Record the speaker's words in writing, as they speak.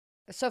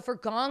So for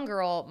Gone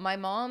Girl, my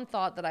mom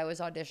thought that I was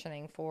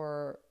auditioning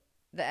for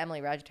the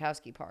Emily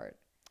Ratajkowski part.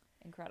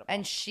 Incredible.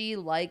 And she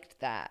liked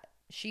that.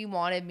 She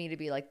wanted me to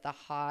be like the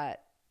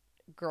hot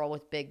girl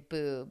with big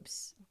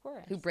boobs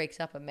who breaks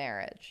up a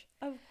marriage.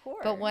 Of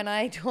course. But when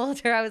I told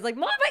her, I was like,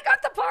 Mom, I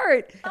got the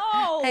part.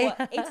 Oh,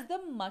 it's the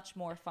much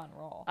more fun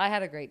role. I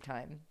had a great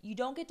time. You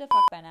don't get to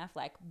fuck Ben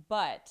Affleck,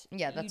 but...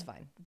 Yeah, that's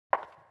fine.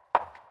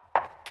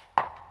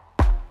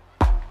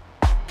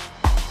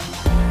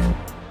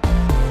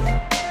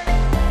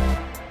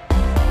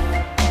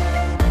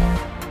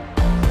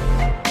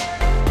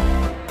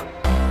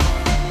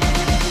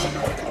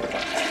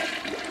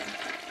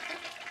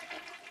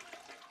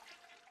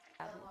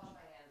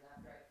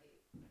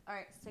 All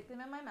right, stick them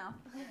in my mouth.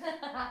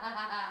 Stick them in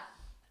my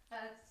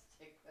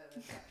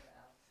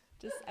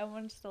mouth. I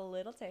want just a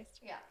little taste.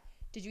 Yeah.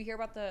 Did you hear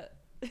about the...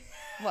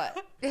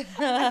 What?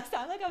 I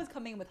sound like I was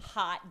coming with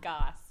hot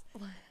goss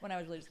when I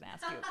was really just going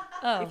to ask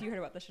you if you heard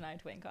about the Shania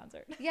Twain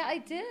concert. Yeah, I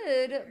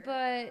did,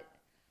 but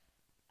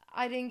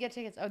I didn't get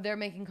tickets. Oh, they're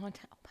making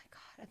content. Oh my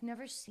God. I've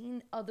never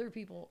seen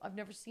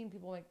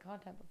people make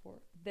content before.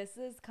 This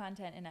is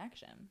content in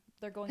action.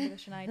 They're going to the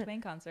Shania Twain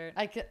concert.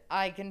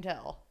 I can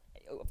tell.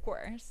 Of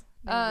course.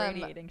 They're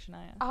radiating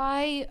Shania.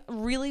 I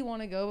really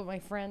want to go, but my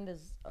friend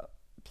is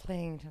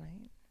playing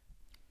tonight.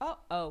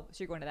 Oh, so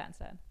you're going to that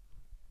instead?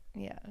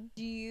 Yeah.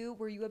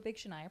 Were you a big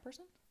Shania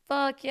person?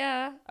 Fuck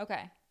yeah.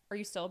 Okay. Are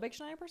you still a big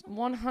Shania person?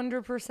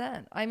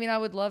 100%. I mean, I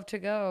would love to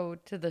go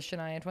to the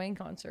Shania Twain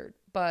concert,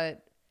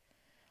 but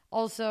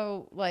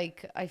also,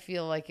 like, I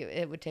feel like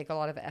it would take a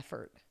lot of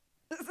effort.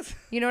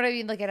 You know what I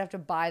mean? Like, I'd have to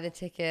buy the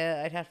ticket.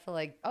 I'd have to,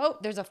 like, oh,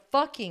 there's a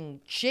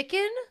fucking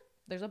chicken?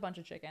 There's a bunch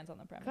of chickens on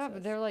the premises. God,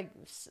 but they're like,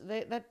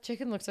 that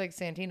chicken looks like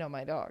Santino,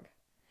 my dog.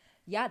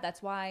 Yeah,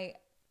 that's why.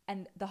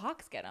 And the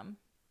hawks get them.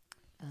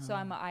 So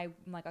I'm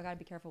like, I gotta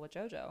be careful with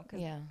JoJo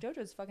because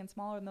JoJo's fucking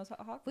smaller than those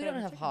hawks. We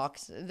don't have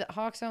hawks. The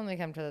hawks only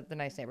come to the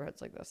nice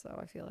neighborhoods like this, though.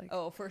 I feel like.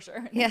 Oh, for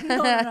sure. Yeah.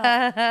 No.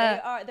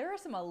 There are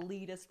some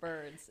elitist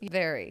birds.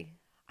 Very.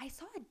 I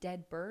saw a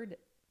dead bird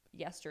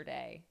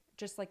yesterday,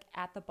 just like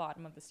at the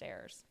bottom of the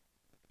stairs.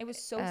 It was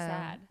so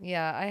sad.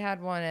 Yeah, I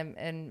had one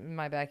in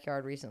my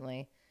backyard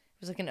recently. It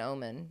was like an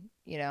omen,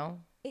 you know.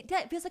 It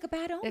feels like a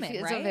bad omen, right?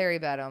 It's a very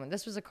bad omen.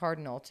 This was a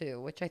cardinal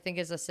too, which I think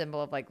is a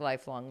symbol of like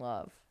lifelong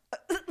love.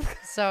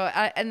 So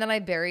and then I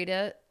buried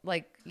it,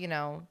 like, you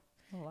know,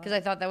 because I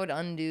thought that would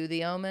undo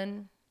the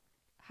omen.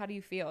 How do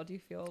you feel? Do you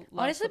feel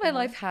honestly my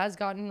life has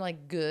gotten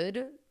like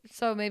good,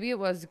 so maybe it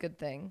was a good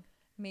thing.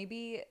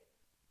 Maybe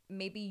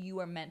you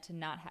are meant to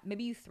not have.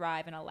 Maybe you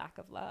thrive in a lack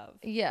of love.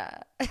 Yeah,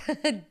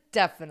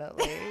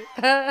 definitely.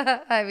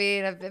 I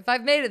mean, if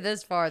I've made it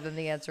this far, then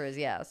the answer is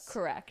yes.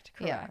 Correct.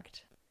 Yeah.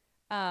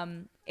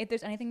 If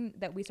there's anything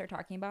that we start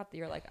talking about that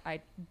you're like,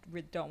 I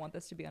don't want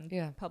this to be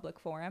on public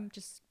forum,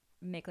 just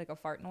make like a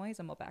fart noise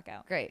and we'll back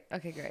out. Great.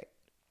 Okay, great.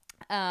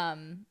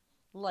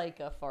 Like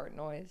a fart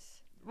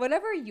noise.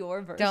 Whatever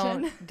your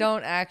version.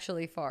 Don't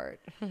actually fart,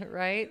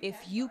 right? If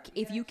you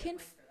can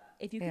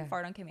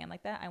fart on command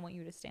like that, I want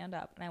you to stand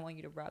up and I want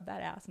you to rub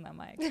that ass in that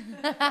mic. And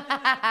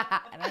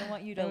I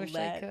want you to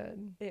let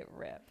it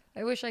rip.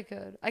 I wish I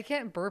could. I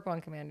can't burp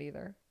on command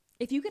either.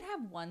 If you could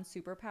have one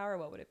superpower,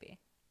 what would it be?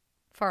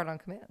 Fart on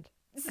command.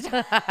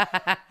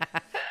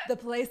 The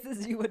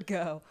places you would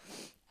go.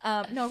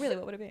 No, really,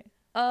 what would it be?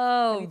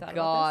 Oh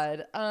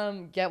God.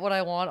 Get what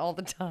I want all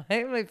the time.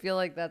 I feel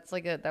like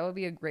that would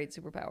be a great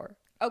superpower.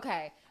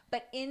 Okay.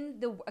 But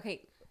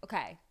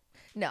okay.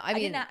 No, I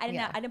mean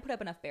I didn't put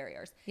up enough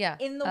barriers. Yeah.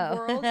 In the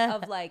world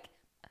of like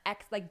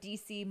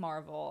DC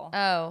Marvel.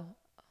 Oh.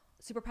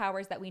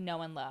 Superpowers that we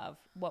know and love,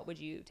 what would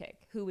you take?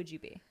 Who would you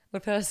be?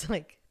 Would put us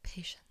like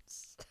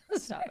patience.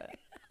 Stop it.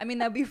 I mean,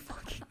 that'd be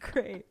fucking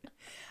great.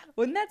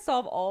 Wouldn't that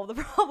solve all the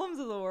problems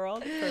of the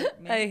world?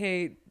 I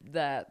hate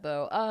that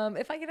though.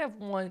 If I could have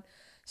one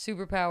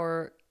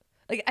superpower,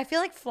 like I feel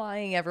like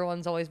flying,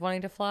 everyone's always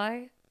wanting to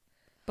fly.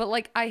 But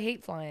like I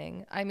hate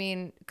flying. I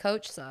mean,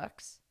 Coach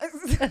sucks. Can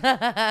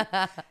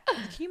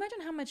you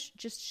imagine how much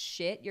just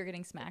shit you're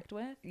getting smacked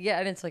with? Yeah,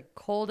 and it's like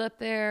cold up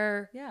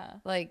there. Yeah.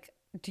 Like,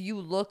 do you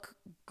look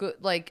good?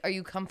 Like, are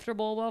you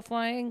comfortable while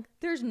flying?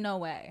 There's no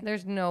way.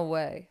 There's no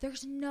way.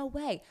 There's no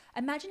way.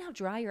 Imagine how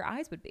dry your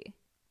eyes would be.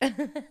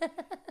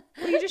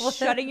 Were you just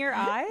shutting your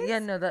eyes? Yeah,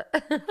 no,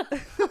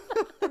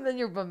 and then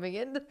you're bumping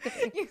into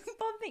things. You're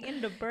bumping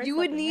into birds. You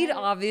would need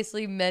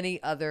obviously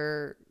many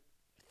other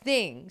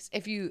things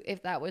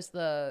if that was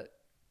the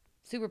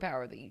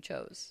superpower that you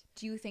chose.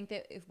 Do you think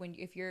that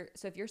if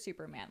you're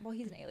Superman, well,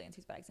 he's an alien, so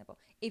he's a bad example.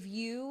 If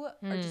you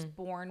are just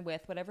born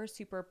with whatever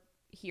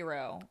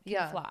superhero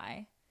can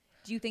fly,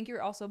 do you think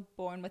you're also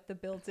born with the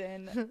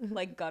built-in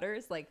like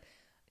gutters? Like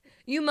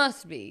you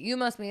must be.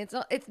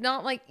 It's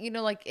not like, you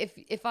know, like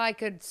if I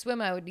could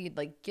swim, I would need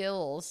like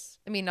gills.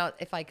 I mean, not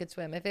if I could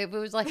swim. If it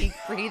was like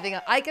breathing,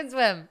 I can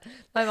swim.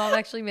 My mom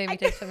actually made me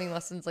take swimming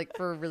lessons like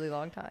for a really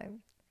long time.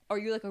 Are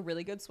you like a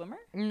really good swimmer?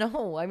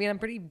 No, I mean, I'm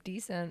pretty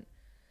decent.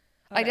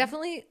 Okay. I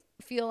definitely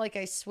feel like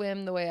I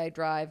swim the way I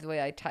drive, the way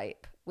I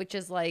type, which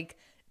is like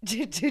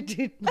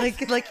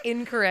like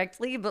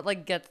incorrectly, but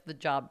like gets the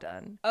job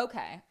done.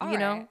 Okay.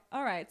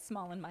 All right.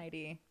 Small and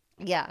mighty.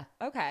 Yeah.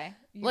 Okay.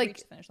 You like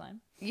reached the finish line.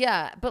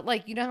 Yeah, but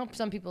like you know how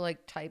some people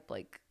like type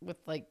like with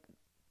like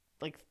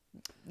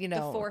you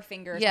know the 4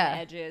 fingers on the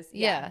edges.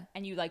 Yeah.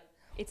 And you like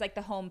it's like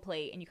the home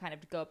plate and you kind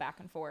of go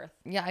back and forth.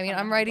 Yeah, I mean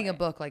I'm writing a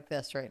book like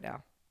this right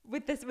now.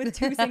 With 2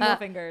 single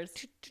fingers.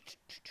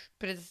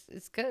 But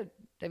it's good.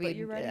 I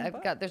mean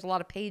there's a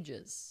lot of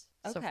pages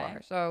so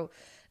far. So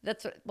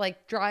that's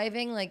like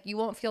driving, like you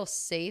won't feel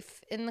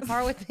safe in the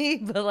car with me,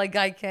 but like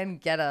I can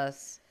get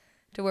us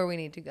to where we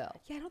need to go.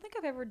 Yeah, I don't think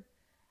I've ever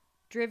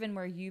driven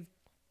where I've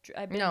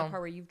been in the car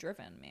where you've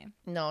driven me.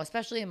 No,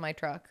 especially in my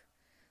truck.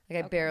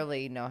 Like I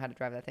barely know how to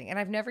drive that thing. And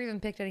I've never even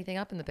picked anything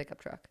up in the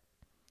pickup truck.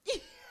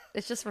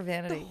 It's just for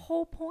vanity. The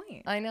whole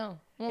point. I know.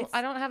 Well,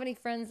 I don't have any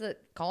friends that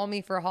call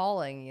me for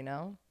hauling, you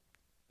know?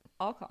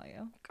 I'll call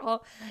you.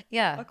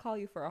 I'll call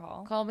you for a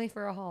haul. Call me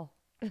for a haul.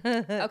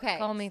 Okay.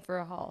 Call me for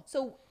a haul.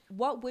 So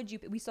what would you...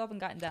 We still haven't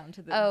gotten down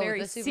to the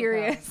very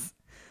serious...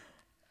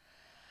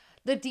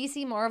 The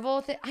DC Marvel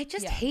thing. I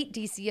just hate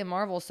DC and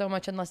Marvel so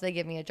much unless they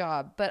give me a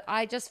job. But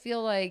I just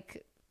feel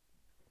like...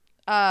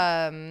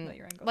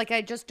 like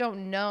I just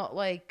don't know.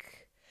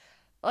 Like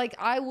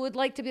I would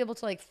like to be able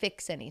to like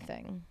fix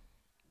anything.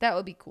 That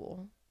would be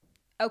cool.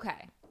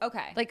 Okay.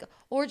 Like,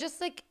 or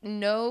just like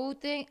know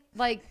things.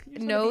 Like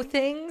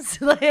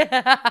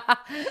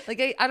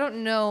I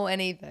don't know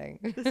anything.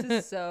 This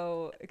is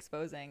so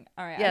exposing.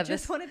 All right. Yeah, I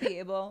just want to be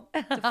able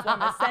to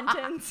form a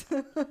sentence.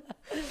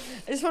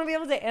 I just want to be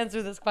able to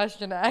answer this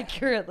question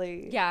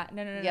accurately. Yeah.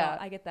 No.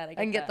 I get that. I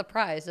can get the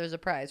prize. There's a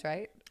prize,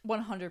 right?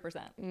 100%.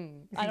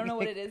 I don't know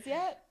what it is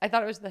yet. I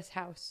thought it was this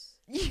house.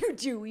 You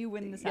do. You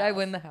win this house. Yeah, I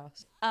win the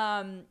house.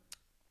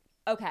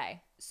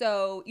 Okay.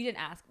 So you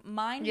didn't ask.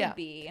 Mine would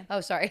be.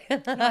 Oh, sorry. No,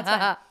 it's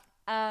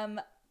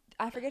fine.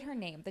 I forget her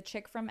name. The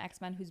chick from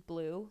X-Men who's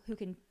blue, who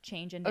can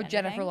change into anything.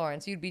 Jennifer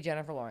Lawrence. You'd be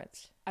Jennifer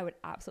Lawrence. I would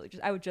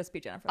just be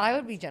Jennifer Lawrence. I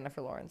would be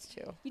Jennifer Lawrence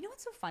too. You know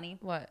what's so funny?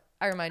 What?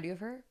 I remind you of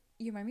her?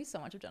 You remind me so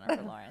much of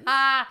Jennifer Lawrence.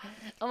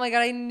 Oh my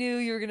God, I knew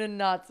you were going to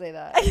not say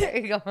that.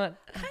 Okay, go on.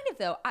 Kind of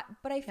though.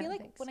 But I feel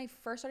like when I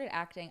first started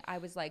acting, I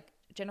was like,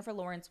 Jennifer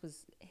Lawrence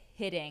was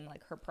hitting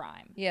like her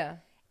prime. Yeah.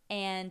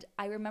 And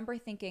I remember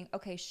thinking,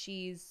 okay,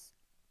 she's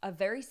a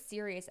very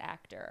serious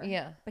actor.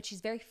 Yeah. But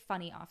she's very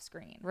funny off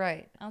screen.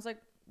 Right. I was like,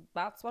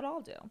 that's what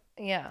I'll do.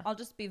 Yeah. I'll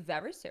just be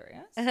very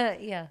serious.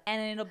 Yeah.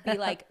 And it'll be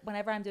like,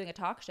 whenever I'm doing a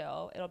talk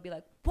show, it'll be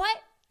like, what?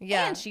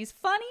 Yeah. And she's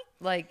funny.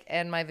 Like,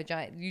 and my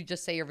vagina. You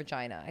just say your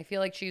vagina. I feel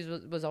like she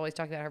was always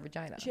talking about her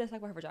vagina. She does talk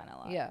about her vagina a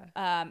lot. Yeah.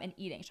 And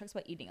eating. She talks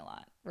about eating a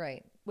lot.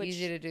 Right.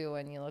 Easy to do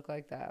when you look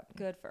like that.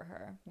 Good for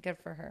her. Good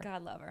for her.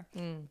 God love her.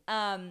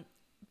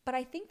 But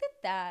I think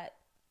that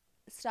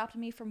stopped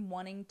me from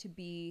wanting to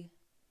be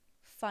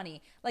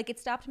funny. Like, it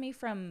stopped me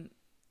from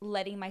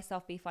letting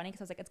myself be funny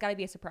because I was like, it's got to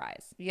be a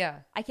surprise. Yeah.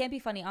 I can't be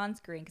funny on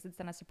screen because it's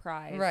then a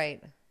surprise.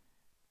 Right.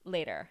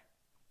 Later.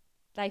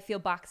 I feel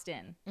boxed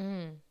in.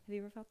 Have you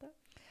ever felt that?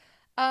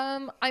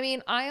 I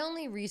mean, I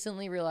only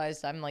recently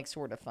realized I'm like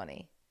sort of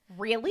funny.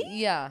 Really?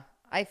 Yeah.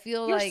 I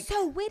feel You're like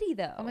so witty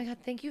though. Oh my God,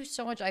 thank you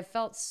so much. I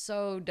felt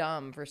so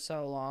dumb for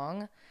so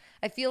long.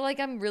 I feel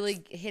like I'm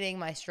really hitting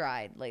my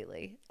stride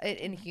lately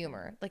in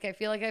humor. Like I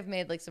feel like I've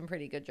made like some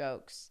pretty good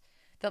jokes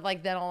that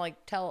like then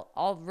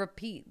I'll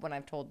repeat when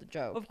I've told the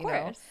joke. Of course.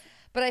 Know?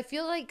 But I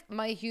feel like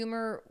my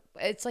humor,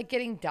 it's like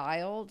getting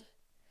dialed.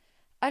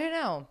 I don't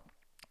know.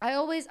 I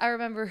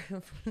remember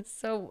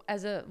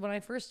when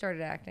I first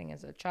started acting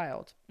as a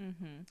child.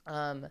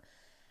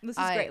 This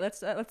is great.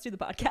 Let's do the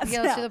podcast.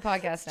 Yeah, let's do the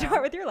podcast now.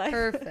 Start with your life.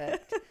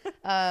 Perfect.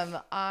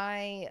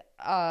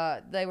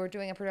 They were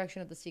doing a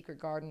production of The Secret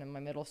Garden in my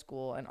middle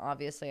school, and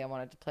obviously I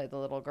wanted to play the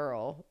little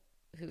girl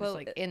who's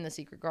in The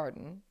Secret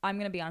Garden. I'm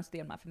gonna be honest with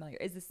you, I'm not familiar.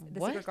 Is this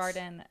The Secret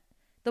Garden?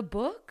 The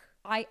book?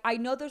 I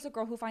know there's a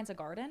girl who finds a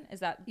garden.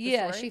 Is that the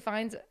story?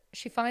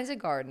 she finds a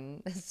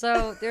garden.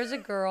 So there's a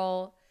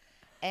girl.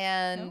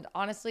 And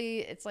honestly,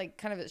 it's like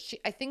kind of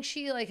I think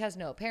she like has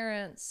no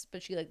parents,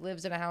 but she like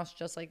lives in a house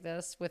just like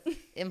this with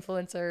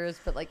influencers,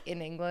 but like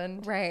in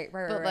England, right,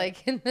 but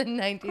like in the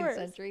 19th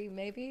century,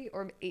 maybe,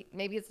 or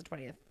maybe it's the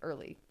 20th,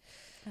 early.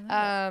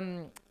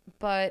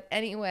 But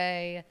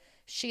anyway,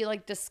 she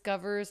like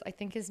discovers, I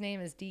think his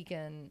name is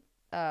Deacon,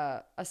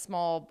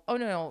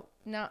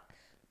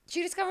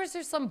 she discovers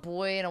there's some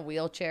boy in a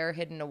wheelchair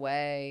hidden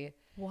away.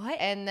 What?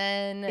 And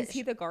then is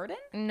he the garden?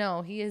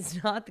 No, he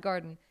is not the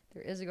garden.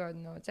 There is a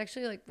garden, though. It's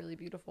actually, like, really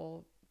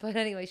beautiful. But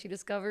anyway, she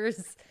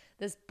discovers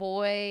this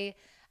boy,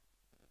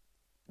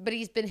 but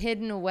he's been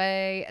hidden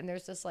away. And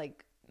there's this,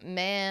 like,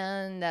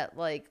 man that,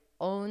 like,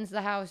 owns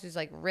the house who's,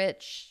 like,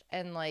 rich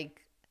and,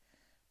 like,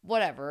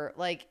 whatever.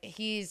 Like,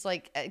 he's,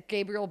 like,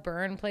 Gabriel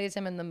Byrne plays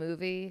him in the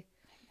movie.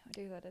 I have no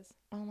idea who that is.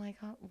 Oh, my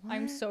God. What?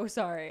 I'm so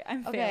sorry.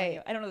 I'm failing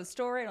you. I don't know the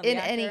story. I don't know the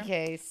actor. In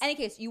any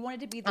case, you wanted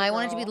to be the girl. I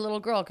wanted to be the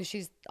little girl because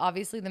she's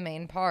obviously the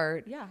main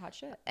part. Yeah, hot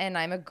shit. And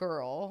I'm a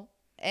girl.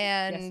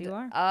 And yes, you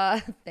are.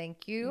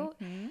 Thank you.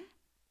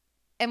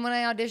 And when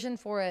I auditioned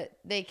for it,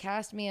 they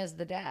cast me as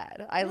the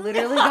dad. I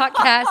literally got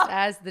cast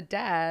as the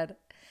dad.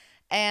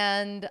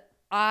 And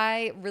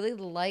I really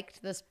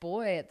liked this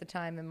boy at the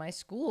time in my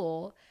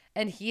school,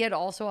 and he had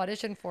also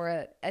auditioned for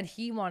it, and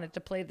he wanted to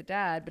play the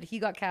dad, but he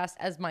got cast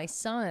as my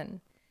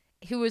son,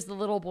 who was the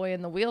little boy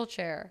in the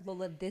wheelchair.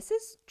 Lola, this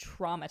is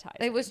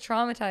traumatizing. It was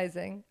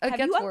traumatizing. It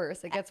gets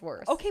worse. It gets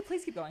worse. Okay,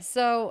 please keep going.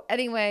 So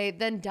anyway,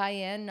 then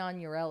Diane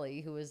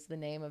Nonurelli, who was the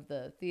name of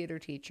the theater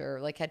teacher,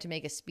 like had to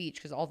make a speech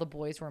because all the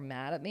boys were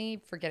mad at me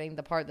for getting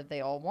the part that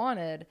they all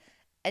wanted.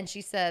 And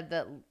she said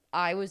that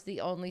I was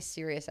the only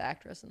serious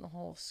actress in the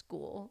whole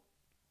school.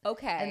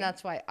 Okay. And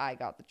that's why I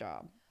got the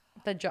job.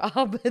 The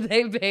job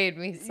they paid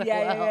me so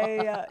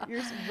well. Yeah.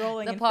 You're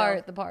rolling the in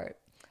part.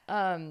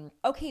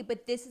 Okay,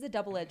 but this is a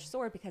double-edged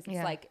sword because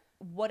it's like,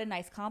 what a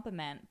nice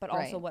compliment, but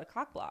also what a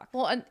cock block.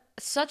 Well, and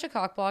such a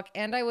cock block.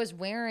 And I was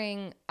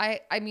wearing,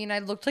 I mean, I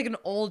looked like an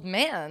old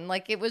man.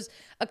 Like it was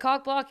a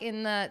cock block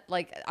in that,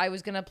 like I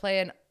was going to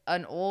play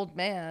an old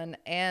man,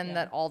 and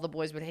that all the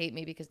boys would hate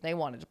me because they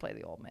wanted to play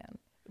the old man.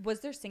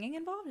 Was there singing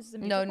involved? Is this a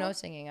musical? No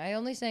singing. I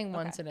only sang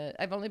once in it.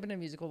 I've only been in a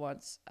musical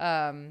once.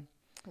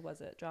 What was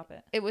it? Drop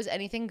it. It was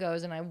Anything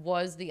Goes, and I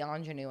was the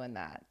ingenue in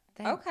that.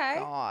 Thank Okay.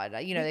 God.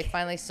 You know, they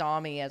finally saw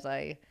me as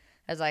I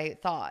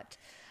thought.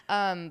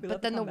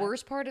 But then the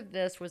worst part of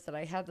this was that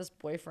I had this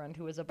boyfriend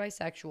who was a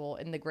bisexual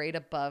in the grade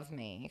above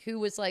me, who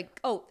was like,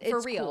 "Oh,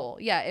 for real? Cool.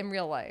 Yeah, in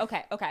real life."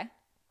 Okay.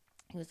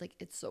 He was like,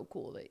 "It's so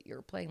cool that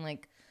you're playing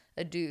like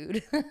a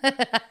dude."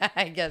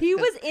 I guess he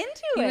was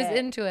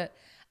into it.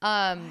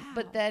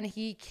 But then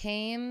he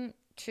came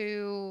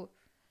to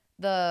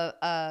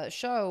the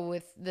show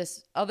with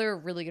this other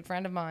really good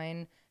friend of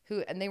mine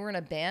and they were in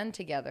a band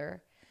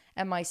together.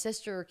 And my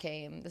sister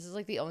came. This is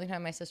like the only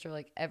time my sister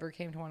like ever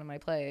came to one of my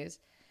plays.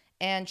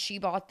 And she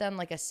bought them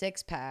like a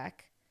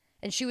 6-pack.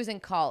 And she was in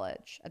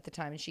college at the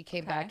time. And she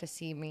came back to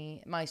see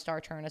me, my star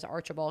turn as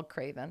Archibald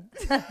Craven.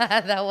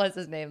 That was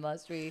his name,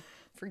 lest we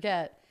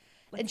forget.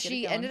 And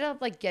she ended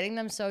up like getting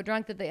them so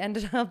drunk that they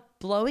ended up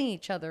blowing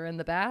each other in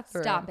the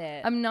bathroom. Stop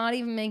it. I'm not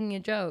even making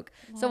a joke.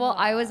 So while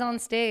I was on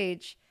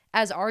stage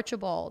as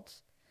Archibald,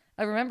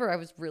 I remember I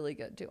was really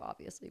good too,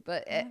 obviously.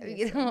 But,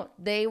 you know,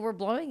 they were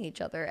blowing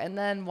each other. And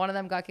then one of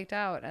them got kicked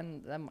out,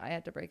 and I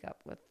had to break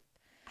up with.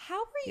 How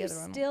were you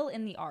still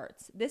in the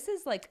arts? This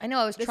is like... I know,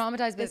 I was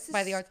traumatized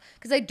by the arts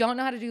because I don't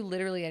know how to do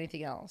literally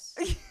anything else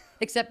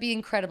except be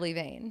incredibly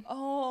vain.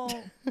 Oh,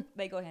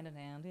 they go hand in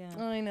hand,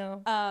 yeah. I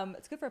know.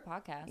 It's good for a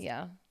podcast.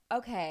 Yeah.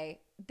 Okay.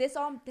 This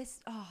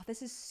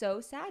is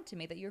so sad to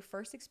me that your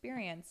first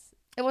experience...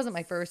 It wasn't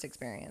my first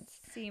experience.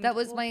 That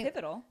was my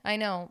pivotal. I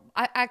know.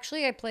 I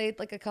played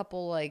like a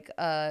couple like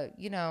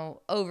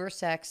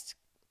oversexed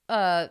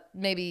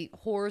maybe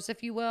whores,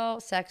 if you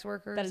will, sex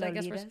workers, I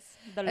guess.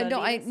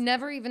 No, I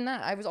never even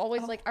that. I was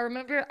always like, I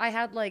remember I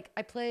had like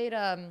I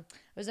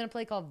was in a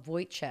play called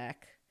Wojciech,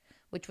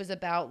 which was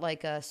about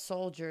like a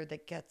soldier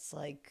that gets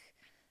like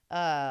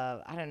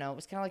I don't know, it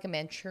was kind of like a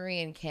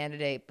Manchurian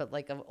Candidate, but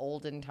like of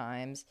olden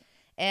times.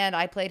 And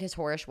I played his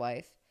whorish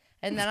wife.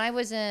 And then I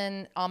was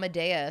in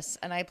Amadeus,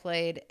 and I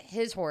played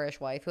his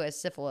whorish wife, who has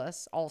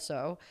syphilis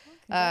also,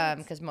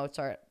 because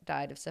Mozart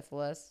died of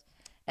syphilis.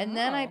 And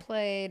then I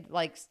played,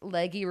 like,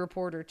 Leggy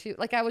Reporter, too.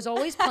 Like, I was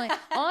always playing,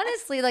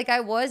 honestly, like,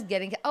 I was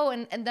getting,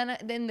 and then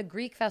in the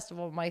Greek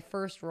festival, my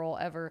first role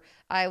ever,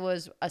 I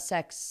was a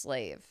sex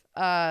slave.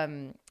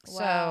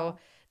 So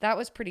that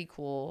was pretty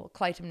cool.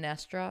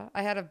 Clytemnestra.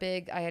 I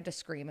had to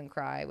scream and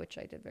cry, which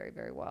I did very,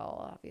 very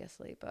well,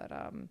 obviously. But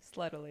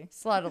sluttily.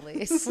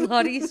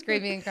 Slutty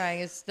screaming and crying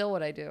is still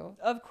what I do.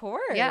 Of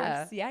course.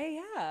 Yeah.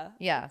 Yeah.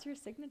 That's your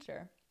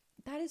signature.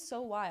 That is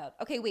so wild.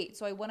 Okay, wait.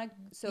 So I want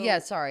to. Yeah,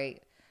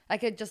 sorry. I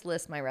could just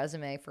list my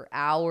resume for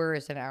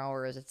hours and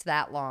hours. It's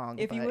that long.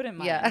 If you wouldn't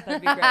mind, that'd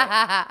be great.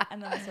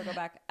 And then I'll circle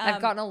back. I've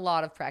gotten a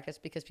lot of practice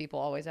because people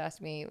always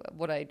ask me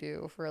what I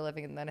do for a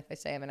living. And then if I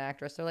say I'm an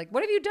actress, they're like,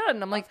 what have you done?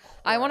 And I'm like,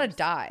 I want to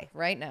die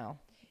right now.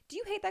 Do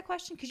you hate that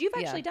question? Because you've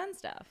actually done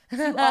stuff.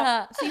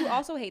 So you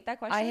also hate that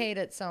question? I hate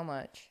it so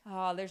much.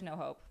 Oh, there's no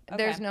hope. Okay.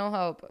 There's no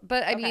hope.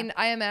 But I mean,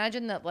 I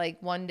imagine that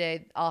like one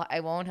day I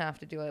won't have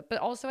to do it. But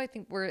also I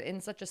think we're in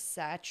such a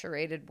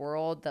saturated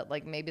world that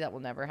like maybe that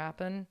will never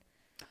happen.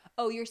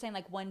 Oh, you're saying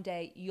like one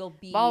day you'll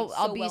be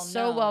I'll be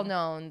so well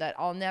known that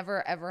I'll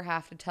never ever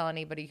have to tell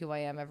anybody who I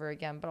am ever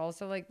again. But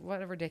also like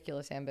what a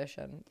ridiculous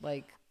ambition.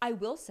 Like I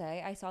will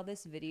say I saw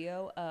this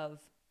video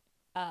of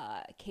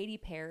Katy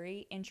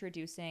Perry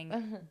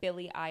introducing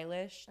Billie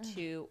Eilish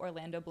to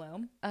Orlando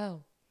Bloom.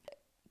 Oh.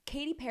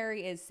 Katy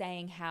Perry is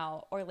saying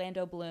how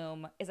Orlando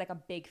Bloom is like a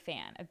big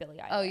fan of Billie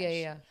Eilish. Oh,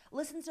 yeah.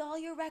 Listens to all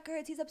your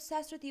records. He's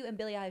obsessed with you. And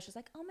Billie Eilish is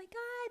like, oh my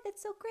God,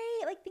 that's so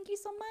great. Like, thank you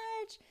so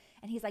much.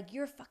 And he's like,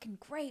 you're fucking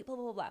great, blah,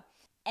 blah, blah, blah.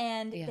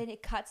 And then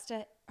it cuts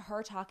to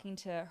her talking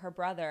to her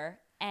brother.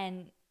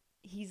 And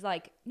he's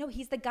like, no,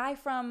 he's the guy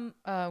from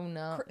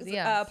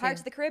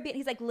Pirates of the Caribbean.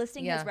 He's like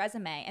listing his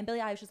resume. And Billie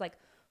Eilish is like,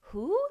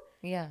 who?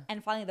 Yeah.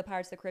 And finally the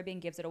Pirates of the Caribbean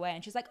gives it away.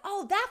 And she's like,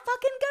 oh, that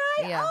fucking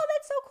guy? Yeah. Oh,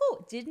 that's so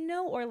cool. Didn't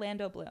know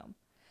Orlando Bloom.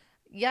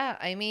 Yeah,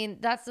 I mean,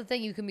 that's the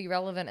thing. You can be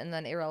relevant and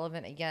then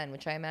irrelevant again,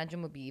 which I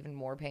imagine would be even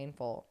more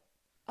painful.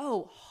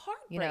 Oh,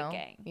 heartbreaking. You know?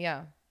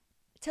 Yeah.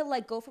 to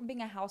like go from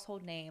being a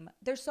household name.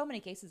 There's so many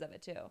cases of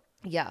it too.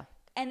 Yeah.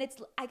 And it's,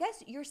 I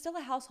guess you're still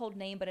a household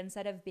name, but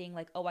instead of being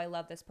like, oh, I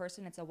love this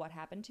person, it's a what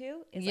happened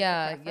to. Is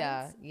yeah, like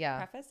the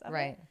preface of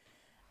right.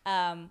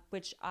 it.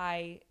 Which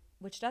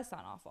does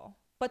sound awful.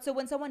 But so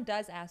when someone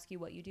does ask you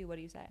what you do, what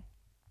do you say?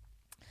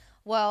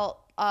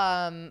 Well,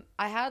 I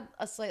had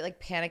a slight like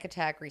panic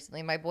attack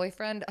recently. My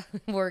boyfriend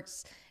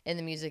works in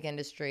the music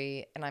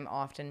industry, and I'm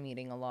often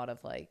meeting a lot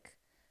of like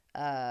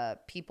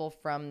people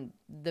from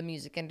the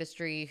music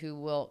industry who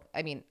will,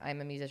 I mean, I'm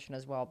a musician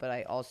as well, but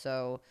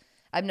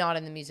I'm not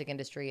in the music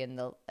industry in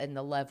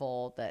the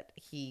level that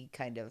he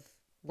kind of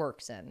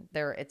works in.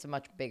 It's a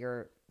much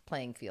bigger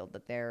playing field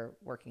that they're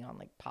working on,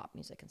 like pop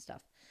music and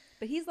stuff.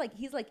 But he's like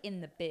in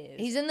the biz.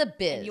 He's in the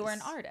biz. And you're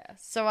an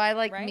artist. So I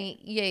like right? meet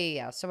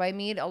yeah. So I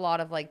meet a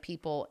lot of like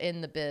people in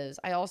the biz.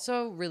 I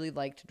also really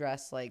like to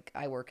dress like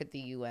I work at the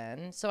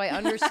UN. So I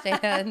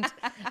understand,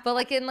 but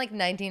like in like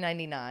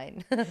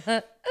 1999.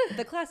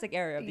 The classic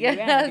era of the UN.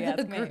 Yeah,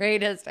 the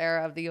greatest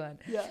era of the UN.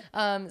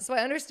 Yeah. So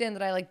I understand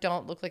that I like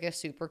don't look like a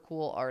super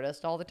cool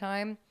artist all the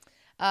time.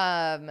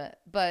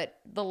 But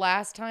the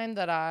last time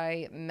that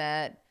I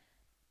met,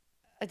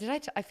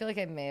 I feel like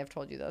I may have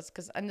told you this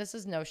and this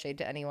is no shade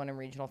to anyone in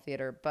regional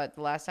theater, but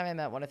the last time I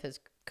met one of his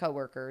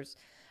coworkers,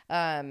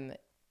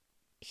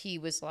 he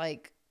was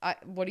like,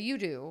 what do you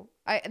do?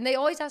 And they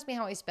always ask me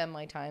how I spend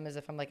my time as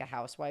if I'm like a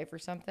housewife or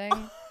something.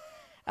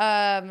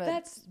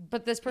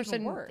 But this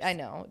person, worse. I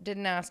know,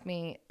 didn't ask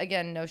me,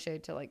 again, no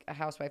shade to like a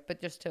housewife,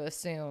 but just to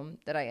assume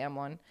that I am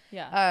one.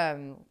 Yeah.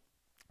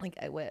 Like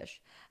I wish,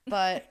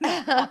 but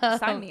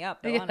sign me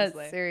up though, yeah,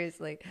 honestly.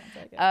 Seriously.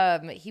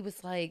 He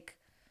was like,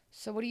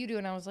 so what do you do?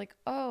 And I was like,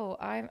 oh,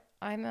 I'm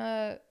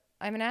an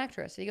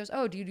actress. And he goes,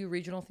 oh, do you do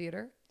regional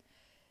theater?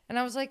 And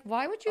I was like,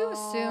 why would you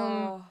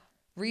assume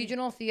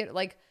regional theater?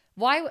 Like,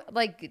 why?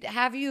 Like,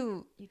 have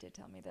you? You did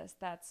tell me this.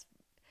 That's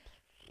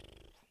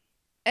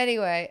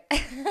anyway.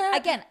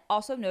 Again,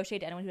 also no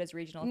shade to anyone who does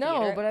regional theater.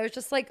 No, but I was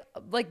just like,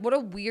 what a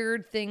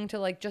weird thing to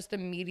like just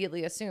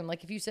immediately assume.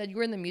 Like, if you said you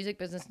were in the music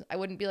business, I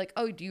wouldn't be like,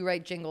 oh, do you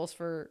write jingles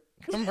for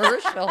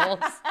commercials?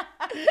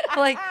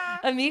 Like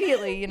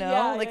immediately, you know,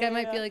 I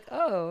might be like,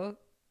 oh,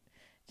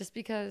 just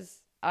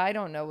because I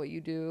don't know what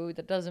you do,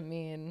 that doesn't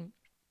mean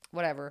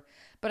whatever.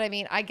 But I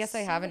mean, I guess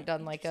I haven't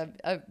done like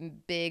a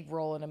big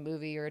role in a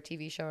movie or a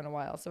TV show in a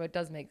while, so it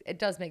does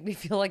make me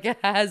feel like it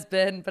has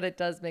been, but it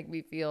does make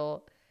me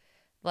feel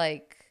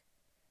like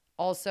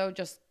also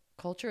just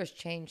culture has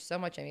changed so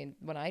much. I mean,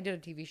 when I did a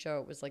TV show,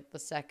 it was like the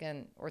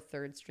second or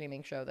third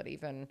streaming show that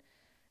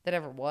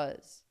ever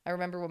was. I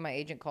remember when my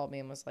agent called me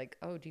and was like,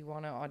 oh, do you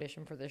want to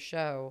audition for this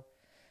show?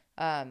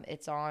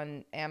 It's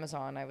on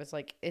Amazon. I was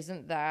like,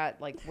 isn't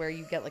that like where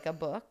you get like a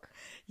book?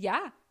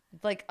 Yeah.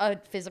 Like a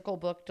physical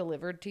book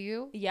delivered to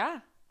you? Yeah.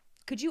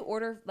 Could you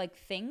order like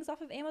things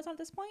off of Amazon at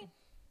this point?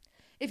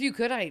 If you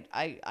could,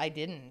 I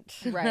didn't.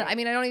 Right. I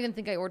mean, I don't even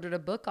think I ordered a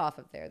book off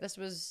of there. This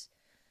was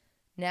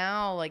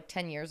now like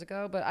 10 years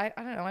ago, but I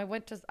don't know.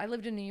 I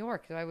lived in New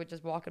York, so I would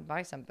just walk and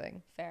buy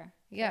something. Fair.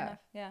 Yeah. Fair enough.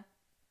 Yeah.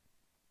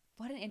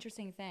 What an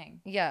interesting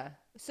thing. Yeah.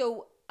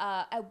 So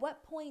at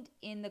what point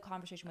in the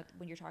conversation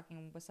when you're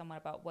talking with someone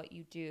about what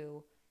you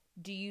do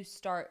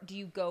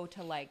you go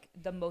to like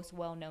the most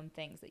well-known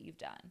things that you've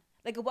done?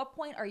 Like at what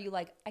point are you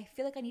like, I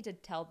feel like I need to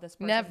tell this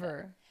person?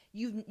 Never.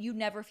 You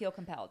never feel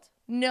compelled?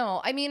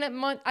 No. I mean,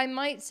 I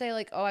might say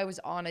like, oh, I was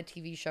on a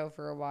TV show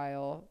for a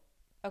while.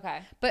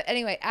 Okay. But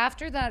anyway,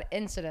 after that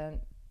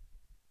incident,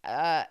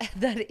 because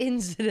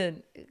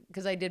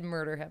I did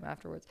murder him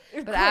afterwards.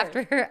 But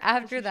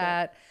after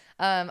that,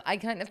 I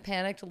kind of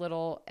panicked a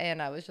little,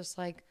 and I was just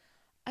like,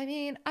 I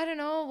mean, I don't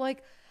know,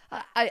 like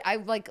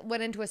I like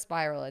went into a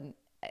spiral, and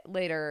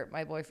later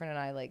my boyfriend and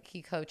I, like,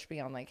 he coached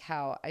me on like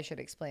how I should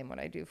explain what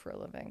I do for a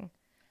living.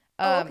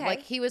 Okay.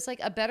 Like he was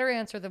like, a better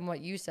answer than what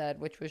you said,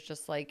 which was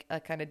just like a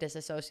kind of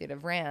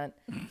disassociative rant,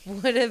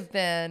 would have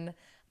been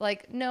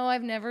like, no,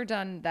 I've never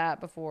done that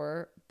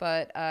before,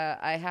 but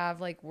I have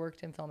like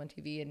worked in film and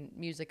TV, and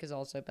music has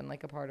also been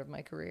like a part of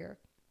my career.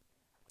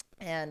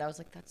 And I was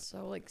like, that's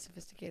so like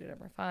sophisticated and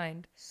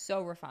refined.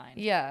 So refined.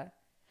 Yeah.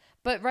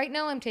 But right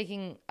now I'm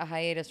taking a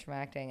hiatus from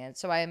acting, and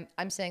so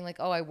I'm saying like,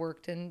 oh, I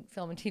worked in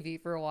film and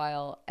TV for a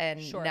while,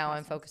 and now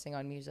I'm focusing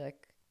on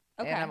music.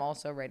 Okay. And I'm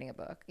also writing a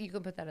book. You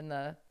can put that in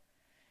the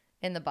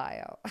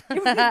bio.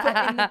 You can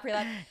put in the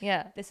pre-lab.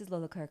 Yeah. This is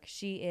Lola Kirke.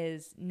 She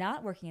is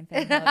not working in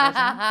film and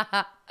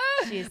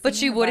television. But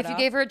she would if you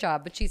gave her a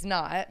job, but she's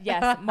not.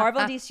 Yes.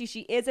 Marvel DC,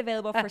 she is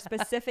available for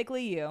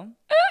specifically you.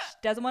 She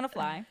doesn't want to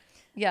fly.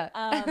 Yeah.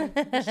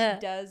 But she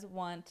does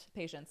want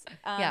patience.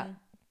 Yeah.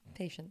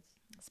 Patience.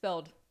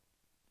 Spelled.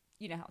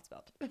 You know how it's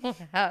spelled.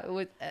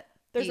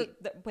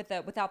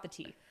 Without the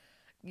T.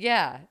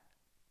 Yeah.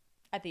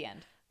 At the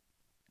end.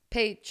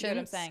 Patience. You know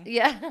what I'm saying?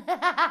 Yeah.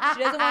 She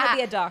doesn't want to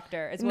be a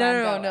doctor.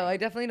 No. I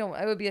definitely don't.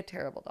 I would be a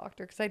terrible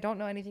doctor because I don't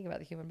know anything about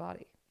the human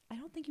body. I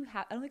don't think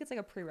it's like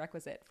a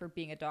prerequisite for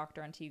being a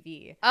doctor on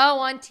TV. Oh,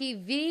 on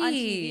TV. On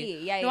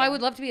TV. Yeah. No, I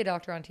would love to be a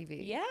doctor on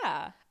TV.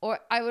 Yeah. Or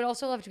I would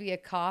also love to be a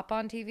cop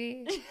on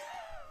TV.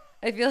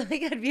 I feel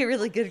like I'd be a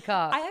really good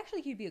cop. I actually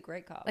think you'd be a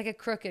great cop. Like a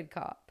crooked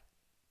cop.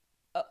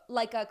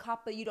 Like a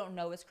cop that you don't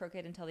know is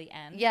crooked until the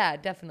end. Yeah,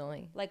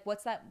 definitely. Like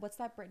what's that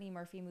Brittany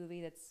Murphy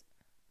movie that's...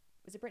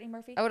 Is it Brittany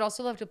Murphy? I would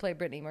also love to play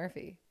Brittany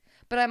Murphy.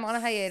 But I'm on a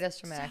hiatus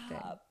from acting.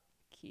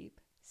 Keep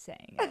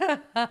saying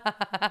it.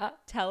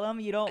 Tell them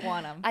you don't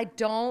want them. I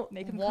don't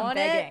Make them want come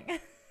begging.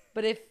 it.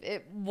 But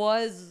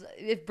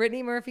if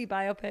Brittany Murphy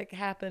biopic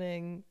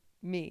happening,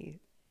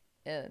 me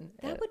in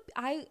that it.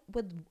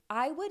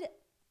 I would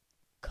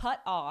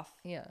cut off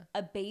Yeah.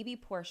 a baby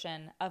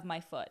portion of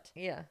my foot.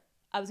 Yeah.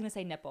 I was gonna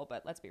say nipple,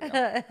 but let's be real.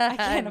 I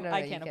can't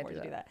afford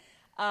to do that.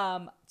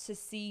 To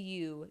see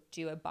you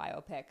do a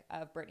biopic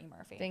of Brittany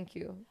Murphy. Thank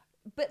you.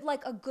 But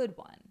like a good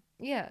one.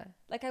 Yeah.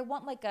 Like I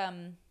want like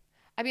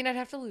I mean, I'd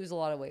have to lose a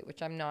lot of weight,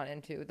 which I'm not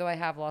into, though I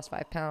have lost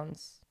 5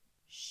 pounds.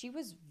 She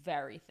was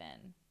very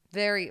thin.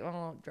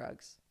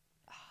 Drugs.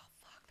 Oh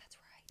fuck, that's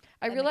right.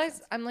 I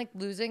realize I'm like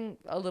losing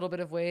a little bit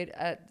of weight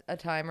at a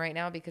time right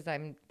now because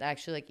I'm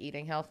actually like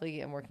eating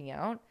healthy and working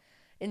out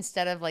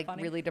instead of like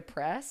really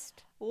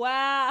depressed.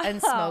 Wow.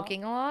 And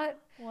smoking a lot.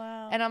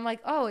 Wow. And I'm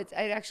like, oh, it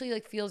actually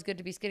like feels good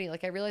to be skinny.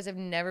 Like I realize I've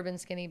never been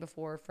skinny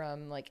before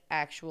from like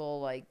actual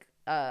like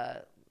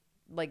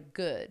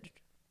good.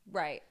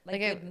 Right.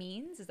 Like good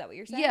means? Is that what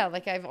you're saying? Yeah,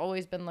 like I've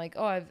always been like,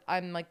 oh,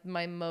 I'm like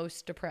my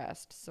most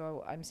depressed,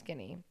 so I'm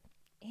skinny.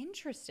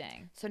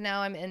 Interesting. So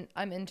now I'm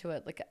into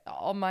it. Like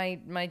all my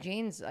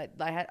jeans, I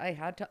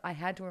had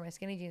to wear my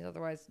skinny jeans,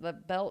 otherwise the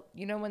belt,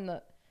 you know, when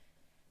the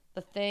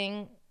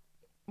thing,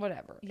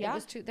 whatever. Yeah.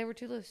 They were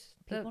too loose.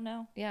 People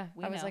know. Yeah.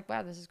 We I was know. like,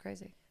 wow, this is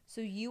crazy.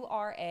 So you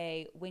are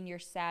when you're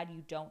sad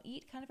you don't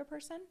eat kind of a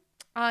person?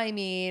 I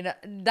mean,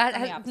 that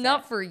has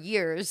not for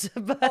years.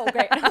 But oh,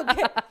 okay.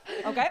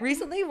 Okay.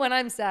 Recently, when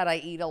I'm sad, I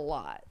eat a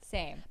lot.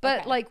 Same.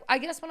 But like, I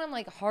guess when I'm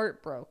like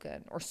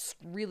heartbroken or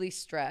really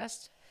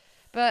stressed,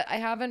 but I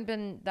haven't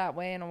been that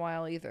way in a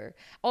while either.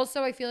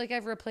 Also, I feel like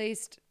I've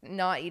replaced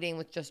not eating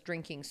with just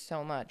drinking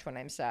so much when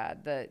I'm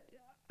sad that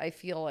I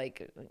feel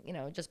like, you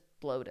know, just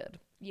bloated.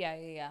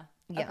 Yeah.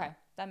 Okay.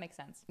 That makes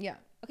sense. Yeah.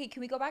 Okay.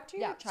 Can we go back to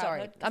your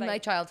Sorry. childhood? My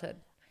childhood.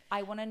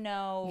 I want to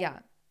know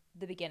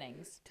the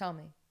beginnings. Tell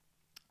me.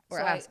 Or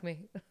So ask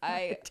me.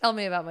 I Tell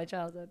me about my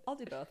childhood. I'll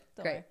do both.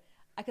 Don't Great. worry.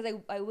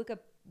 Because I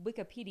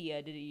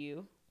Wikipedia did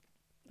you,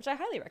 which I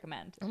highly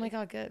recommend. Oh my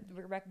God, good.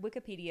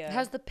 Wikipedia.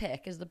 How's the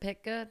pic? Is the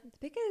pic good? The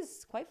pic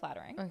is quite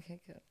flattering. Okay,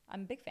 good.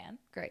 I'm a big fan.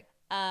 Great.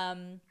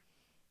 I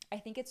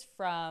think it's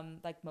from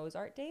like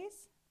Mozart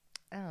days.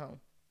 Oh,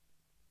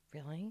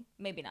 really?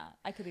 Maybe not.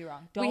 I could be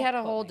wrong. We had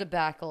a whole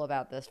debacle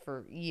about this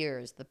for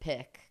years. The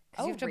pic.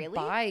 Oh, you have to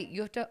really?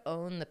 You have to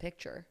own the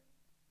picture.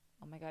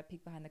 Oh my God!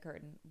 Peek behind the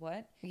curtain.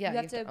 What? Yeah, you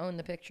have to own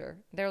the picture.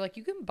 They're like,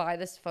 you can buy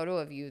this photo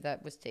of you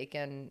that was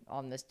taken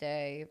on this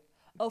day.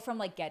 Oh, from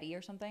like Getty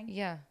or something.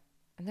 Yeah,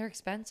 and they're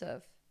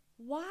expensive.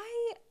 Why?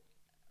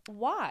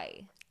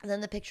 And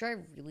then the picture I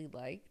really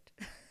liked.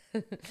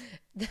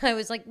 I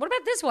was like, what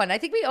about this one? I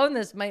think we own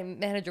this. My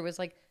manager was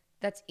like,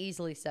 that's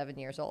easily 7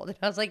 years old. And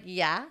I was like,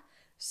 yeah.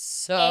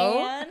 So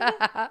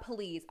and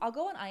please, I'll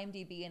go on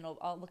IMDb and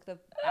I'll look at the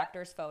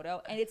actor's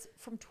photo, and it's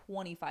from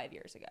 25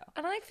 years ago.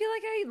 And I feel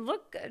like I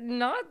look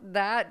not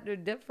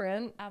that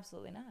different.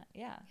 Absolutely not.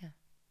 Yeah.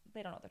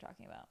 They don't know what they're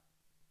talking about.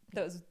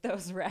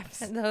 Those reps.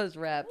 Those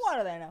reps. What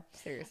do they know?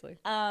 Seriously.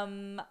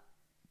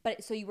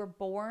 But so you were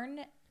born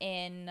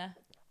in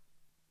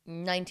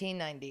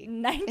 1990.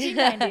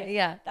 1990.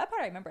 Yeah. That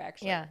part I remember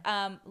actually.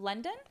 Yeah.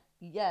 London?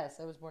 Yes,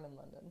 I was born in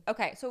London.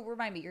 Okay, so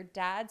remind me, your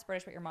dad's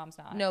British, but your mom's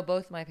not. No,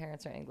 both my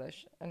parents are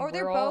English. And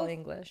they're we're all both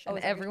English. And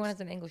everyone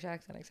has an English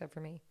accent except for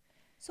me.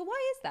 So why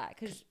is that?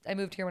 Because I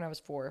moved here when I was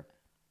 4.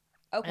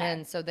 Okay.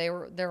 And so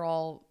they're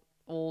all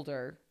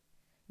older.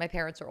 My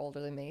parents are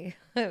older than me.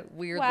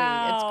 Weirdly.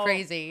 Wow. It's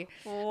crazy.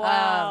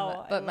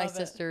 Wow. But my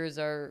sisters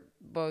are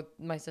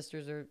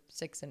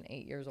 6 and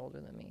 8 years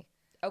older than me.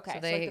 Okay.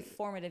 So like the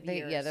formative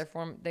years. Yeah,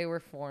 they were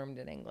formed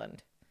in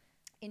England.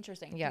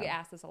 Interesting. Yeah. You get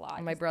asked this a lot.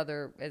 And my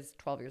brother is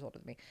 12 years older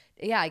than me.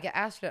 Yeah, I get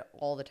asked it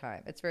all the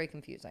time. It's very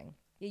confusing.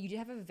 Yeah, you did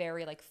have a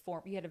very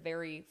you had a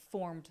very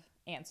formed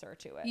answer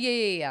to it.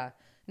 Yeah.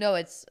 No,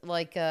 it's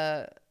like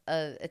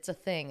it's a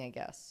thing, I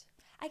guess.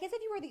 I guess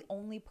if you were the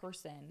only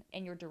person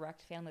in your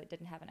direct family that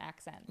didn't have an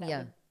accent,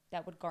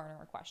 that would garner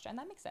a question.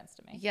 That makes sense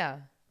to me. Yeah.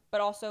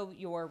 But also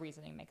your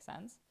reasoning makes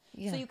sense.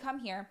 Yeah. So you come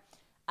here,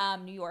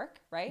 New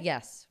York, right?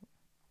 Yes.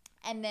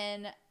 And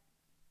then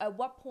at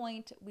what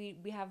point we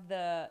have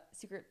the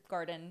Secret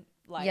Garden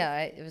life?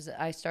 Yeah,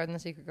 I started in the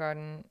Secret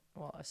Garden,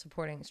 well, a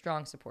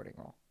strong supporting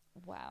role.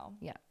 Wow.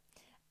 Yeah.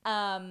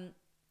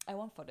 I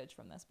want footage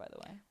from this, by the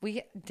way.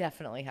 We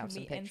definitely have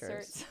some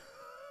pictures. Insert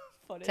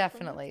footage.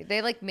 Definitely.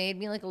 They like made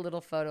me like a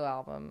little photo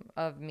album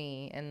of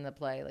me in the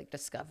play, like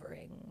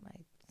discovering my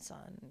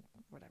son,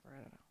 whatever,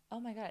 I don't know. Oh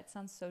my God, it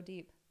sounds so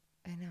deep.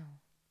 I know.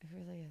 It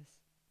really is.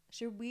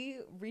 Should we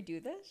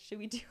redo this? Should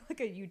we do like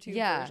a YouTube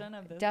version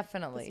of this?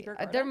 Definitely.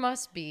 There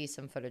must be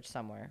some footage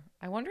somewhere.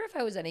 I wonder if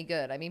I was any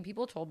good. I mean,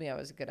 people told me I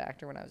was a good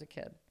actor when I was a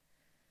kid.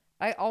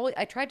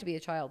 I tried to be a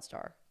child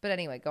star. But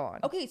anyway, go on.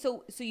 Okay,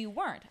 so you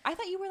weren't. I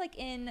thought you were like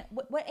in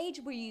what age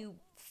were you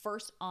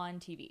first on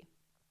TV?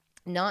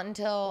 Not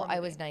until I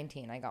was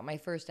 19. I got my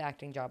first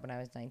acting job when I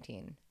was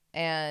 19.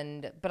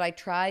 But I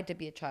tried to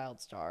be a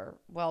child star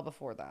well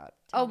before that.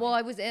 Well,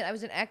 I was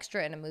an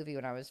extra in a movie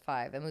when I was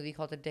 5, a movie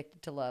called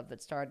Addicted to Love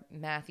that starred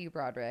Matthew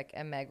Broderick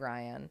and Meg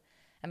Ryan.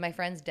 And my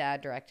friend's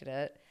dad directed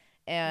it.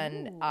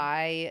 And Ooh.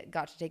 I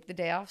got to take the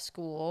day off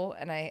school,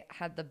 and I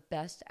had the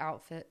best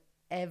outfit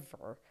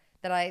ever.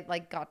 That I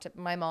like got to,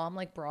 my mom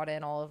like brought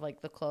in all of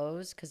like the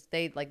clothes because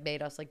they like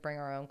made us like bring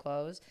our own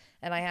clothes.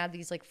 And I had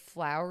these like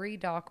flowery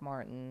Doc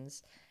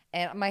Martens,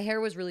 and my hair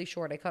was really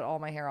short. I cut all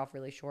my hair off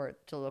really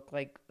short to look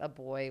like a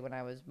boy when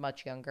I was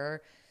much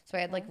younger. So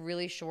I had like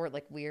really short,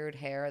 like weird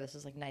hair. This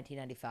is like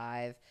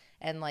 1995,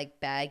 and like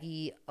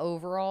baggy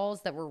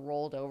overalls that were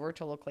rolled over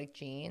to look like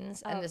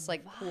jeans, and this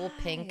like cool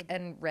pink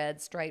and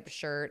red striped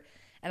shirt.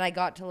 And I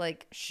got to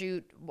like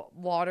shoot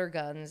water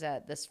guns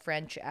at this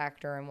French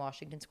actor in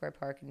Washington Square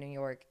Park in New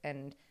York.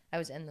 And I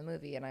was in the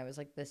movie, and I was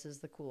like, this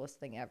is the coolest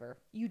thing ever.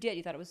 You did?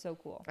 You thought it was so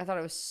cool? I thought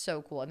it was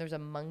so cool. And there's a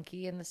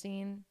monkey in the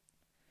scene.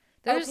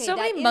 There's so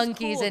many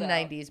monkeys cool, in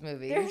 90s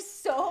movies. There's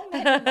so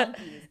many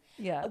monkeys.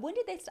 Yeah. When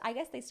did they I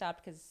guess they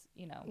stopped because,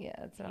 you know,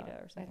 yeah, it's not,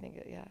 or something. I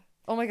think, yeah.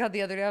 Oh my God,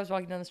 the other day I was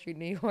walking down the street in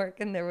New York,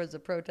 and there was a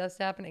protest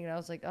happening, and I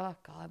was like, oh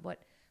God, what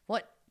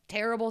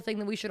terrible thing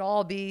that we should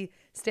all be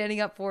standing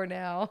up for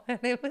now. And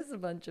it was a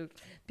bunch of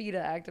PETA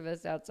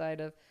activists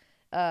outside of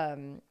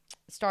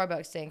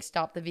Starbucks saying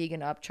stop the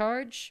vegan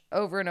upcharge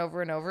over and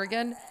over and over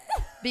again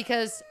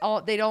because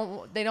they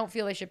don't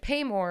feel they should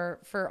pay more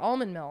for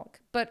almond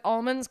milk, but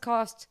almonds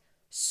cost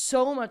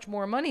so much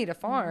more money to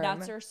farm.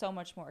 Nuts are so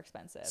much more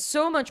expensive.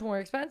 So much more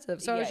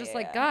expensive. So I was just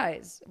like,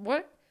 guys,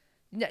 what?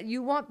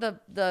 You want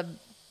the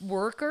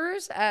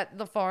workers at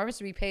the farms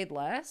to be paid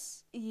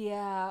less?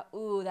 Yeah.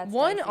 Ooh, that's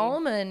one dicey.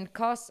 Almond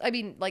costs, I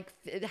mean, like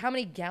how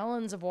many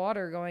gallons of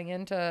water going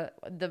into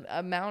the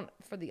amount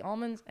for the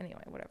almonds?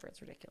 Anyway, whatever.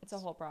 It's ridiculous. It's a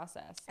whole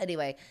process.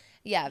 Anyway,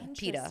 yeah,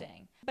 PETA.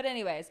 Interesting. But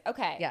anyways,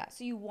 okay. Yeah.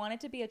 So you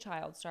wanted to be a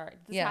child star. Did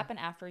this happen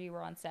after you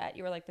were on set?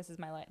 You were like, this is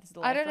my life. This is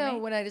the life I don't know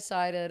me? when I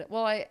decided.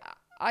 Well,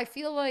 I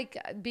feel like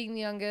being the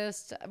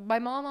youngest, my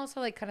mom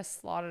also like kind of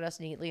slotted us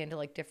neatly into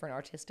like different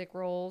artistic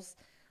roles.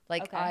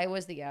 Like, I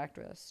was the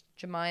actress.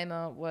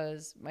 Jemima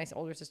was, my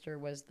older sister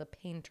was the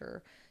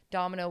painter.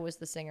 Domino was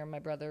the singer. My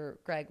brother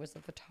Greg was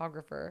the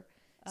photographer.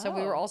 So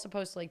we were all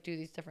supposed to, like, do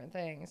these different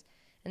things.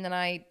 And then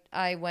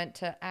I went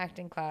to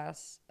acting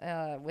class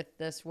with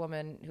this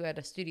woman who had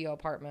a studio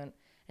apartment.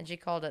 And she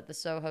called it the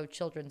Soho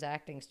Children's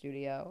Acting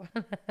Studio.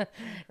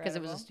 Because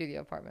it was a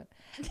studio apartment.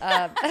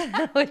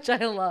 Which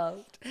I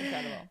loved.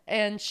 Incredible.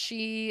 And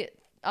she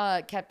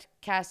kept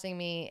casting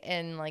me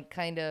in like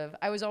kind of,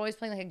 I was always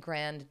playing like a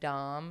grand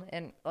dame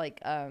and like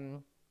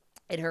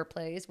in her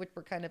plays, which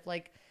were kind of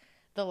like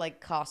the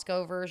like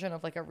Costco version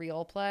of like a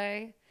real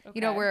play. Okay. You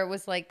know, where it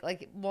was like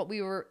what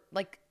we were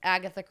like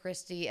Agatha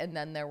Christie and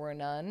Then There Were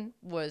None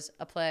was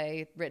a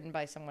play written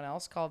by someone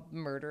else called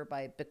Murder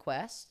by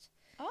Bequest.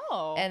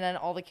 Oh. And then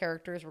all the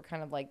characters were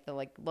kind of like the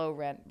like low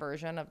rent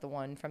version of the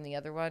one from the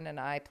other one, and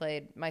I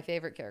played, my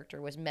favorite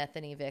character was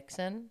Methany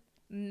Vixen.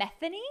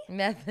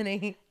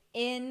 Methany.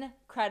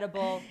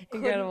 Incredible.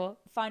 Incredible.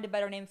 Couldn't find a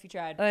better name if you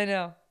tried. I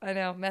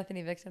know.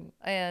 Methany Vixen.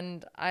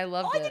 And I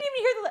loved it. I didn't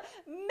even hear the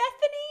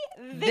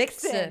Methany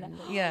Vixen.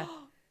 Yeah.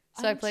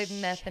 So I played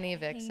Methany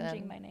Vixen.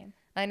 Changing my name.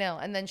 I know.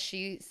 And then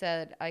she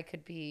said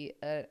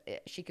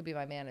she could be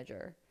my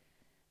manager.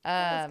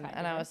 And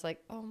I was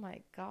like, oh my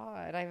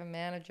God, I have a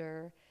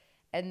manager.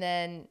 And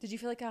then. Did you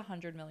feel like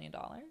 $100 million?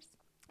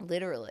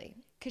 Literally.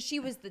 Because she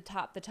was the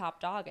top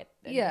dog at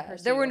yeah,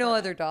 there were no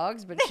other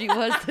dogs, but she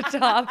was the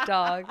top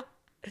dog.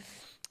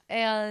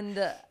 And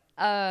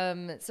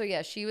so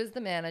yeah, she was the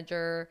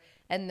manager,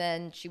 and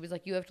then she was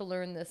like, you have to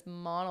learn this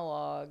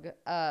monologue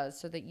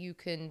so that you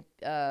can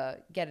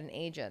get an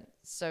agent.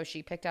 So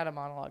she picked out a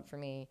monologue for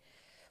me,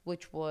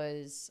 which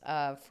was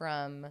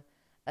from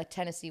a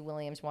Tennessee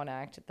Williams one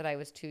act that I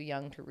was too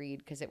young to read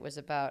because it was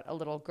about a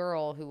little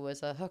girl who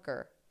was a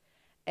hooker.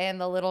 And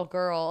the little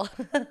girl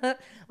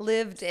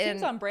lived in.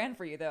 Seems on brand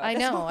for you, though. I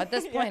know. At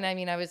this point, I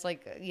mean, I was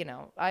like, you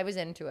know, I was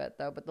into it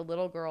though. But the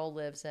little girl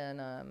lives in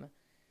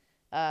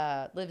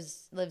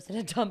lives in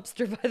a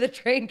dumpster by the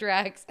train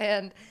tracks,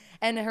 and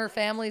her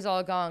family's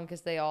all gone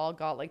because they all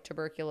got like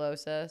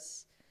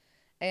tuberculosis,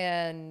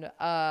 and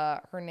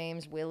her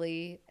name's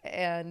Willie,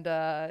 and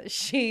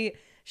she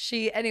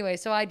anyway.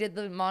 So I did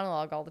the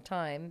monologue all the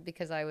time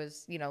because I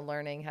was, you know,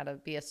 learning how to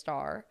be a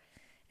star.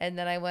 And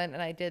then I went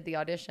and I did the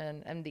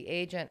audition, and the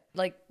agent,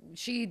 like,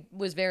 she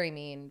was very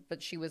mean,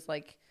 but she was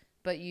like,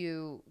 but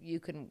you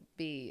couldn't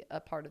be a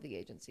part of the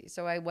agency.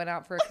 So I went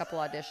out for a couple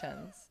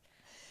auditions.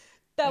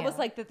 That was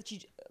like,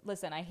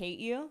 listen, I hate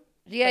you.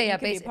 Yeah,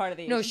 basically. Be part of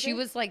the agency? No, she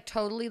was like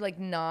totally like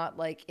not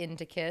like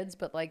into kids,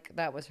 but like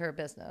that was her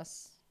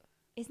business.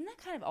 Isn't that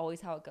kind of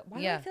always how it goes?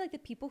 Why do I feel like the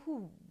people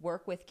who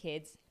work with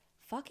kids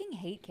fucking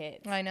hate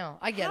kids. I know.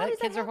 I get How it. does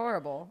that Kids are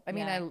horrible. I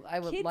mean, I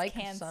would Kids like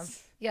can't some.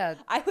 Yeah.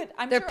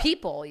 I'm They're sure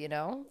people, you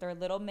know? they're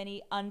little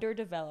mini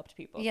underdeveloped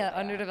people. Yeah,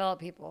 underdeveloped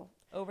people.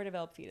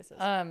 Overdeveloped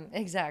fetuses.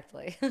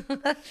 Exactly.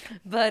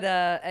 But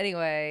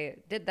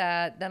anyway, did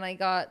that. Then I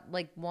got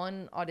like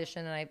one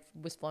audition and I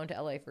was flown to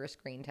LA for a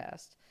screen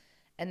test.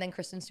 And then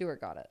Kristen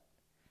Stewart got it.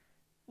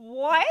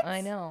 What?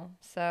 I know.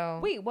 So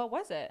wait, what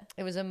was it?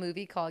 it was a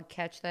movie called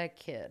Catch That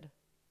Kid.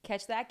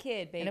 Catch That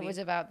Kid, baby. And it was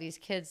about these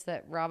kids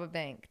that rob a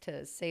bank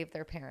to save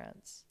their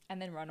parents.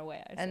 And then run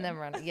away. And then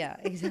run. Yeah,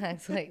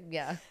 exactly.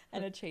 Yeah.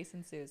 And a chase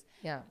ensues.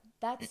 Yeah.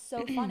 That's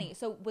so funny.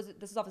 So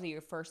this is obviously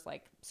your first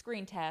like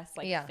screen test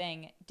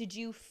thing. Did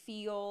you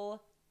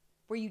feel,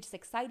 were you just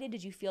excited?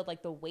 Did you feel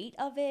like the weight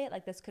of it?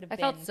 Like this could have been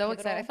I felt so pivotal?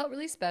 excited. I felt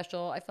really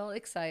special. I felt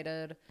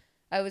excited.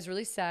 I was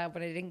really sad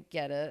when I didn't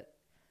get it.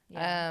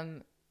 Yeah.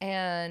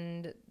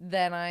 And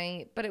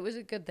then but it was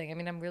a good thing. I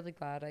mean, I'm really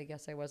glad, I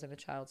guess I wasn't a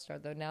child star,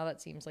 though. Now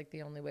that seems like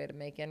the only way to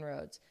make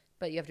inroads.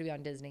 But you have to be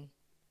on Disney.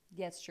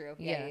 Yeah, it's true.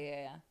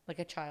 Yeah. Like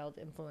a child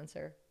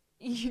influencer.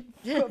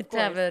 Of To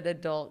have an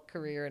adult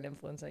career in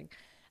influencing.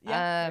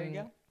 Yeah, there you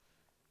go.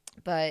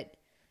 But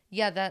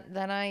yeah,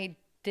 then I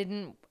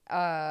didn't.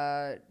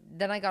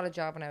 Then I got a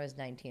job when I was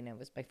 19. It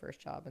was my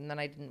first job, and then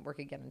I didn't work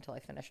again until I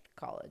finished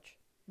college.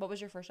 What was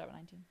your first job at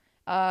 19?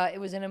 It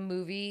was in a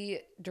movie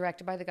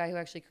directed by the guy who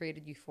actually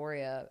created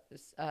Euphoria,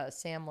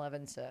 Sam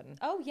Levinson.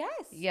 Oh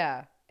yes.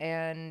 Yeah,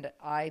 and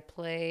I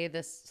play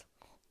this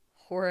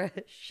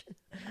whorish.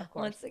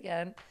 Once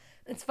again,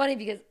 it's funny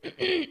because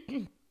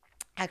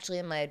actually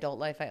in my adult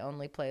life I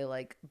only play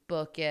like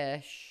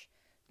bookish,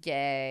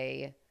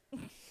 gay,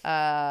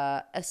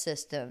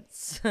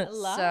 assistants.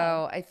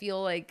 So I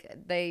feel like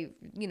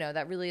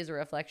that really is a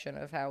reflection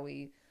of how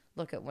we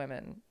look at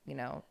women.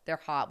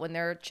 They're hot when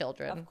they're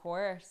children, of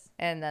course,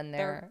 and then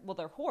they're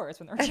whores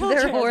when they're children.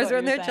 They're whores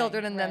when they're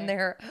children, and right. then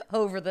they're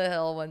over the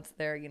hill once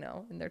they're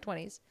in their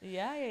 20s.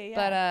 Yeah.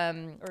 But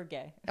or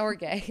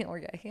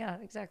gay, yeah,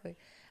 exactly.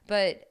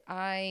 But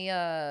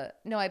I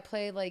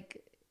play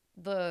like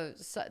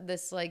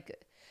this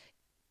like,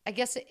 I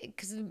guess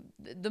because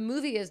the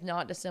movie is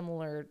not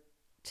dissimilar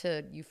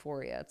to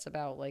Euphoria. It's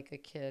about like a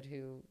kid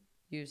who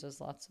uses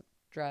lots of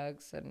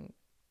drugs and.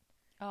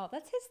 Oh,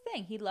 that's his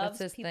thing. He loves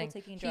people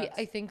taking drugs.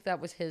 I think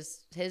that was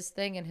his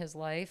thing in his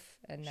life,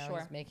 and now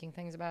he's making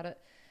things about it.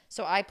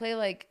 So I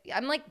play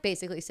I'm like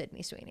basically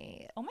Sydney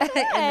Sweeney. Oh my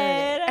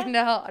god!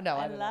 No,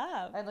 I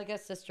love. I have like a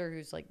sister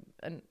who's like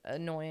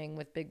annoying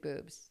with big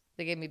boobs.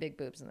 They gave me big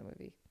boobs in the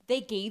movie.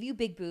 They gave you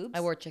big boobs?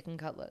 I wore chicken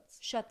cutlets.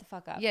 Shut the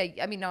fuck up. Yeah,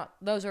 I mean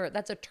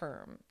that's a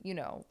term,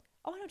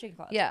 Oh, I know chicken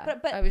cutlets. Yeah,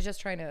 but I was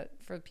just trying to,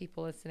 for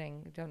people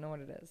listening who don't know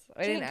what it is.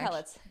 Chicken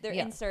cutlets. They're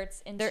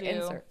inserts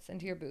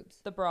into your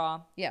boobs. The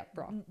bra. Yeah,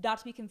 bra. Not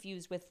to be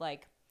confused with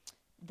like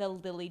the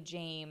Lily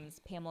James,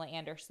 Pamela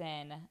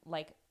Anderson,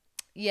 like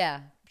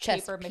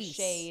chest paper piece.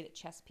 mache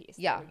chest piece.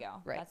 Yeah, there we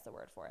go. right. That's the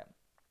word for it.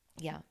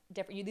 Yeah.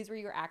 Different. These were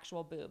your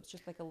actual boobs,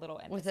 just like a little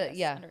emphasis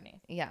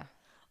underneath. Yeah.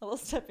 A little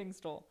stepping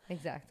stool.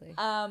 Exactly.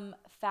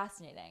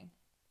 Fascinating.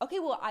 Okay,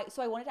 well,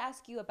 I wanted to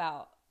ask you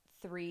about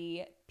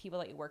 3 people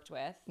that you worked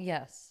with.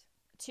 Yes.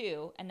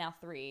 2 and now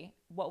 3.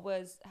 What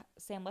was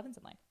Sam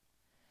Levinson like?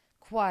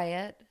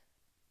 Quiet.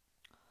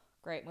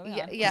 Great. Moving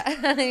on. Yeah.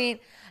 I mean,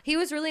 he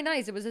was really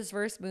nice. It was his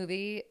first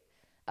movie.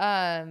 He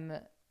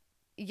was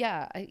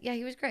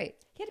great.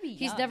 He had to be young.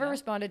 He's never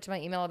responded to my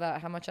email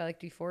about how much I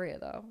liked Euphoria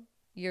though.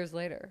 Years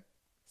later.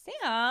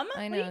 Sam, what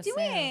are you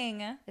doing?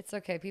 Sam. It's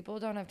okay. People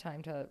don't have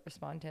time to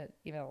respond to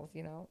emails,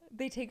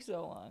 They take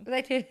so long.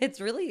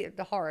 It's really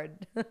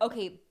hard.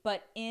 Okay,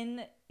 but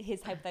in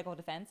his hypothetical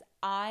defense,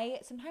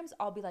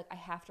 I'll be like, I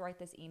have to write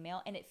this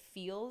email, and it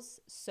feels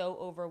so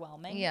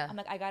overwhelming. Yeah. I'm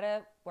like, I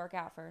gotta work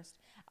out first.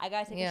 I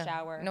gotta take a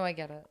shower. No, I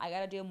get it. I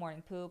gotta do a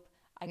morning poop.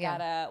 I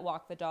gotta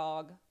walk the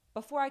dog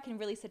before I can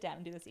really sit down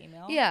and do this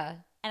email. Yeah.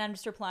 And I'm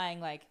just replying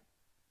like,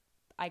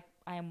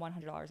 I am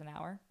 $100 an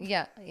hour.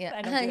 Yeah.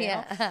 I don't do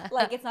email.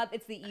 Like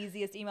it's the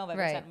easiest email I've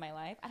ever sent in my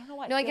life. I don't know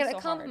why. No, I get it.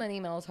 A compliment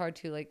email is hard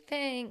too. Like,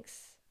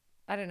 thanks.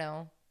 I don't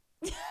know.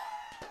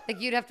 Like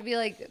you'd have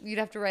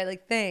to write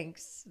like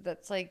thanks.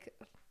 That's like,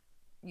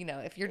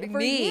 if you're For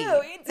me,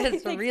 you,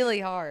 it's really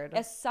hard.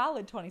 A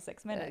solid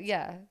 26 minutes.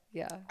 Yeah.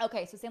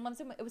 Okay, so Sam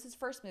Levinson, it was his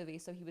first movie,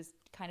 so he was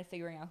kind of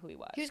figuring out who he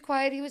was. He was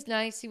quiet. He was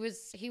nice. He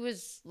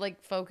was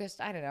like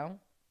focused. I don't know.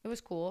 It was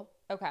cool.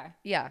 Okay.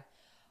 Yeah.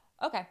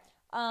 Okay.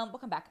 We'll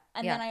come back.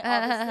 And then I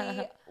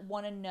obviously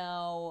want to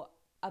know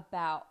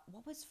about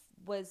who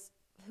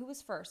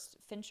was first,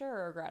 Fincher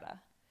or Greta?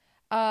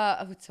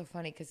 It's so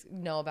funny because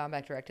Noah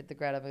Baumbach directed the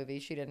Greta movie.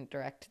 She didn't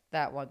direct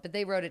that one, but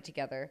they wrote it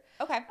together.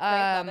 Okay, great,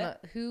 love it.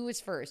 Who was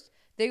first?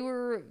 They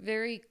were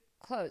very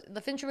close.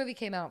 The Fincher movie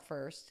came out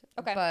first.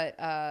 Okay. But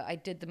I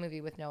did the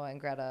movie with Noah and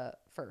Greta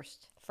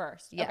first.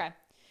 Yeah. Okay.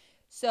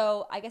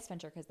 So I guess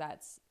Fincher, because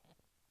that's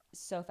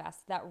so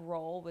fast. That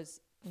role was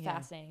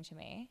fascinating to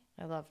me.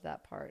 I loved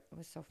that part. It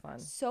was so fun.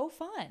 So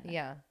fun.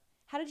 Yeah.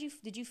 How did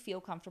you feel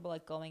comfortable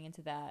like going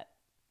into that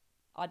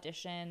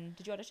audition.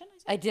 Did you audition?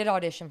 I did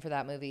audition for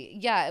that movie.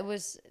 Yeah, it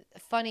was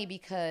funny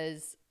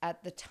because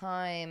at the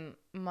time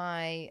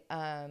my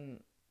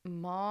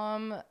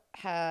mom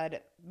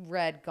had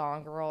read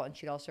Gone Girl, and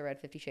she'd also read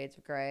 50 Shades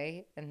of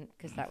Grey, and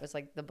because that was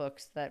like the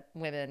books that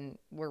women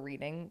were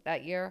reading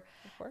that year.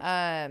 Of course.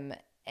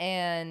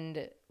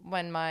 And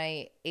when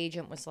my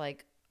agent was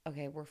like,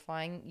 okay, we're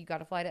flying, you got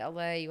to fly to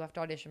LA, you have to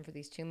audition for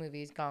these 2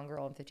 movies, Gone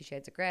Girl and 50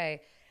 Shades of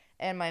Grey.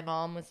 And my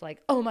mom was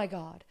like, oh my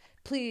God,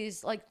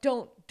 please, like,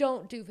 don't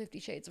do 50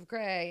 Shades of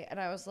Grey. And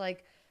I was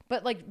like,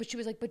 but she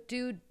was like, but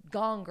dude,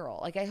 Gone Girl.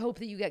 Like, I hope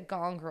that you get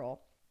Gone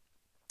Girl.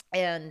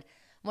 And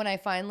when I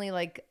finally,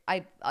 like,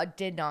 I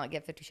did not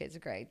get 50 Shades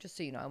of Grey, just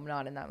so you know, I'm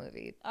not in that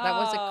movie. That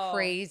was a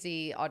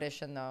crazy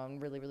audition, though,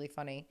 and really, really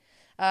funny.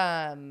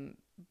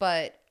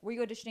 But were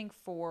you auditioning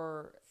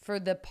for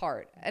the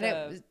part? And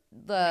it was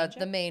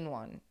the main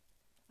one.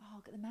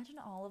 Oh, imagine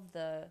all of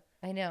the,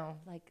 I know,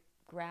 like,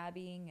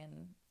 grabbing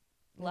and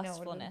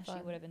lustfulness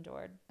you would have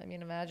endured. I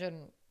mean,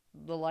 imagine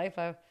the life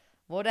I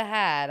would have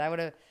had. I would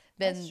have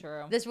been. That's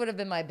true. This would have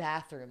been my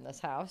bathroom. This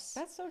house.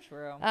 That's so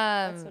true.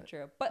 That's so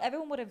true. But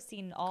everyone would have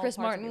seen all. Chris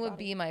Martin would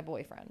be my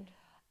boyfriend.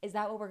 Is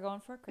that what we're going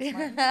for, Chris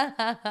Martin? No,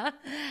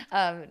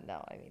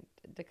 I mean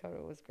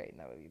Dakota was great in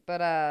that movie,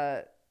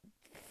 but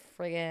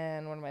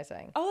friggin', what am I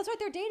saying? Oh, that's right,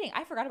 they're dating.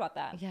 I forgot about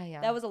that.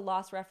 Yeah. That was a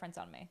lost reference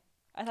on me.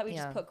 I thought we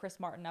just put Chris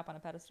Martin up on a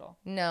pedestal.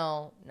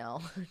 No.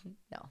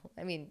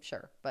 I mean,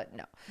 sure, but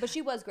no. But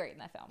she was great in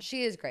that film.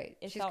 She is great.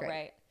 It She's felt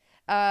great.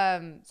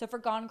 Right. So for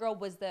Gone Girl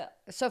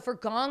for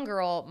Gone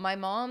Girl, my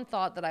mom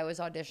thought that I was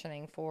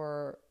auditioning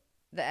for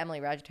the Emily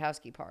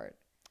Ratajkowski part.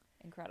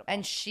 Incredible.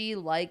 And she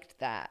liked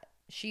that.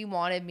 She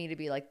wanted me to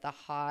be like the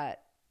hot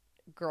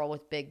girl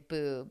with big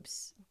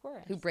boobs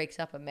who breaks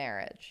up a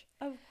marriage.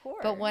 Of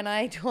course. But when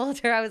I told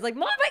her, I was like,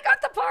 Mom, I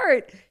got the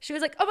part. She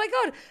was like, oh my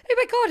God,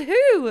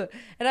 who?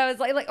 And I was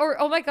like, or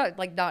oh my God,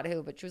 like not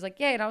who, but she was like,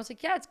 yeah. And I was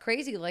like, yeah, it's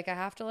crazy. Like I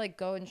have to like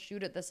go and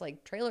shoot at this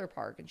like trailer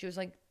park. And she was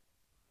like,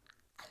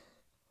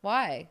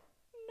 why?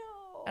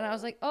 No. And I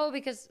was like, oh,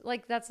 because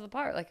like that's the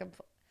part. Like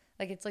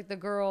it's like the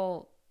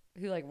girl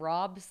who like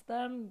robs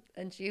them.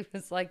 And she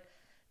was like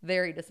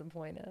very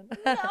disappointed.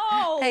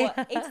 No,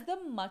 it's the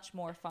much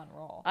more fun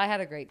role. I had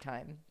a great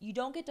time. You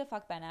don't get to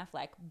fuck Ben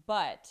Affleck,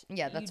 but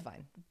yeah, that's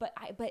fine. But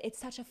it's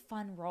such a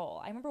fun role.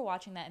 I remember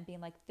watching that and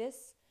being like,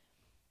 this.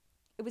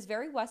 It was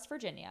very West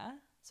Virginia,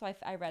 so I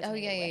resonated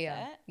with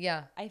it.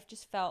 Yeah, I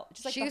just felt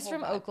just like she's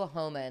from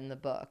Oklahoma in the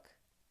book.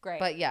 Great,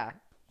 but yeah,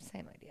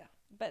 same idea.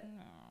 But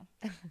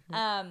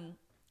no,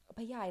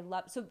 but yeah, I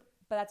love so.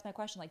 But that's my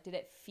question. Like, did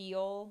it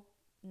feel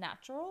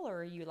natural, or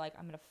are you like,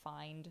 I'm gonna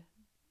find?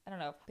 I don't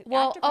know.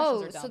 Well,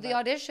 so the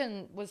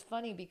audition was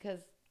funny because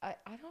I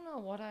don't know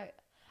what I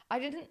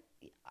didn't.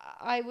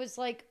 I was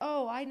like,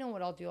 oh, I know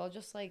what I'll do. I'll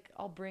just like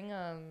I'll bring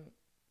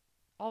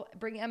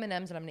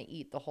M&Ms and I'm gonna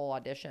eat the whole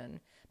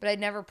audition. But I'd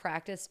never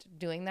practiced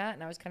doing that,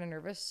 and I was kind of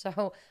nervous.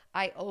 So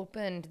I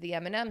opened the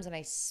M&Ms and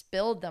I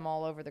spilled them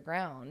all over the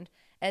ground,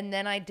 and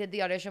then I did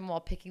the audition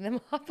while picking them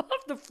up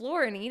off the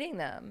floor and eating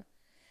them.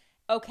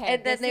 Okay.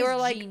 And then they were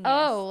like, genius.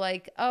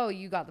 oh,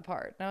 you got the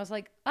part. And I was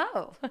like,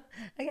 oh,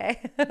 okay.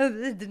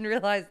 Didn't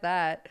realize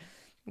that.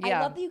 Yeah.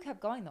 I love that you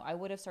kept going, though. I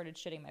would have started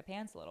shitting my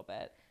pants a little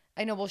bit.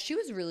 I know. Well, she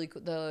was really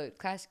cool. The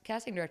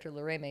casting director,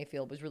 Lorraine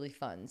Mayfield, was really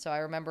fun. So I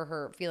remember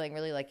her feeling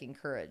really like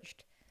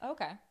encouraged.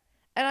 Okay.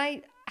 And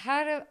I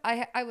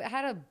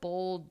had a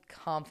bold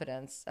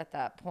confidence at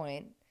that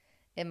point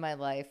in my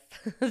life.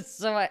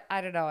 So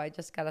I don't know. I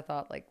just kind of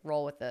thought like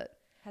roll with it.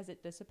 Has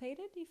it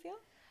dissipated, do you feel?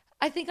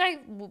 I think I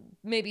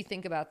maybe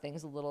think about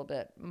things a little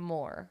bit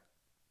more.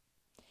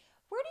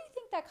 Where do you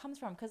think that comes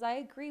from? Because I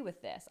agree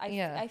with this.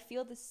 I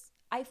feel this.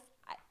 I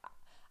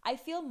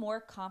feel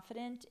more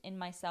confident in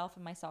myself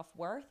and my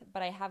self-worth,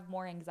 but I have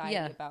more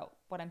anxiety about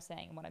what I'm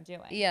saying and what I'm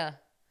doing. Yeah.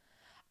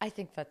 I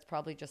think that's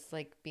probably just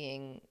like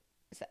being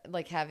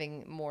like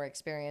having more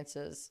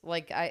experiences.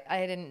 Like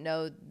I didn't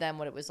know then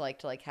what it was like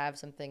to like have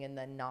something and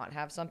then not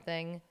have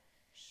something.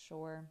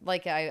 Sure.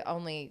 Like I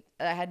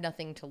had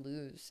nothing to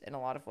lose in a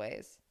lot of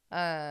ways.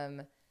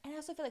 And I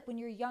also feel like when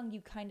you're young, you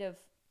kind of,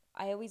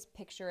 I always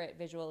picture it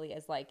visually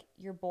as like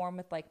you're born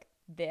with like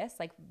this,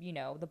 like, you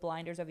know, the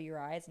blinders over your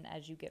eyes. And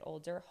as you get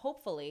older,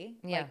 hopefully,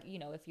 like, you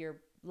know, if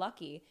you're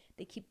lucky,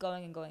 they keep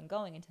going and going and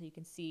going until you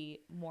can see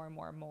more and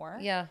more and more.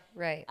 Yeah,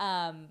 right.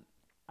 I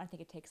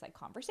think it takes like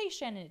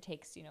conversation and it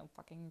takes, you know,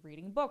 fucking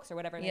reading books or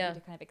whatever to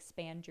kind of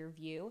expand your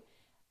view.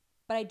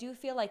 But I do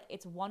feel like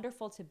it's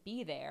wonderful to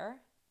be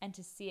there and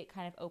to see it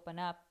kind of open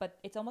up. But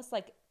it's almost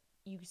like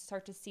you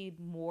start to see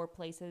more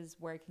places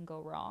where it can go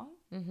wrong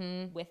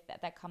with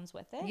that comes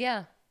with it.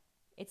 Yeah.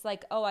 It's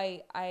like, oh,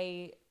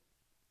 I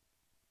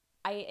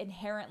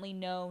inherently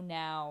know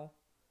now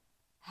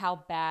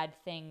how bad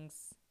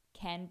things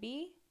can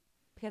be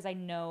because I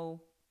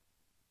know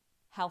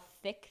how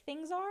thick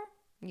things are.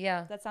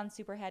 Yeah. That sounds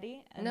super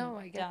heady. And no,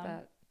 I get dumb.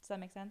 that. Does that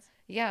make sense?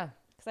 Yeah.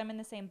 Because I'm in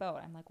the same boat.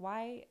 I'm like,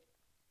 why?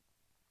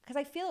 Because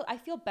I feel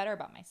better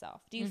about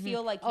myself. Do you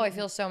feel like? I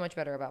feel so much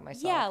better about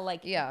myself. Yeah,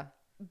 like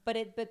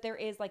but there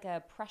is like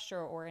a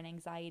pressure or an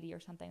anxiety or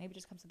something. Maybe it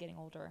just comes with getting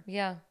older.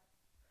 Yeah.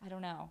 I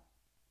don't know.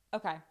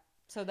 Okay.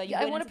 So that you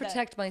I want to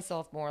protect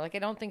myself more. Like, I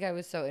don't think I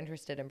was so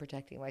interested in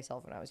protecting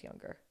myself when I was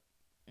younger.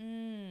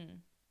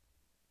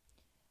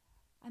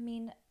 I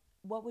mean,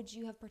 what would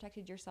you have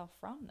protected yourself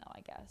from, though,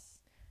 I guess?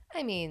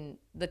 I mean,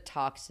 the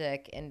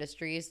toxic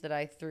industries that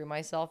I threw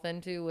myself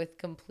into with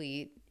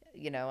complete,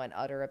 and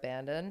utter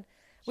abandon,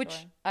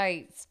 which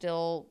I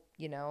still,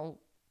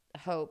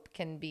 hope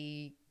can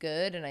be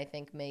good and I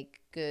think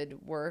make good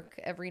work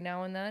every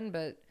now and then.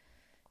 But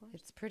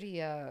it's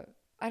pretty,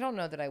 I don't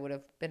know that I would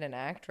have been an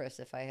actress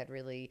if I had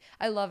really,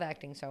 I love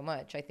acting so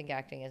much. I think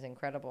acting is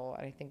incredible.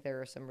 I think there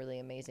are some really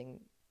amazing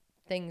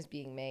things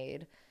being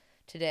made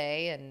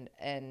today,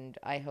 and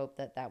I hope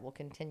that will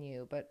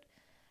continue. But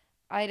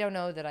I don't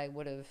know that I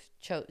would have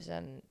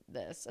chosen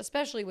this,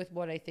 especially with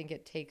what I think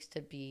it takes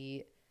to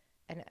be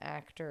an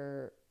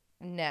actor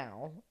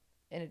now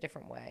in a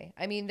different way.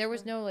 I mean, there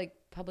was no like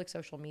public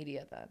social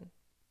media then.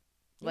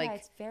 Yeah,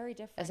 it's very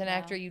different. As an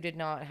actor, you did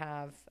not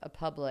have a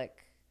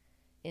public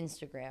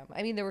Instagram.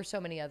 I mean, there were so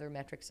many other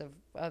metrics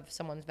of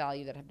someone's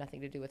value that have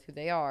nothing to do with who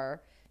they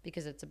are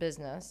because it's a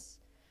business.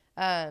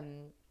 But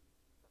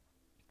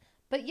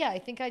yeah, I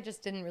think I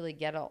just didn't really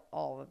get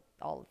all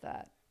of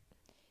that.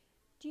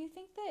 Do you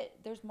think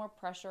that there's more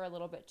pressure a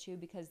little bit too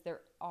because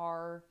there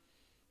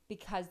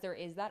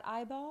is that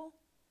eyeball?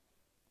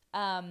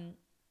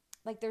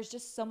 Like there's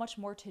just so much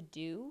more to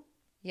do.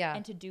 Yeah.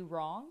 And to do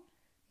wrong.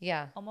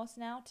 Yeah. Almost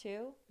now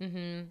too.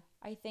 Mm-hmm.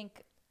 I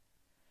think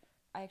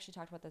I actually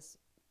talked about this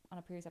on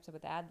a previous episode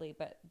with Adley,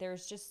 but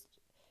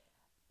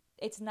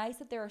it's nice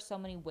that there are so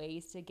many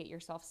ways to get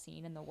yourself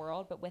seen in the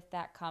world, but with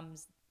that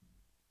comes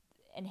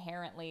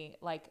inherently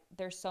like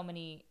there's so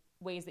many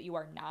ways that you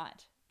are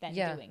not then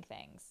doing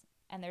things.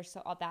 And there's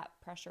all that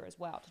pressure as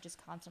well to just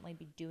constantly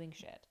be doing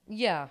shit.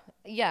 Yeah.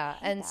 Yeah.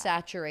 And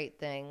saturate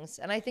things.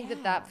 And I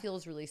think that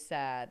feels really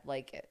sad.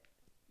 Like,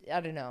 I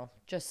don't know,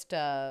 just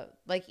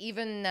like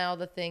even now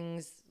the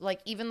things, like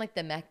even like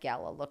the Met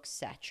Gala looks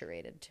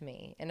saturated to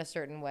me in a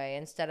certain way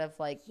instead of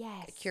like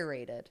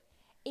curated.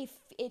 If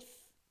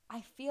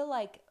I feel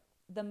like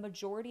the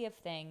majority of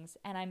things,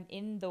 and I'm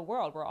in the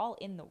world, we're all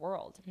in the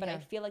world, but I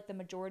feel like the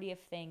majority of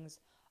things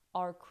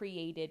are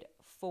created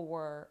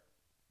for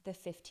the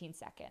 15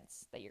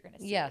 seconds that you're going to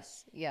see.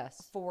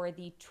 Yes. For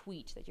the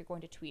tweet that you're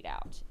going to tweet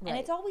out. Right. And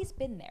it's always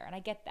been there, and I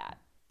get that.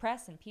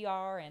 Press and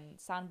PR and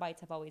sound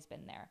bites have always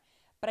been there.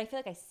 But I feel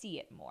like I see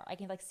it more. I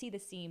can like see the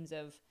seams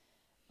of,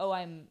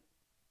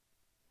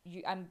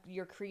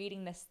 you're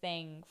creating this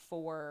thing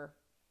for,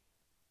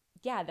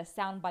 the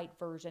soundbite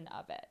version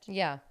of it.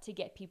 Yeah. To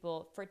get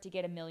people, for it to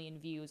get 1 million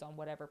views on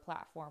whatever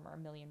platform or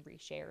 1 million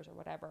reshares or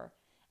whatever.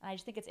 And I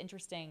just think it's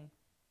interesting.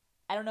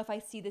 I don't know if I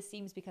see the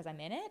seams because I'm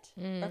in it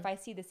or if I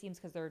see the seams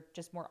because they're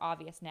just more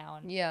obvious now.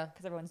 And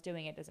because everyone's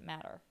doing it, doesn't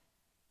matter.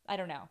 I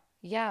don't know.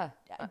 Yeah.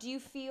 Do you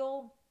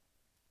feel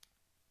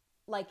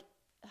like,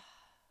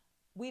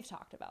 we've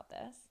talked about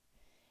this.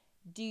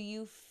 Do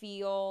you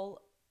feel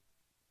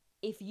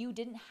if you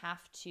didn't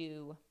have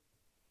to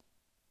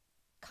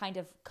kind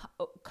of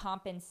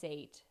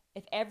compensate,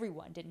 if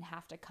everyone didn't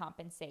have to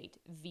compensate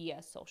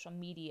via social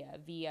media,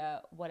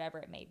 via whatever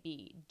it may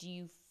be, do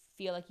you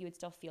feel like you would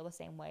still feel the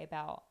same way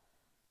about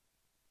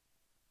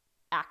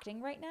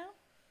acting right now?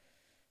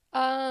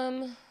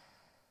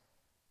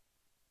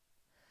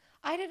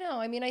 I don't know.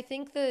 I mean, I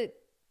think that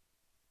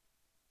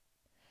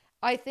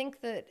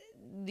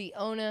the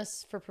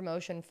onus for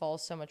promotion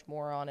falls so much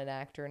more on an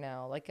actor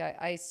now. Like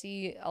I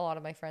see a lot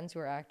of my friends who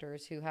are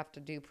actors who have to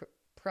do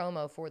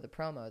promo for the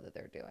promo that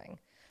they're doing.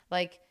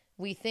 Like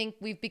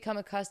we've become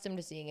accustomed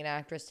to seeing an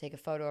actress take a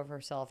photo of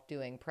herself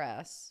doing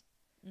press.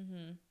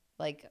 Mm-hmm.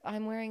 Like,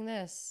 I'm wearing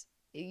this.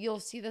 You'll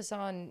see this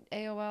on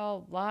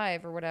AOL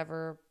Live or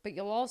whatever, but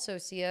you'll also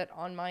see it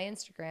on my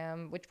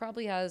Instagram, which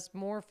probably has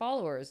more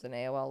followers than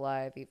AOL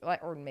Live,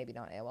 or maybe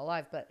not AOL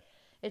Live, but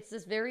it's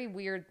this very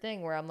weird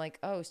thing where I'm like,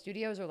 oh,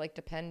 studios are like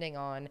depending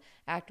on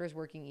actors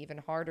working even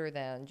harder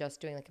than just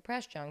doing like a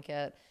press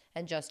junket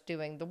and just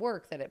doing the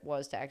work that it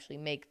was to actually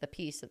make the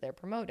piece that they're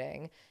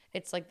promoting.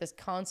 It's like this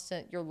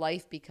constant, your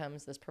life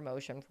becomes this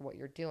promotion for what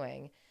you're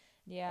doing.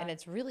 Yeah. And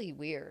it's really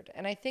weird.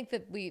 And I think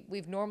that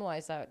we've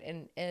normalized that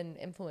in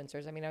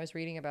influencers. I mean, I was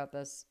reading about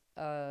this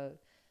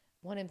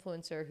one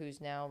influencer who's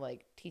now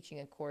like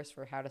teaching a course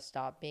for how to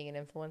stop being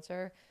an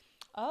influencer.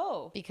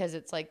 Oh. Because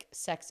it's like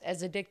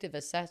as addictive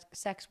as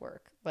sex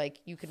work.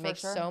 Like you could make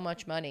so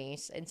much money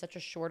in such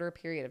a shorter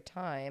period of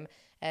time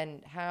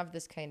and have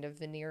this kind of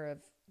veneer of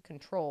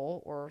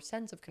control or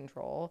sense of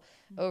control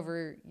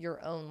over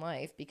your own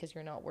life because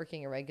you're not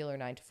working a regular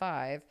 9 to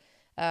 5.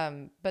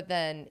 But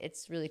then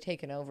it's really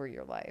taken over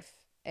your life.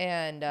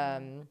 And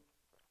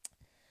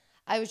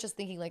I was just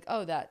thinking like,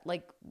 oh, that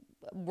like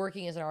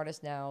working as an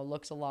artist now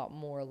looks a lot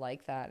more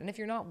like that. And if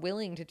you're not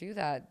willing to do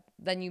that,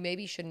 then you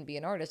maybe shouldn't be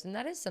an artist. And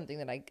that is something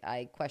that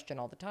I question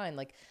all the time.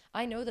 Like,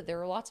 I know that there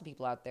are lots of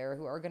people out there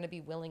who are going to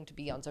be willing to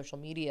be on social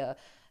media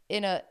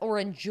or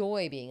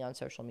enjoy being on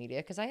social media,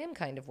 because I am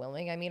kind of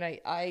willing. I mean,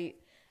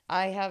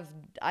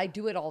 I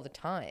do it all the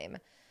time.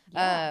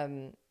 Yeah.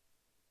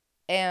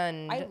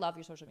 And I love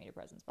your social media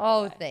presence.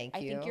 Oh, thank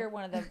you. I think you're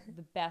one of the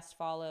best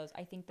follows.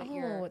 I think that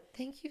you're. Oh,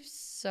 thank you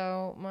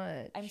so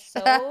much.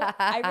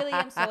 I really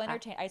am so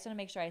entertained. I just want to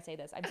make sure I say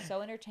this. I'm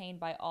so entertained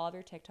by all of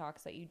your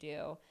TikToks that you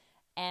do.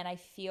 And I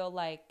feel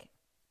like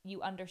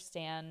you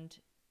understand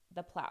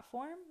the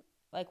platform.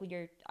 Like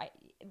when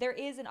there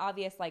is an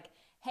obvious like,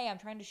 hey, I'm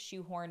trying to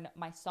shoehorn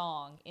my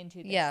song into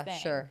this thing. Yeah,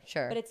 sure.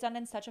 But it's done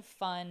in such a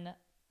fun.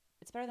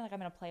 It's better than like I'm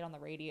gonna play it on the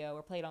radio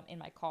or play it in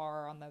my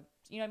car on the.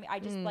 You know what I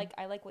mean? I just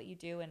I like what you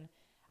do, and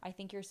I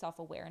think your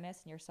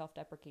self-awareness and your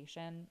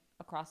self-deprecation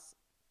across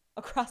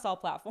all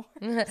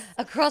platforms.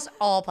 Across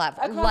all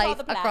platforms.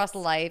 Across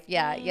life.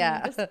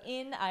 Yeah. Just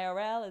in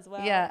IRL as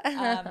well. Yeah.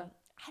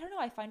 I don't know.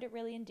 I find it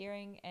really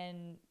endearing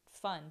and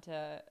fun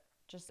to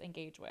just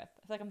engage with.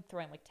 I feel like I'm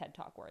throwing like TED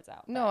Talk words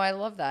out. No, I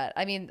love that.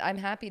 I mean, I'm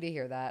happy to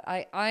hear that.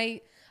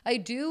 I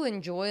do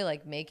enjoy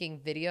like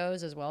making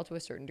videos as well to a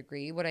certain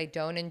degree. What I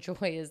don't enjoy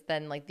is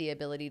then like the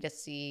ability to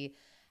see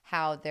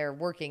how they're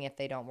working if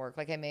they don't work.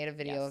 Like I made a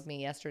video of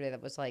me yesterday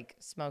that was like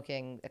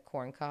smoking a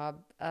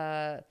corncob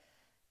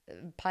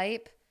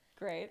pipe.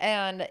 Great.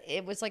 And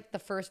it was like the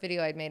first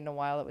video I'd made in a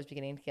while that was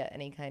beginning to get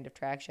any kind of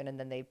traction, and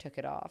then they took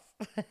it off.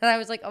 And I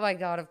was like, oh my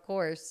God, of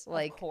course.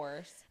 Like,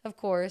 of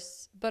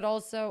course. But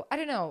also, I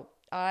don't know.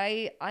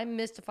 I'm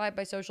mystified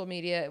by social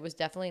media. It was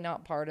definitely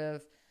not part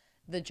of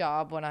the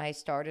job when I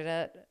started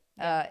it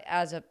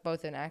as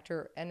both an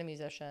actor and a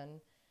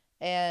musician.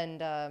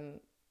 And,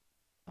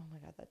 oh my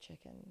God, that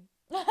chicken.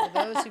 For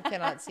those who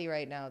cannot see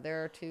right now,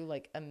 there are two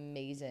like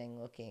amazing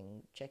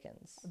looking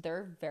chickens.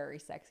 They're very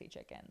sexy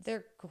chickens.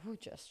 They're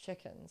gorgeous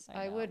chickens.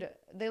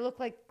 They look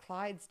like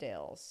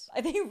Clydesdales.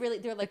 I think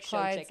they're like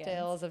show chickens.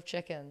 Clydesdales of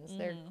chickens.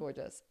 They're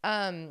gorgeous.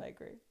 I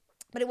agree.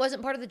 But it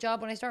wasn't part of the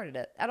job when I started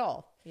it at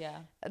all. Yeah.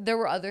 There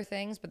were other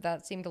things, but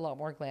that seemed a lot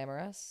more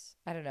glamorous.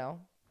 I don't know.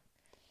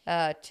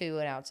 To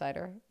an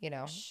outsider,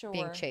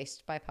 being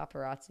chased by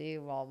paparazzi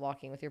while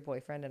walking with your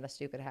boyfriend in a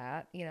stupid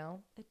hat,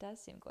 It does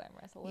seem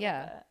glamorous a little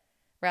bit.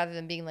 Rather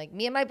than being like,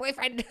 me and my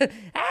boyfriend,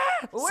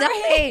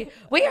 selfie,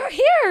 we are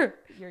here.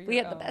 We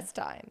had the best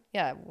time.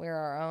 Yeah, we're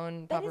our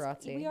own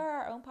paparazzi. We are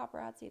our own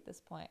paparazzi at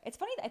this point. It's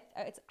funny that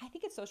I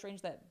think it's so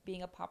strange that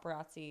being a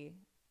paparazzi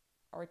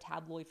or a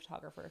tabloid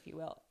photographer, if you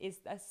will, is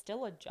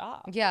still a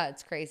job. Yeah,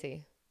 it's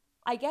crazy.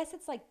 I guess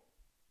it's like,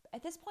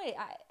 at this point,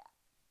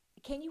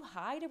 can you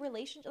hide a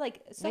relationship?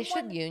 Like they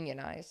should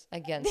unionize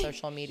against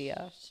social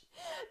media.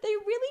 They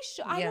really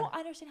should. I don't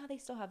understand how they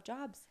still have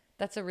jobs.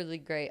 That's a really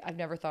great. I've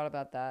never thought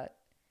about that.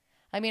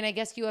 I mean, I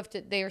guess you have to.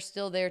 They are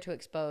still there to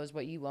expose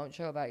what you won't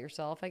show about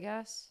yourself, I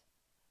guess.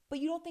 But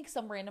you don't think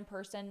some random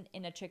person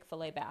in a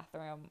Chick-fil-A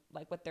bathroom,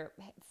 like with their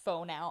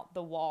phone out,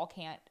 the wall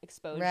can't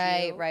expose you?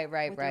 Right. You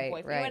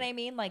know what I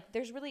mean? Like,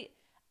 there's really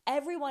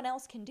everyone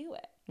else can do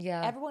it.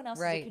 Yeah. Everyone else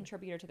is a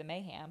contributor to the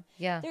mayhem.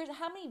 Yeah. There's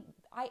how many?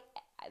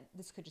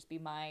 This could just be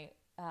my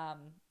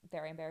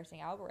very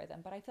embarrassing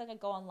algorithm, but I feel like I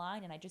go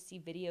online and I just see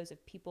videos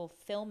of people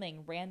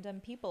filming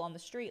random people on the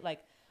street, like,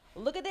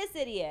 look at this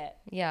idiot.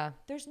 Yeah.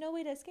 There's no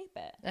way to escape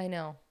it. I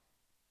know.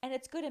 And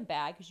it's good and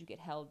bad because you get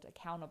held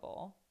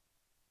accountable.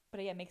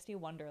 But yeah, it makes me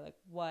wonder, like,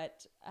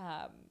 what,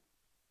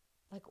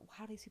 like,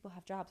 how do these people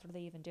have jobs? What are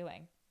they even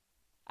doing?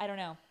 I don't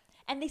know.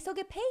 And they still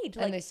get paid.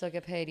 And they still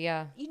get paid,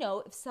 yeah.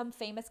 If some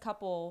famous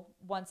couple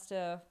wants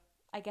to,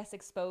 I guess,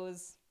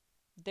 expose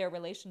their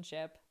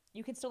relationship,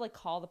 you can still, like,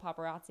 call the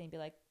paparazzi and be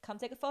like, come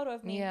take a photo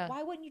of me. Yeah.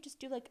 Why wouldn't you just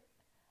do, like,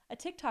 a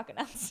TikTok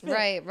announcement?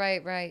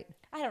 Right.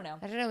 I don't know.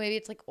 Maybe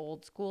it's, like,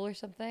 old school or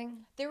something.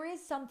 There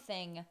is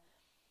something.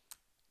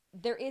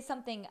 They're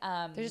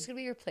just gonna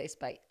be replaced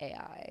by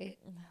AI.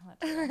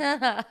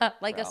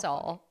 Like us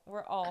all.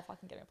 We're all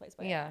fucking getting replaced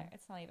by AI.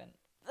 It's not even.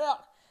 Ugh.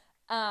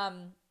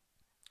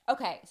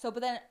 Okay,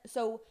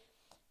 so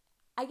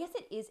I guess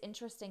it is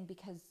interesting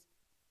because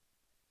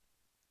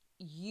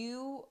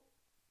you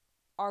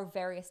are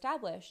very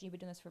established. You've been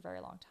doing this for a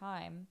very long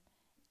time,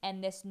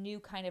 and this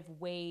new kind of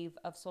wave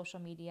of social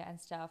media and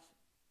stuff.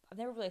 I've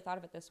never really thought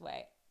of it this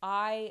way.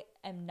 I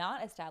am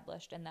not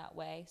established in that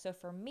way. So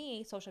for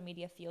me, social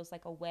media feels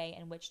like a way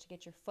in which to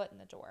get your foot in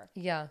the door.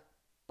 Yeah.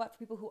 But for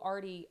people who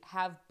already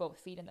have both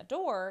feet in the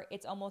door,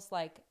 it's almost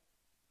like,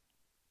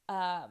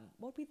 what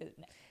would be both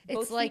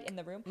it's feet like in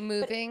the room?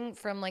 Moving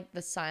from like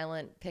the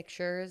silent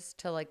pictures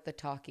to like the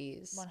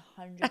talkies.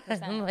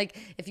 100%. Like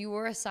if you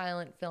were a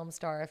silent film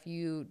star, if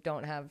you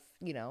don't have,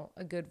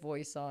 a good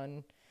voice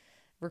on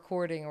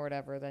recording or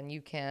whatever, then you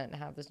can't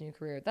have this new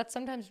career. That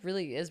sometimes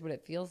really is what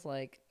it feels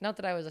like. Not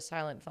that I was a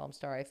silent film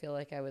star. I feel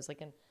like I was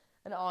like an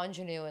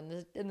ingenue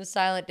in the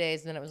silent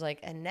days, and then it was like,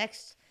 and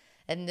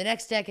the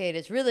next decade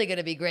it's really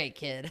gonna be great,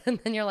 kid. And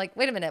then you're like,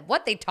 wait a minute,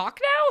 what, they talk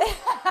now?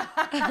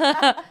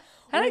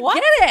 I don't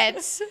get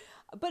it.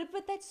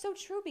 But that's so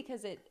true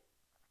because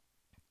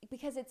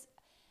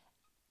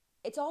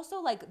it's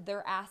also like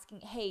they're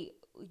asking, hey,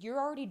 you're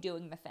already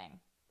doing the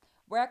thing.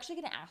 We're actually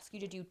going to ask you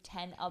to do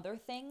 10 other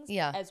things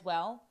as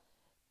well.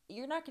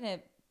 You're not going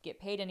to get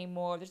paid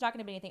anymore. There's not going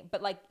to be anything.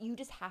 But, like, you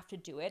just have to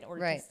do it in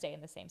order to stay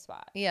in the same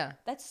spot. Yeah.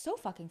 That's so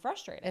fucking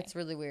frustrating. It's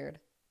really weird.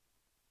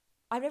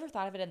 I've never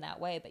thought of it in that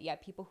way. But, yeah,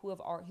 people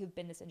who've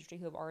been in this industry,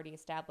 who have already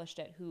established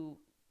it, who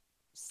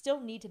still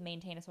need to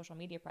maintain a social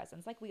media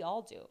presence, like we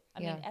all do. I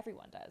mean,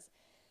 everyone does.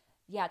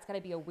 Yeah, it's got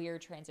to be a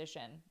weird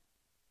transition.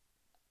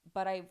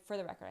 But for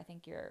the record, I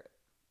think you're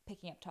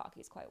picking up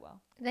talkies quite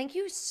well. Thank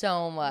you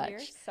so much. You're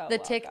so the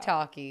welcome.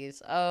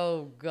 TikTokies.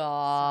 Oh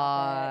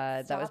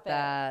God, that was Stop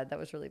bad. That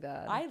was really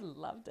bad. I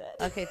loved it.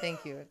 Okay,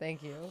 thank you.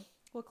 Thank you.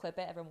 We'll clip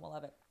it. Everyone will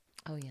love it.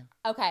 Oh yeah.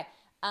 Okay.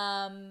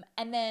 And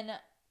then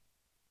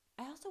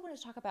I also wanted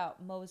to talk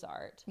about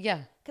Mozart.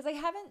 Yeah. Because I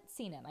haven't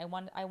seen it. I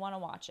want to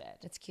watch it.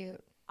 It's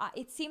cute.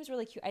 It seems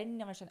really cute. I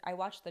didn't understand. I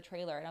watched the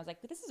trailer and I was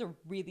like, this is a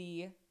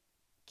really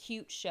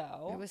cute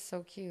show. It was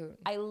so cute.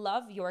 I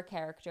love your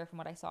character from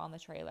what I saw in the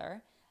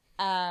trailer.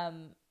 I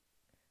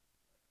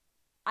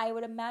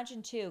would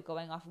imagine too,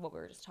 going off of what we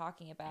were just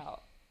talking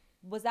about,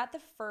 was that the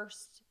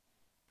first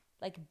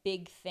like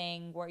big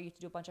thing where you had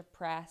to do a bunch of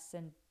press,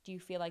 and do you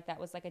feel like that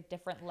was like a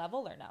different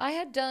level or no? I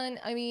had done,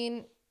 I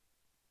mean,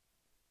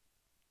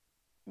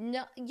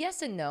 no,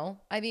 yes and no.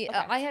 I mean,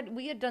 Okay.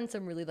 we had done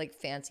some really like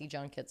fancy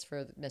junkets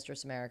for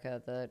Mistress America,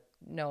 the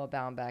Noah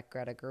Baumbach,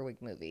 Greta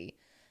Gerwig movie,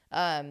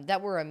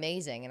 that were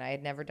amazing, and I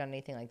had never done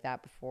anything like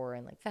that before,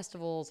 and like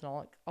festivals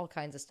and all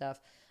kinds of stuff.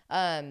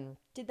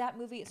 Did that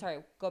movie? Sorry,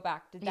 go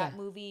back. Did that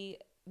movie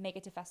make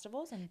it to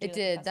festivals? And it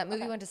did. That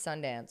movie went to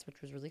Sundance,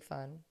 which was really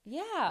fun.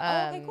 Yeah.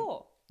 Oh, okay,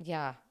 cool.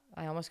 Yeah,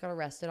 I almost got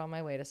arrested on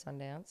my way to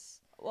Sundance.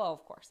 Well,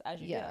 of course, as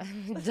you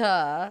do.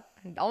 Duh.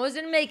 Almost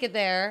didn't make it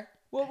there.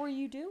 What were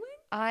you doing?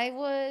 I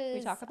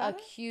was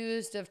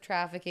accused of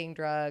trafficking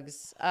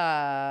drugs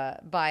by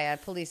a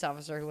police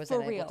officer who was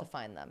unable to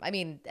find them. I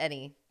mean,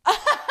 any.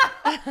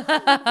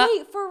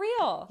 Wait, for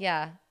real?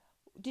 Yeah.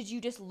 Did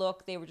you just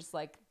look? They were just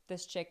like,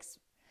 this chick's.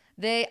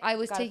 I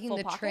was taking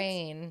the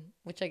train,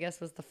 which I guess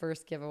was the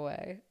first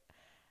giveaway.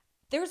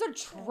 There's a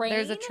train?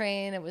 There's a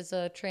train. It was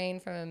a train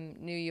from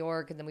New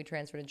York, and then we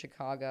transferred in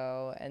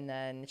Chicago, and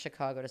then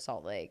Chicago to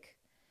Salt Lake.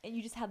 And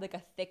you just had like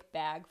a thick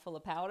bag full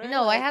of powder?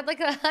 No, I had like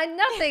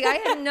nothing.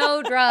 I had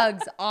no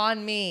drugs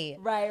on me.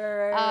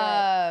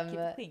 Right.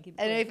 Keep it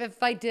clean. And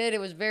if I did, it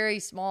was very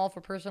small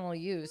for personal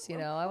use. You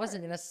know, I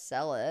wasn't gonna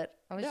sell it.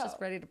 I was just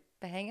ready to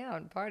hang out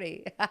and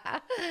party.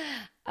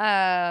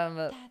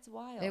 That's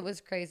wild. It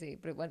was crazy,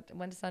 but it went to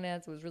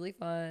Sundance. It was really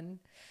fun.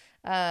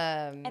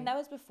 And that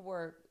was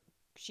before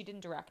she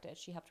didn't direct it.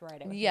 She helped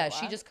write it. Yeah,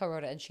 she just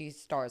co-wrote it and she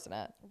stars in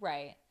it.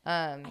 Right.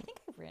 I think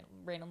I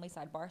randomly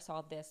sidebar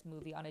saw this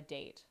movie on a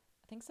date.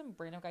 I think some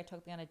random guy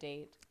took me on a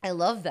date. I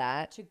love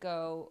that. To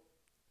go.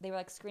 They were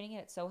like screening it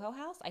at Soho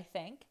House, I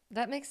think.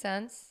 That makes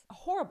sense. A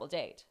horrible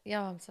date.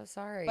 Yeah, I'm so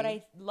sorry. But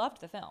I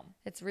loved the film.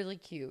 It's really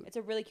cute. It's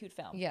a really cute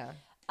film. Yeah.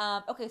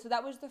 Okay, so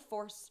that was the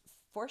forced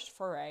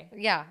foray.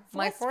 Yeah,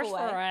 my forced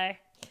foray.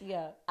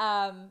 Yeah.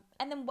 And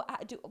then how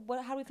do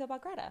we feel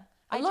about Greta?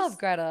 I love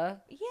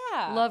Greta.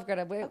 Yeah. Love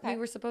Greta. We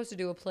were supposed to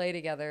do a play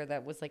together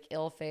that was like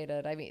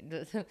ill-fated. I mean,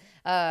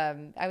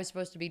 I was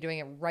supposed to be doing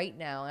it right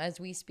now as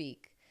we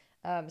speak.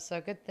 So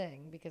good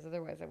thing, because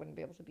otherwise I wouldn't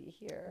be able to be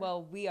here.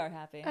 Well, we are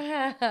happy.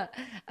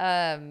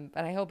 And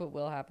I hope it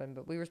will happen,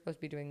 but we were supposed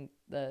to be doing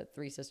the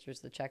Three Sisters,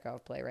 the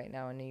Chekhov play right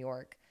now in New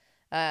York.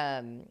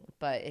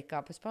 But it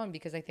got postponed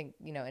because I think,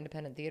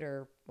 independent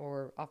theater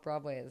or off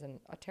Broadway is in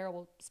a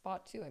terrible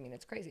spot too. I mean,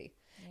 it's crazy.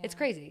 Yeah. It's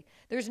crazy.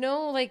 There's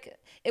no I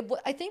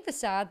think the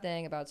sad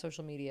thing about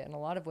social media in a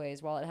lot of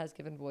ways, while it has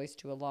given voice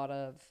to a lot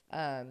of,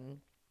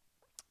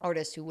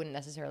 artists who wouldn't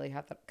necessarily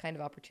have that kind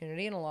of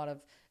opportunity, and a lot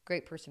of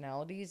great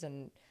personalities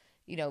and,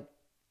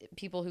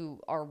 people who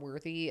are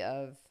worthy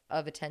of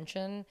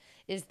attention,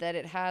 is that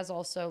it has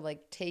also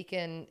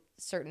taken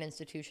certain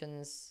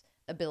institutions'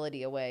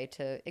 ability away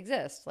to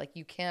exist. Like,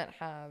 you can't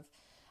have,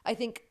 I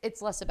think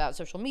it's less about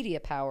social media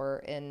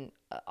power in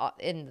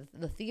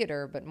the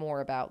theater, but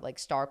more about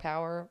star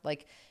power.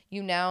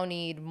 You now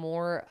need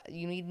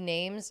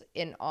names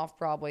in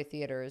off-Broadway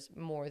theaters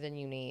more than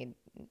you need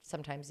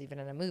sometimes even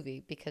in a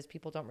movie, because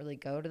people don't really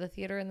go to the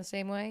theater in the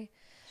same way.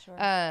 Sure.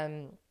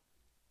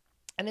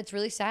 And it's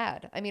really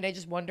sad. I mean, I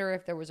just wonder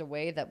if there was a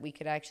way that we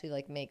could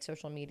actually make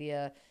social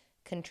media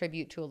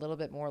contribute to a little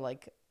bit more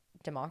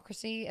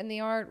democracy in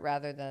the art,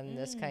 rather than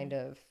this kind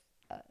of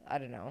I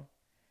don't know,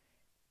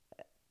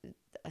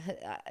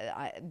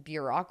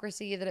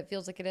 bureaucracy that it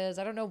feels like it is.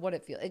 I don't know what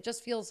it feels. It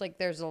just feels like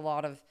there's a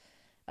lot of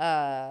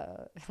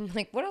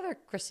what other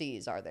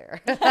Chrissies are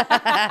there?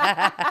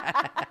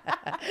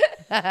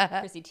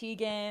 Chrissy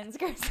Teigens.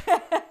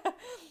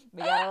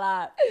 We got a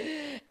lot.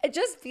 It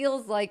just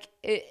feels like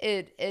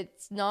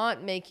it's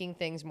not making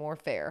things more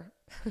fair.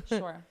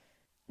 Sure.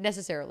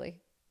 Necessarily.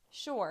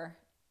 Sure.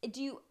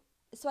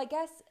 So I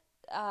guess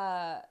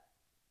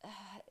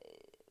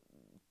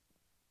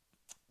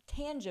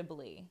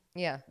tangibly,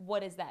 yeah.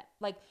 What is that?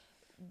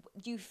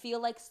 Do you feel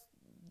like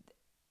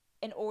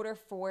in order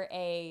for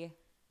a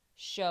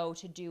show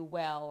to do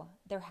well,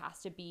 there has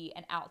to be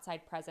an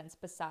outside presence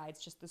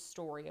besides just the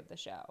story of the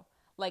show?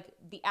 like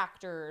the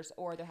actors,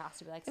 or there has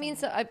to be like some, I mean,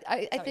 so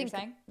I think,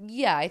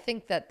 yeah, I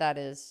think that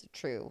is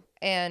true.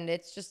 And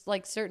it's just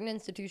like certain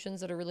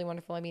institutions that are really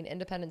wonderful. I mean,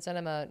 independent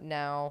cinema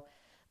now,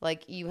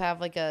 like you have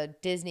like a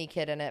Disney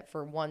kid in it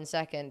for 1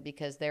 second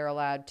because they're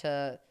allowed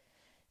to,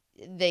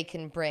 they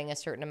can bring a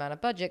certain amount of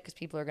budget because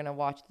people are going to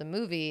watch the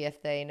movie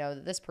if they know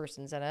that this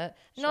person's in it.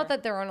 Sure. Not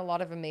that there aren't a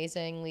lot of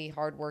amazingly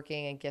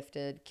hardworking and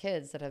gifted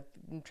kids that have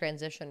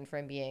transitioned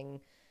from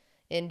being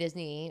in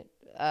Disney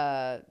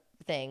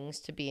things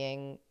to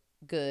being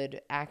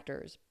good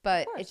actors,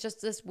 but it's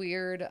just this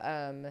weird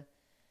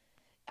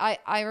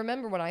I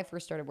remember when I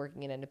first started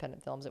working in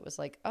independent films, it was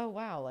like, oh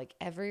wow, like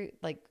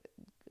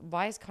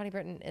why is Connie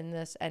Britton in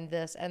this and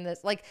this and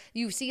this? Like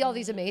you see all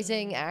these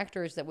amazing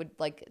actors that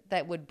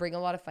would bring a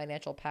lot of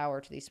financial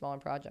power to these smaller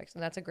projects,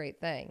 and that's a great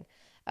thing.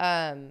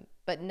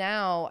 But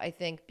now I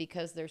think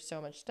because there's so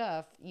much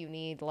stuff, you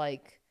need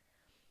like,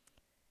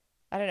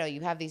 I don't know,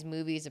 you have these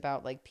movies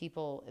about like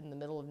people in the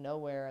middle of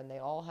nowhere and they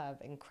all have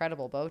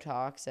incredible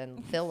Botox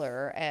and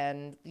filler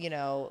and, you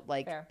know,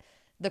 like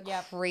the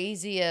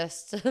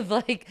craziest of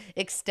like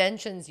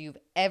extensions you've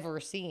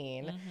ever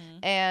seen.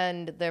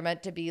 And they're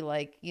meant to be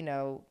like, you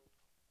know,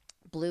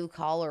 blue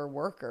collar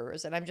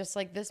workers. And I'm just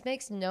like, this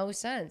makes no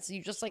sense.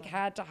 You just like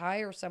had to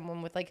hire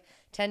someone with like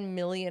 10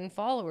 million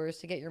followers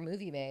to get your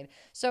movie made.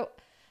 So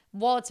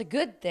while it's a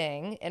good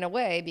thing in a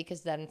way, because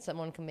then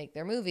someone can make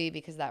their movie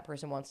because that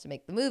person wants to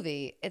make the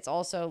movie, it's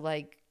also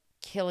like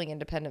killing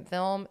independent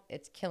film.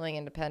 It's killing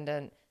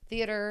independent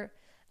theater.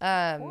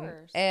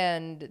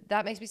 And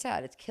that makes me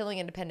sad. It's killing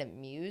independent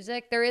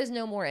music. There is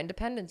no more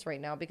independence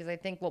right now because I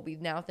think what we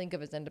now think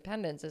of as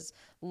independence is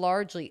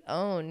largely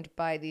owned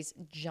by these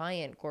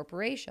giant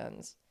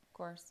corporations. Of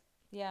course.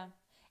 Yeah.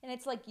 And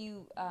it's like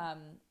you,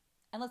 and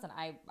listen,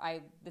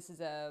 this is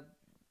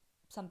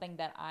something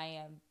that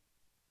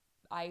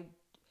I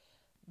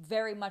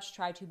very much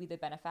try to be the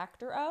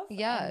benefactor of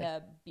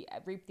and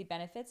reap the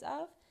benefits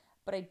of,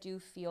 but I do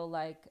feel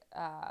like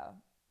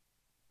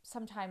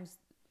sometimes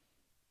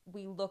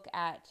we look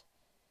at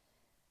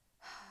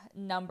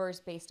numbers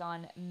based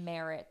on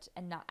merit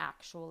and not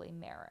actually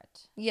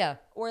merit. Yeah.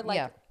 Or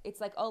like it's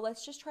like, oh,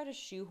 let's just try to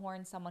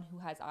shoehorn someone who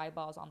has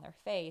eyeballs on their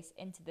face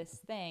into this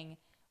thing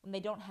when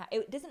they don't have.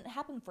 It doesn't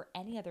happen for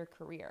any other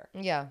career.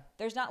 Yeah.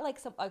 There's not like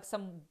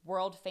some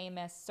world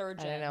famous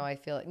surgeon. I don't know. I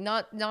feel like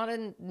not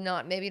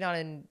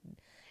in.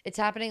 It's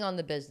happening on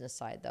the business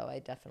side though. I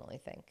definitely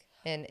think.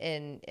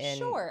 In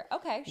sure.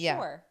 Okay. Yeah.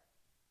 Sure.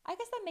 I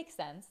guess that makes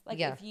sense. Like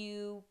if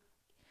you.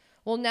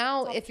 Well,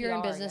 now if you're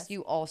in business,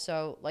 you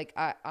also like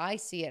I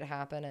see it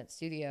happen at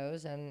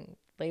studios and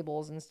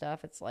labels and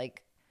stuff. It's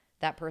like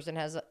that person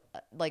has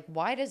like,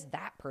 why does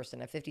that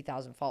person have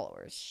 50,000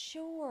 followers?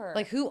 Sure.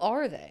 Like, who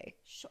are they?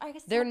 Sure. I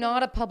guess they're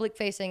not a public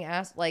facing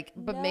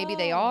but maybe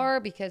they are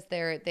because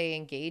they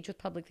engage with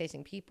public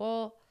facing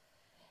people.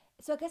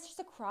 So I guess just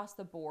across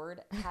the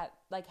board,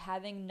 like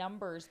having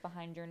numbers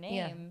behind your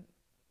name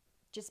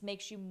just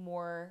makes you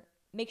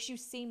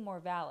seem more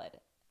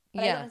valid.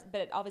 But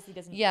but it obviously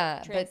doesn't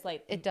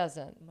translate. It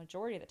doesn't.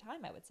 Majority of the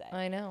time, I would say.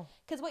 I know.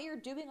 Because what you're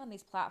doing on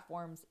these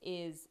platforms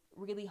is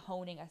really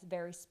honing a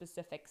very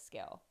specific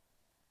skill.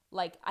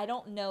 Like, I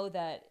don't know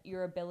that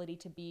your ability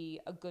to be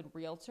a good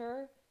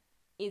realtor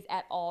is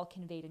at all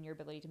conveyed in your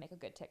ability to make a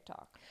good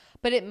TikTok.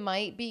 But it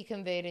might be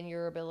conveyed in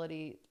your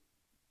ability.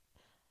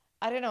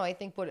 I don't know. I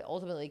think what it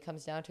ultimately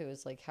comes down to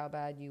is like how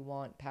bad you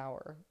want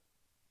power.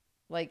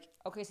 Like,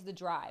 okay, so the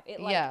drive.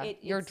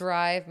 Your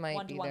drive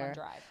might be there.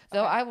 Drive.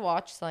 Though I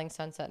watched Selling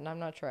Sunset, and I'm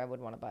not sure I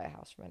would want to buy a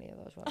house from any of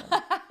those women.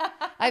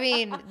 I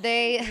mean,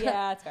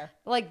 that's fair.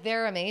 Like,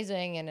 they're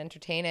amazing and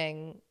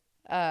entertaining,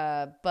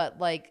 but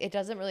like, it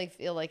doesn't really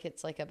feel like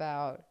it's like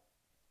about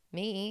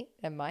me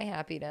and my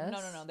happiness.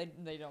 No.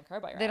 They don't care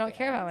about your. They don't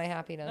care about my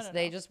happiness. No.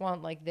 They just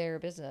want like their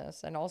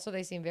business, and also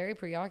they seem very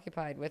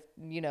preoccupied with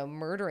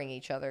murdering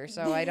each other.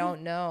 So I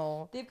don't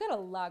know. They've got a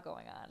lot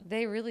going on.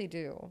 They really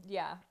do.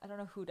 Yeah, I don't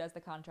know who does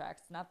the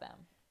contracts. Not them.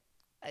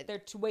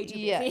 They're way too busy.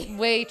 Yeah,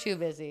 way too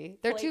busy.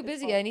 They're too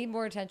busy. I need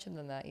more attention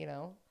than that.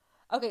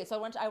 Okay, so I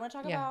want to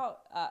talk about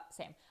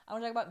same. I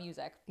want to talk about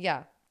music.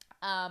 Yeah.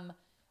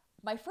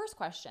 My first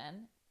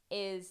question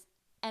is,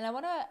 and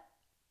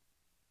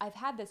I've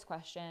had this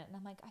question, and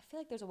I'm like, I feel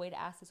like there's a way to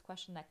ask this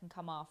question that can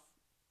come off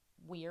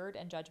weird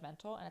and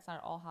judgmental, and it's not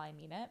at all how I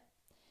mean it.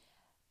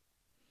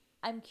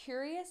 I'm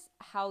curious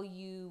how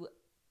you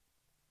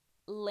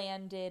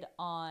landed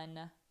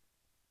on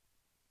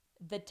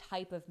the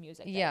type of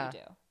music that you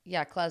do.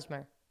 Yeah,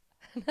 klezmer.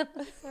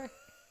 Sorry.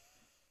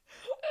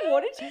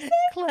 What did you say?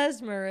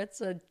 Klezmer.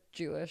 It's a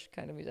Jewish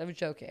kind of music. I was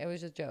joking. It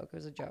was a joke. It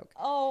was a joke.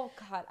 Oh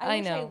God, I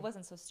wish I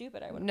wasn't so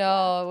stupid. I would.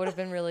 No, it would have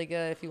been really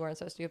good if you weren't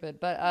so stupid.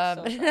 But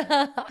so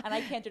and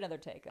I can't do another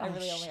take. I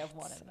really only have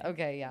one.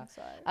 Okay, yeah. I'm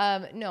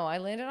sorry. No, I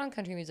landed on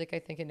country music. I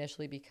think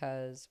initially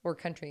or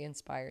country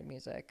inspired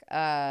music.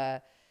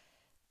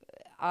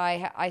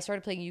 I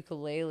started playing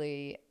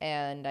ukulele,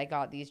 and I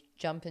got these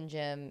Jumpin'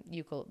 Jim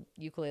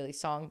ukulele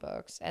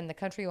songbooks, and the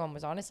country one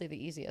was honestly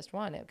the easiest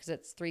one because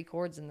it's 3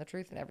 chords and the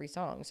truth in every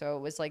song. So it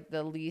was like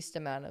the least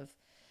amount of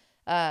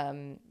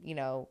you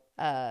know,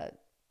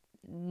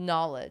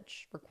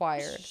 knowledge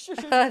required.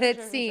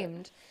 It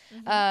seemed.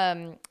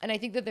 And I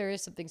think that there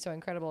is something so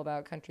incredible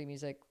about country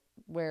music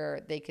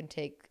where they can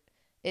take,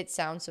 it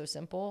sounds so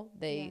simple.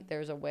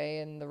 There's a way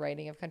in the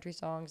writing of country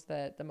songs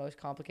that the most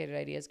complicated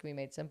ideas can be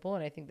made simple,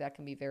 and I think that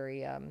can be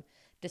very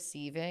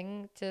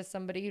deceiving to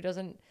somebody who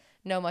doesn't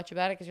know much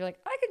about it, because you're like,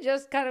 I could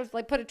just kind of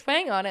like put a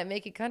twang on it and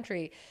make it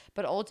country.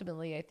 But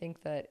ultimately, I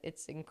think that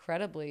it's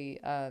incredibly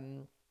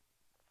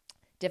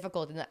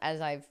difficult. And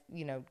as I've,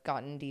 you know,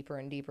 gotten deeper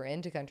and deeper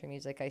into country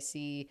music, I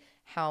see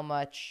how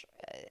much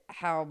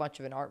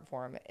of an art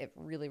form it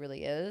really,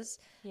 really is,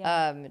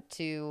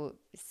 to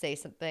say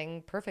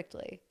something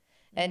perfectly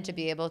and to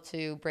be able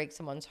to break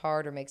someone's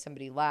heart or make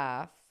somebody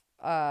laugh,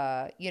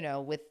 you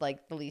know, with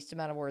like the least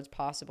amount of words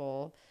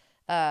possible,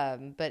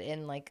 but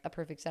in like a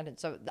perfect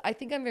sentence. So I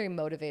think I'm very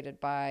motivated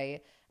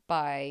by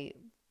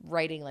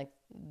writing like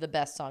the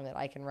best song that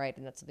I can write,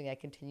 and that's something I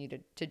continue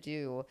to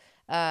do,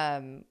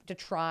 to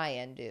try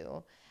and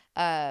do.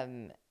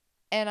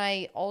 And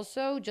I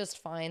also just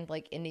find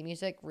like indie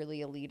music really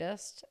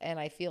elitist, and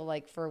I feel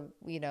like for,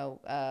 you know,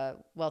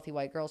 wealthy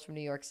white girls from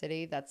New York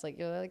City, that's like,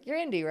 you're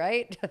indie,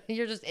 right?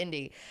 You're just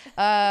indie.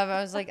 I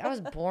was like, I was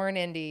born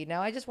indie.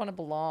 Now I just want to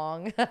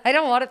belong. I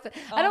don't want to.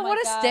 I don't want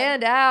to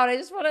stand out. I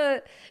just want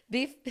to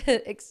be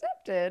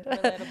accepted.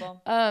 Relatable.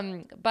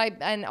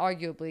 And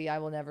arguably, I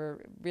will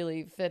never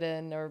really fit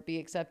in or be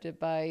accepted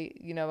by,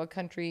 you know, a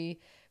country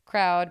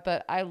crowd.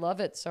 But I love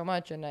it so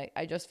much, and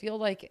I just feel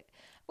like.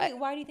 Wait,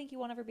 why do you think you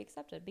won't ever be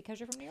accepted? Because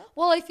you're from New York?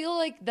 Well, I feel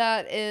like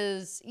that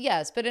is,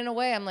 yes, but in a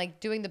way I'm like,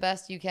 doing the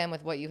best you can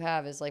with what you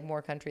have is like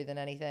more country than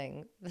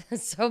anything.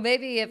 So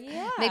maybe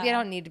maybe I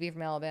don't need to be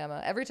from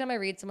Alabama. Every time I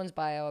read someone's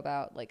bio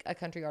about like a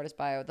country artist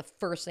bio, the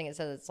first thing it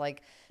says, it's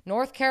like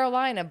North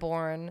Carolina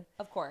born.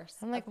 Of course.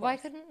 I'm like, why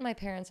couldn't my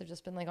parents have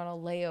just been like on a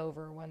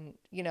layover when,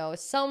 you know,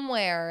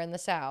 somewhere in the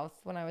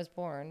South when I was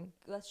born?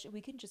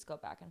 We can just go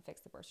back and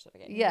fix the birth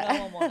certificate. Yeah.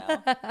 No one will know.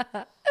 It's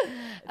can't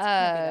be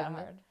that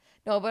hard.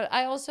 No, but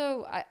I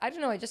also, I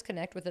don't know, I just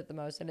connect with it the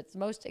most, and it's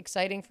most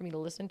exciting for me to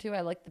listen to. I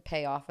like the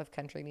payoff of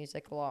country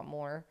music a lot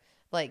more.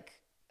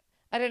 Like,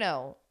 I don't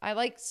know, I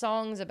like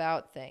songs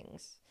about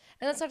things.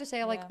 And that's not to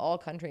say I like all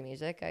country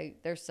music.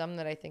 There's some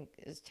that I think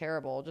is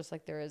terrible, just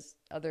like there is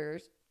other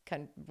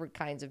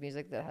kinds of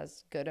music that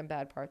has good and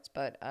bad parts.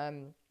 But I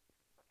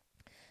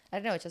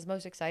don't know, it's just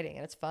most exciting,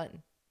 and it's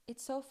fun.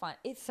 It's so fun.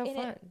 It's so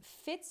fun. It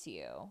fits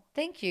you.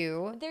 Thank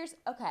you.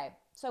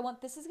 So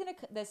this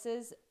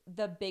is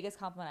the biggest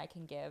compliment I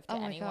can give to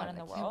anyone in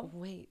the world. I can't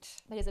wait.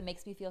 Because it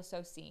makes me feel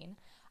so seen.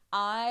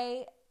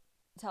 I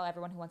tell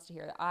everyone who wants to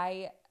hear that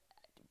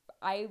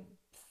I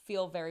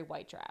feel very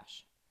white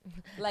trash.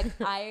 Like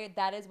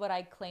that is what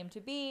I claim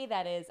to be.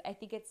 That is, I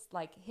think it's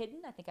like hidden.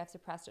 I think I've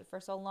suppressed it for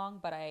so long,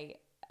 but I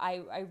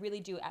really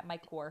do at my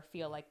core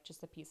feel like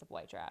just a piece of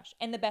white trash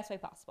in the best way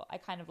possible. I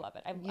kind of love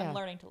it. I'm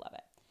learning to love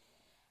it.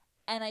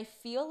 And I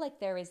feel like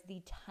there is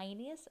the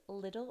tiniest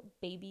little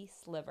baby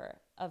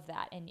sliver of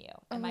that in you.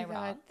 Am I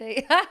wrong?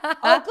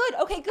 Oh, good.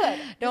 Okay, good.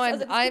 No,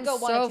 I'm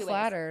so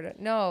flattered.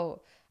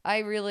 No,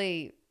 I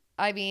mean,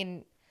 I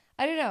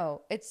don't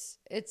know.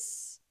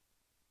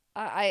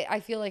 I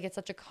feel like it's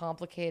such a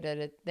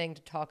complicated thing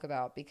to talk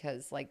about,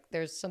 because like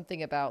there's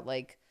something about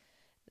like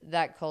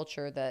that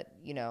culture that,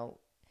 you know,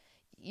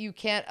 you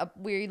can't,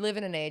 we live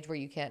in an age where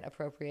you can't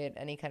appropriate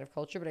any kind of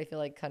culture, but I feel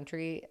like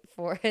country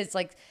it's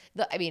like,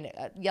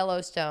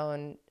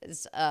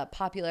 Yellowstone's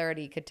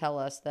popularity could tell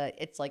us that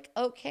it's like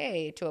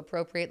okay to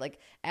appropriate like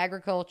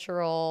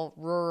agricultural,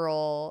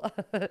 rural,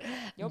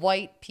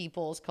 white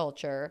people's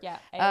culture. Yeah.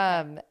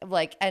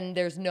 Like, and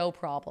there's no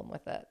problem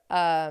with it.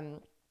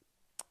 And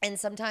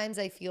sometimes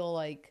I feel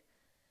like,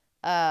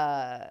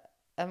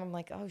 I'm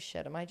like, oh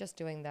shit, am I just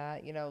doing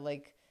that? You know,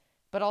 like,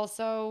 but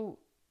also,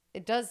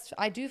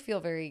 I do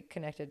feel very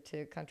connected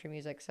to country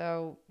music.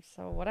 So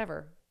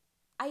whatever.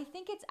 I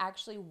think it's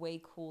actually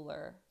way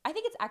cooler. I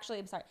think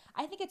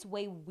it's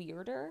way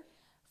weirder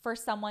for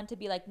someone to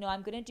be like, no,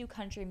 I'm going to do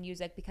country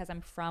music because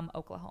I'm from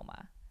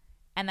Oklahoma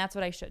and that's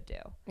what I should do.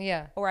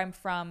 Yeah. Or I'm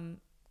from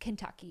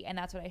Kentucky and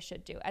that's what I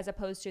should do. As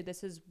opposed to,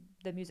 this is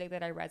the music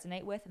that I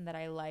resonate with and that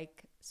I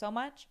like so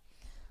much.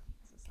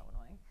 This is so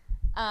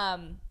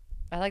annoying.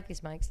 I like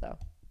these mics though.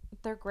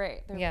 They're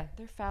great. They're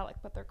phallic,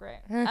 but they're great.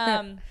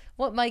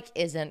 What mic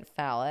isn't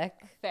phallic?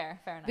 Fair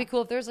enough. Be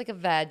cool if there's like a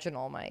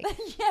vaginal mic.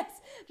 Yes,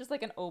 just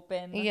like an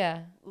open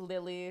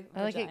lily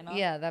vagina.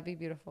 Yeah, that'd be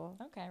beautiful.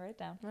 Okay, write it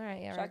down. All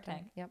right, yeah, Shark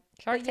Tank. Yep,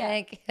 Shark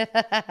Tank.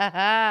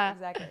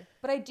 Exactly.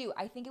 But I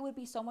think it would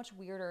be so much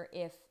weirder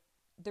if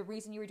the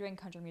reason you were doing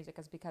country music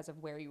is because of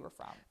where you were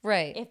from.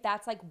 Right. If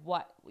that's like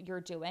what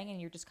you're doing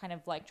and you're just kind of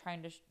like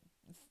trying to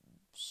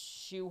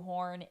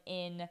shoehorn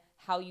in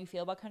how you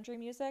feel about country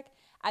music,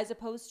 as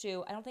opposed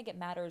to, I don't think it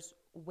matters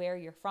where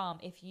you're from.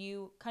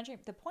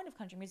 The point of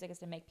country music is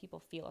to make people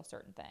feel a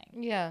certain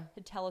thing. Yeah.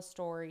 To tell a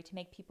story, to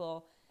make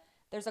people,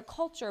 there's a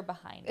culture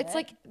behind it. It's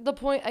like the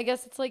point, I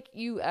guess it's like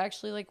you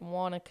actually like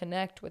want to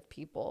connect with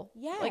people.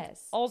 Yes. Like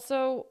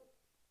also,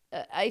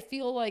 I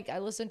feel like I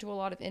listen to a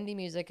lot of indie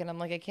music and I'm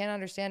like, I can't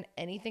understand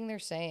anything they're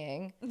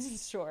saying.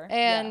 Sure.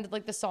 And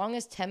like the song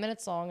is 10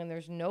 minutes long and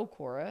there's no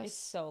chorus. It's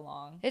so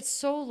long. It's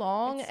so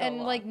long. It's so and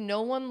long. Like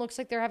no one looks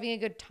like they're having a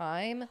good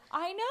time.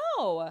 I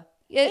know.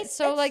 It's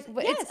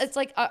yes.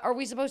 like, are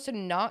we supposed to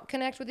not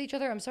connect with each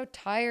other? I'm so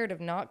tired of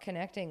not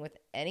connecting with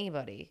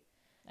anybody.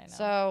 I know.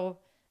 So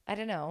I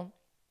don't know.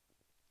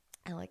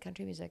 I like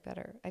country music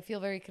better. I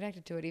feel very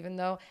connected to it, even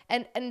though,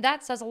 and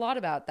that says a lot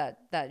about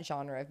that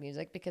genre of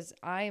music, because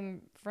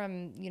I'm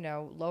from,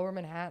 lower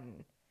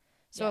Manhattan.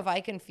 So Yes. if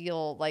I can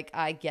feel like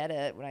I get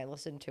it when I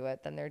listen to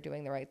it, then they're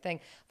doing the right thing.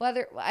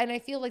 And I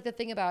feel like the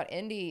thing about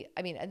indie,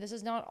 I mean, and this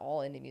is not all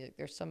indie music.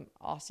 There's some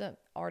awesome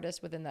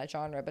artists within that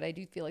genre, but I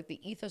do feel like the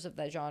ethos of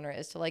that genre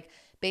is to like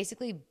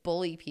basically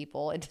bully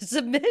people into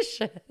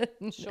submission.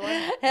 Sure.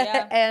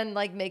 Yeah. And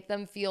like make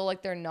them feel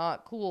like they're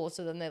not cool.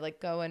 So then they like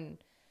go and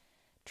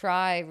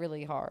try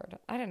really hard.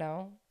 I don't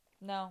know.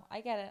 No,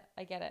 I get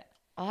it.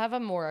 I'll have a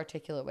more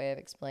articulate way of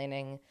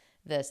explaining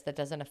this that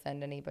doesn't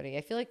offend anybody.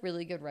 I feel like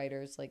really good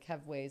writers like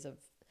have ways of,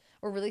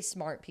 or really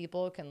smart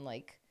people can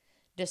like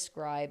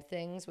describe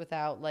things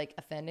without like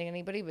offending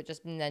anybody, but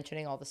just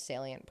mentioning all the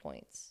salient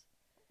points.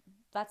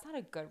 That's not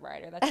a good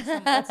writer.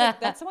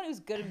 That's someone who's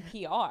good in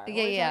PR.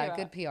 Yeah,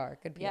 good PR.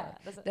 Yeah,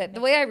 the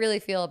way I really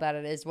feel about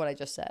it is what I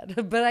just said.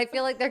 But I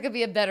feel like there could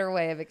be a better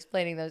way of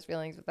explaining those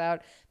feelings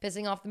without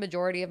pissing off the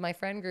majority of my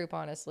friend group,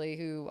 honestly,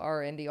 who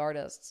are indie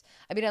artists.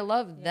 I mean, I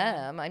love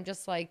them. I'm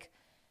just like,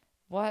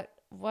 what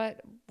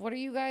are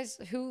you guys?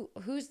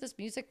 Who's this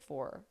music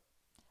for?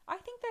 I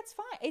think that's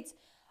fine. It's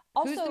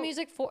also, who's the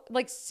music for?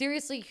 Like,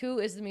 seriously, who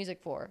is the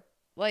music for?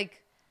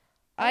 Like,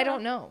 I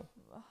don't know.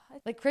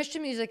 Like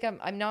Christian music,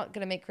 I'm not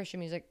gonna make Christian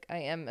music. I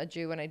am a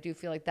Jew, and I do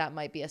feel like that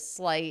might be a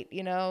slight,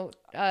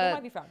 that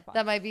might be frowned upon.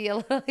 That might be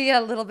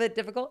a little bit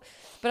difficult.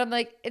 But I'm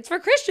like, it's for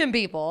Christian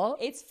people.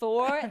 It's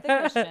for the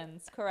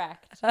Christians.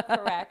 Correct.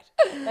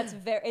 That's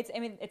very. It's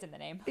in the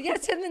name. Yeah,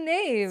 it's in the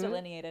name. It's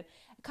delineated.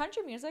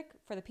 Country music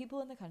for the people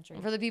in the country.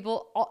 For the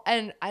people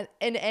and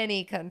in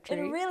any country.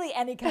 In really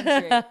any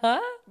country.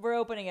 We're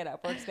opening it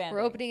up. We're expanding.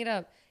 We're opening it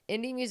up.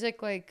 Indie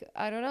music, like,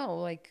 I don't know,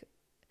 like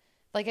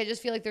I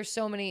just feel like there's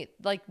so many,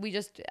 like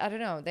I don't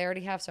know, they already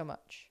have so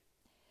much.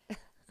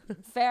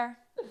 Fair.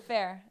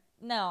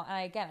 No,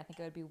 and again, I think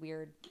it would be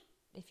weird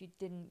if it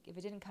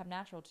didn't come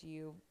natural to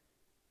you.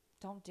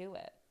 Don't do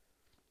it.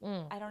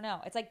 I don't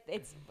know. It's like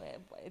is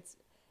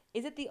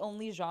it the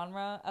only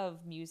genre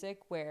of music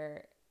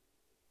where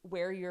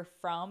you're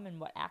from and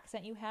what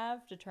accent you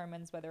have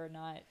determines whether or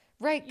not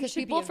right, because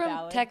people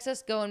from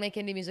Texas go and make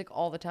indie music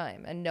all the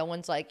time, and no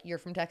one's like, you're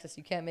from Texas,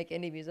 you can't make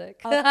indie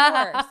music.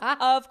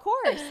 Of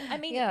course. I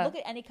mean, yeah. Look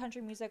at any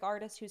country music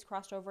artist who's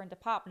crossed over into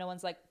pop. No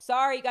one's like,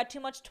 sorry, you got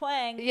too much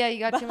twang. Yeah, you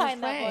got too much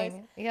that twang.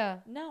 Voice. Yeah.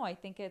 No, I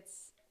think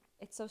it's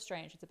so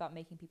strange. It's about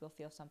making people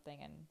feel something,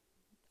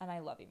 and I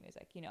love your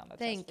music. I'm obsessed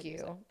with music. Thank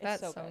you.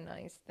 That's so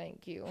nice.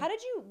 Thank you.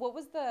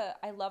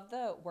 I love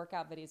the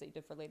workout videos that you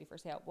did for Lady for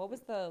Sale. What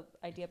was the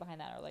idea behind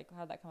that, or like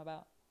how did that come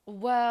about?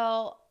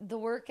 Well, the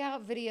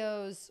workout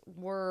videos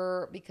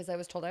were because I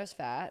was told I was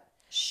fat.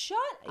 Shut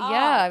up.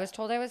 Yeah, I was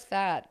told I was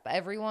fat.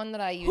 Everyone that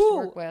I used to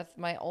work with,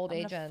 my old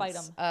agents, fight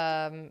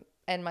 'em.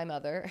 And my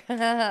mother,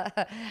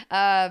 but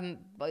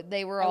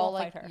they were all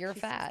like, "You're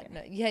fat."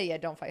 No, yeah,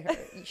 don't fight her.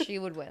 She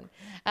would win.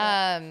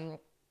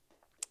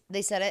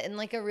 They said it in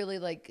like a really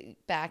like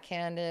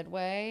backhanded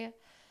way.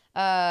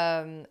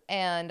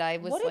 And I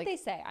was what did they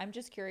say? I'm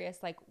just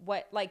curious. Like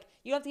what? Like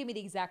you don't have to give me the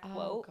exact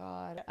quote.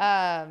 Oh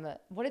God.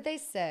 What did they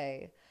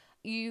say?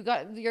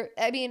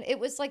 It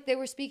was like they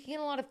were speaking in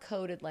a lot of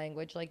coded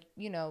language, like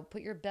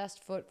put your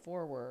best foot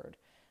forward,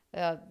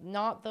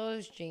 not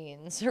those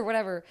jeans or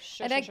whatever.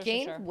 I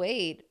gained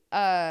weight.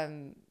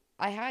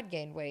 I had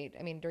gained weight.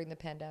 I mean, during the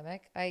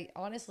pandemic, I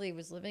honestly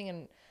was living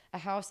in a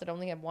house that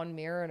only had one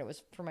mirror, and it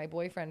was for my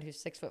boyfriend who's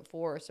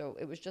 6'4", so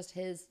it was just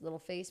his little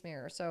face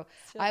mirror. So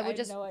I would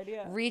just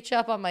reach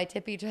up on my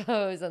tippy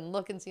toes and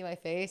look and see my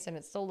face, and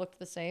it still looked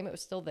the same. It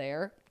was still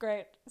there.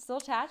 Great, still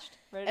attached.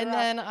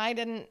 Then I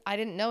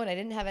didn't know, and I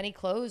didn't have any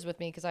clothes with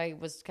me because I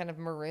was kind of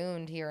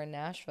marooned here in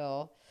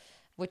Nashville,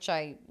 which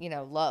I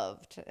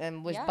loved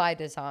and was by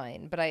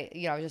design. But I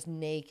was just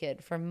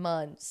naked for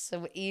months,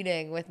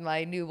 eating with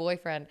my new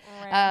boyfriend.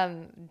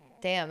 Right.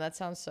 Damn, that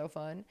sounds so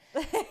fun.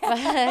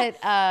 But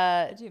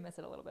I do miss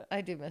it a little bit.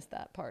 I do miss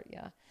that part,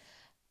 yeah.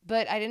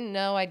 But I didn't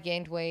know I'd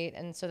gained weight,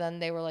 and so then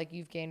they were like,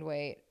 "You've gained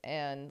weight,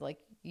 and like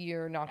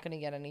you're not going to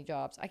get any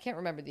jobs." I can't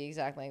remember the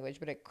exact language,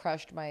 but it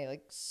crushed my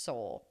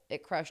soul.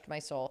 It crushed my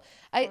soul.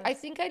 I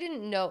think I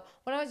didn't know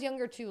when I was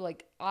younger too.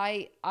 Like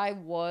I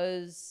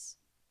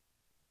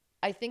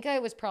think I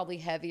was probably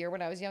heavier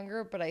when I was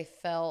younger, but I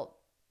felt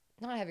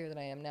not heavier than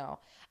I am now.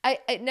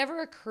 It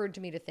never occurred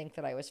to me to think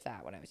that I was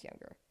fat when I was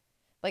younger.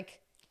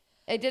 Like,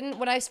 it didn't,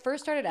 when I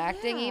first started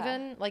acting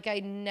even, like I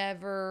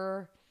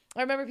remember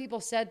people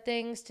said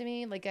things to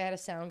me. Like I had a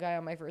sound guy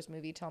on my first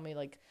movie tell me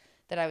like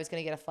that I was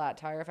going to get a flat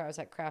tire if I was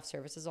at craft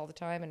services all the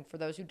time. And for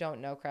those who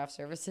don't know craft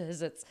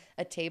services, it's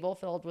a table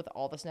filled with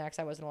all the snacks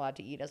I wasn't allowed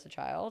to eat as a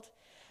child.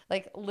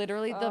 Like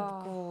literally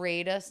the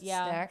greatest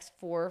snacks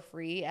for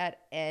free at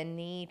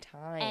any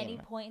time. Any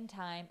point in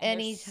time.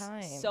 Any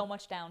time. So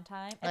much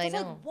downtime. I know.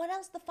 Like, what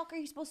else the fuck are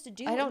you supposed to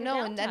do? I don't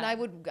know. And then I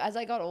would, as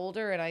I got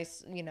older and I,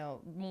 you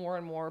know, more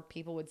and more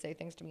people would say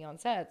things to me on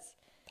sets.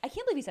 I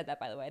can't believe you said that,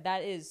 by the way.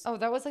 That is. Oh,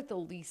 that was like the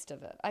least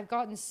of it. I've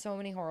gotten so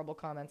many horrible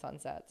comments on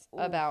sets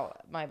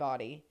about my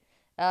body.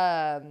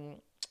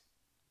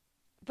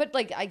 But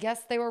like, I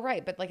guess they were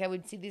right. But like, I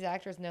would see these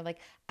actors and they're like,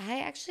 I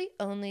actually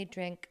only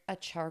drink a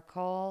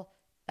charcoal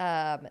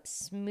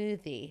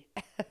smoothie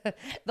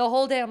the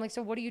whole day. I'm like,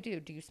 so what do you do?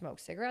 Do you smoke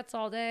cigarettes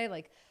all day?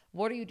 Like,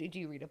 what do you do? Do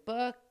you read a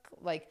book?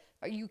 Like,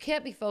 you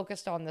can't be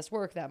focused on this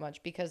work that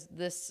much because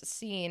this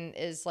scene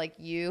is like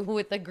you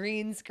with a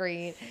green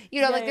screen.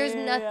 You know, there's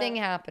nothing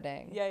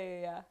happening.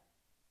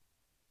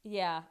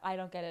 Yeah, I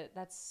don't get it.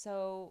 That's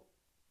so.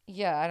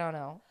 Yeah, I don't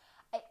know.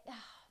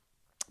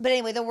 But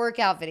anyway, the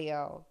workout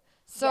video.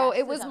 So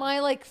it was my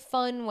like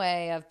fun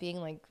way of being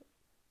like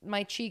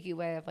my cheeky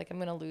way of like I'm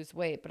gonna lose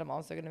weight, but I'm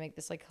also gonna make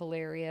this like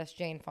hilarious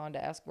Jane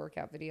Fonda-esque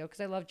workout video because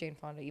I love Jane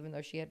Fonda even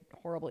though she had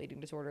horrible eating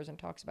disorders and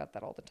talks about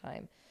that all the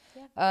time.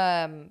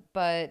 Yeah.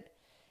 But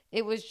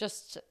it was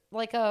just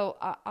like I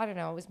don't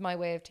know, it was my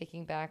way of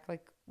taking back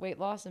like weight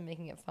loss and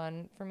making it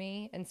fun for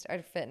me instead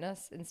of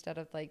fitness, instead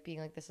of like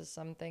being like this is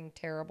something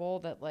terrible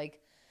that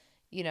like,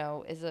 you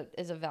know, is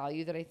a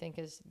value that I think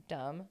is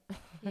dumb.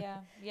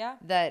 Yeah.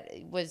 That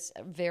was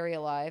very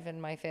alive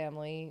in my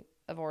family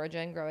of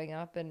origin growing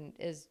up and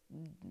is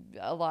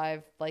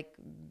alive like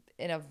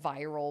in a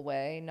viral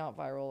way, not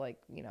viral like,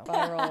 you know,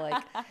 viral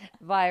like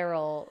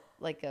viral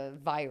like a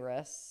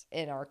virus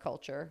in our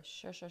culture.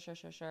 Sure.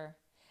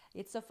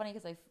 It's so funny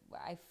because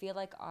I feel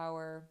like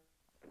our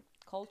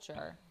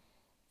culture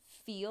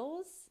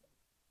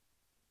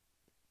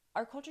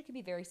can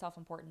be very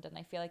self-important, and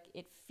I feel like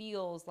it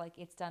feels like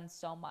it's done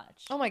so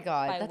much. Oh my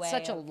God, that's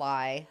such a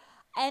lie.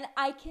 And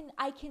I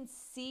can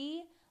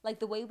see like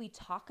the way we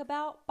talk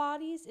about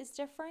bodies is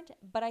different,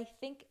 but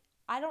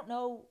I don't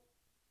know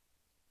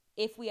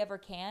if we ever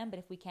can, but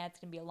if we can, it's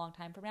going to be a long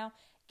time from now,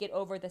 get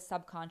over the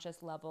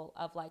subconscious level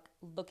of like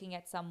looking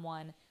at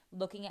someone,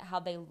 looking at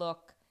how they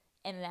look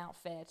in an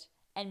outfit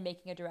and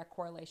making a direct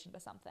correlation to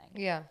something.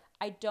 Yeah.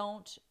 I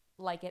don't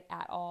like it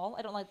at all.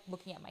 I don't like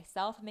looking at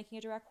myself and making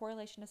a direct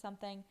correlation to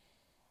something.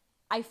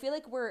 I feel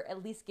like we're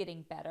at least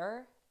getting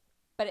better,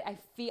 but I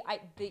feel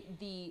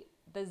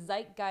the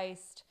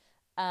zeitgeist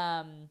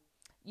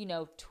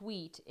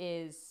tweet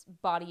is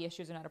body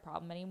issues are not a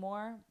problem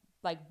anymore.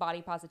 Like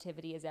body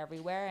positivity is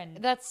everywhere, and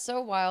that's so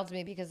wild to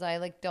me because I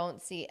like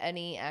don't see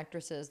any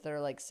actresses that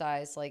are like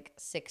size like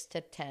 6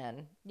 to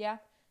 10. Yeah.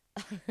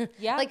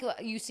 Yeah. Like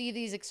you see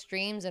these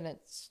extremes and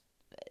it's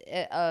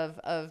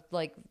of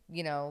like,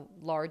 you know,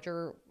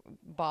 larger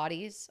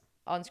bodies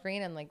on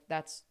screen and like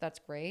that's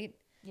great.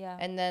 Yeah.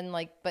 And then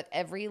like but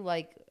every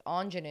like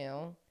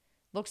ingenue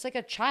looks like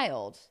a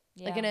child.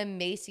 Yeah. Like an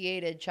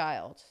emaciated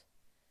child.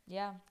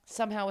 Yeah.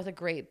 Somehow with a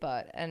great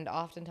butt and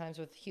oftentimes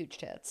with huge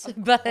tits.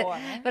 But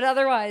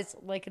otherwise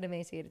like an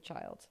emaciated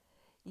child.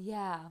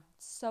 Yeah.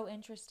 So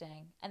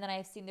interesting. And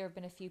then there have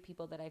been a few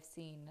people that I've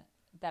seen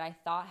that I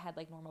thought had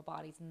like normal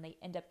bodies and they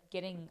end up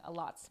getting a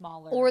lot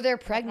smaller. Or they're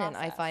pregnant,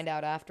 I find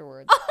out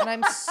afterwards. And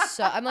I'm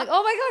like,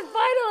 oh my God,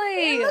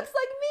 finally. It looks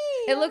like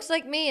me. It looks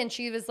like me. And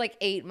she was like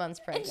 8 months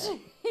pregnant. And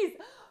she's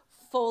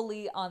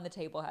fully on the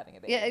table having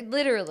a baby. Yeah,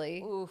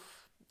 literally. Oof.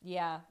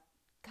 Yeah.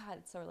 God,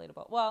 it's so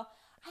relatable. Well,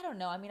 I don't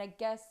know. I mean, I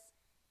guess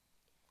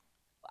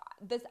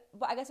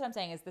what I'm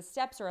saying is the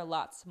steps are a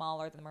lot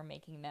smaller than we're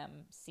making them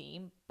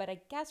seem. But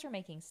I guess we're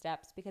making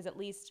steps because at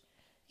least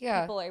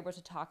people are able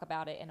to talk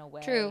about it in a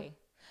way. True.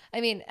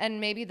 I mean,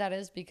 and maybe that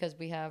is because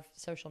we have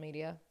social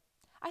media.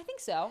 I think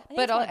so.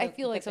 But I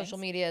feel like social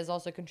media is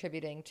also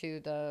contributing to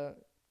the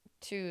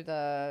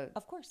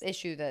of course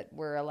issue that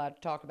we're allowed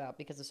to talk about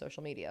because of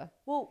social media.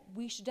 Well,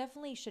 we should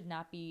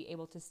not be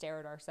able to stare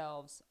at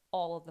ourselves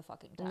all of the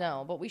fucking time.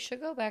 No, but we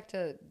should go back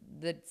to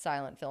the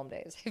silent film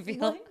days. I feel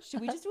like.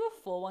 Should we just do a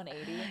full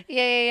 180?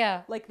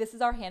 Yeah. Like this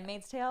is our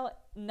Handmaid's Tale,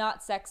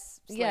 not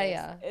sex slaves.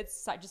 Yeah.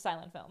 It's just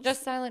silent films.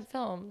 Just silent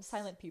films.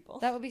 Silent people.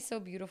 That would be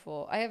so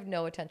beautiful. I have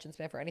no attention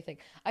span for anything.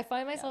 I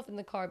find myself in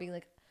the car being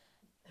like,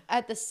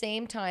 at the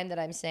same time that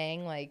I'm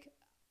saying like,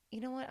 you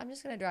know what? I'm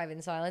just going to drive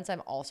in silence.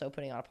 I'm also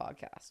putting on a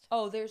podcast.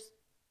 Oh, there's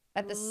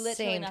at the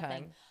same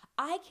time.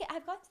 I've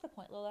gotten to the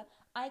point, Lola.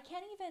 I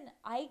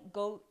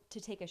go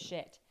to take a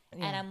shit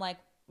and I'm like,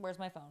 where's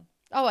my phone?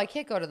 Oh, I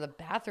can't go to the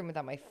bathroom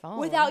without my phone.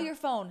 Without your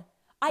phone.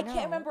 I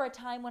can't remember a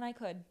time when I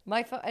could.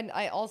 My phone, and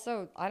I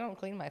don't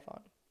clean my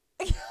phone.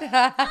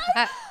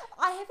 I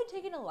haven't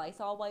taken a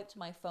Lysol wipe to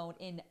my phone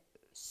in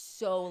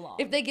so long.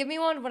 If they give me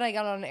one when I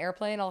got on an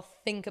airplane, I'll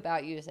think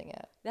about using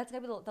it. That's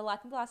gonna be the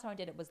last time I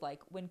did it was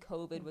like when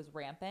COVID was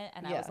rampant,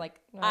 and I was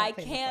like, I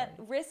can't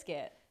risk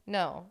it.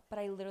 No, but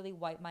I literally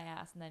wipe my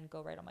ass and then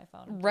go right on my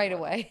phone right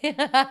away.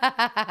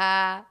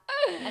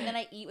 And then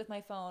I eat with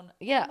my phone.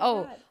 Yeah.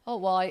 Oh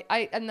well,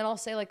 I and then I'll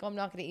say like, oh, I'm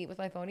not gonna eat with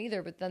my phone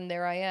either. But then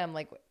there I am,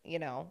 like, you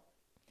know,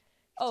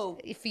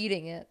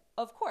 feeding it.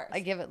 Of course. I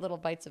give it little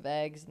bites of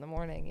eggs in the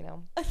morning, you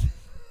know.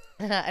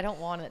 I don't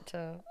want it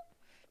to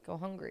go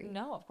hungry.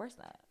 No, of course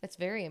not. It's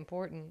very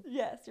important.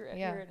 Yes, you're an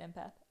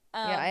empath.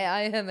 Yeah,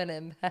 I am an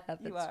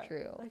empath. It's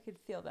true. I could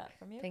feel that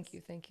from you. Thank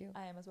you.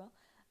 I am as well.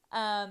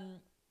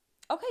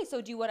 Okay,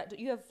 so do you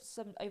have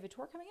a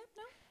tour coming up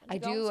now? I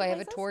do. I have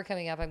a tour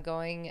coming up. I'm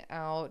going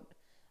out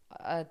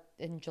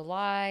in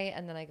July,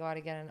 and then I go out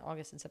again in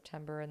August and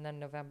September, and then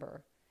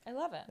November. I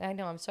love it. I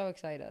know. I'm so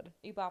excited.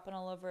 You bopping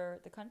all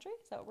over the country?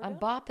 Is that what we're doing? I'm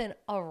bopping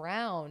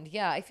around.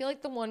 Yeah, I feel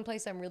like the one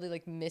place I'm really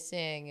like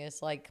missing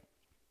is like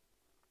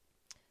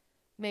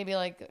maybe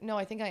like no.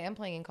 I think I am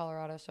playing in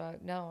Colorado, so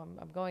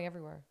I'm going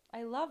everywhere.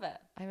 I love it.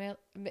 I mean,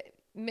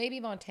 maybe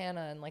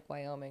Montana and like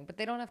Wyoming, but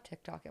they don't have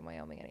TikTok in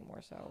Wyoming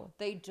anymore, so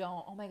they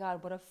don't. Oh my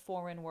God, what a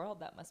foreign world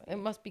that must be. It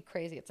must be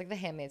crazy. It's like The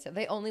Handmaid's Tale.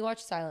 They only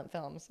watch silent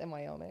films in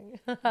Wyoming.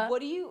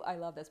 I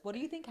love this. What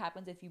do you think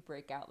happens if you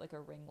break out like a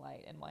ring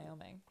light in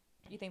Wyoming?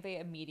 You think they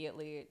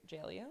immediately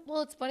jail you?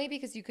 Well, it's funny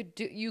because you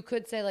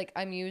could say like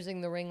I'm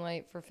using the ring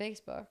light for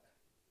Facebook.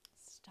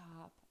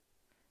 Stop.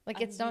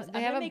 Like it's not.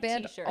 They haven't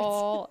banned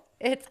all.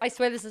 I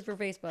swear this is for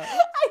Facebook. I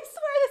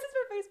swear this is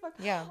for Facebook.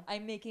 Yeah.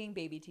 I'm making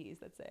baby teas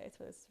that say it's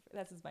for this.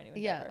 This is my new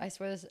endeavor. Yeah, I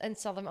swear this, and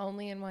sell them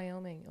only in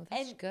Wyoming. Oh,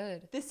 that's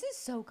good. This is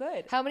so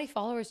good. How many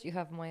followers do you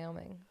have in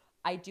Wyoming?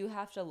 I do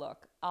have to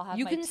look. I'll have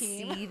you my can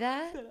team. see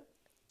that.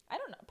 I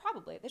don't know.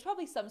 Probably. There's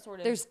probably some sort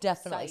of. There's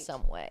definitely site.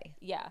 some way.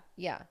 Yeah.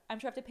 Yeah. I'm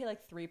sure I have to pay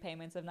like 3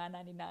 payments of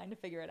 $9.99 to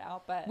figure it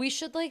out, but we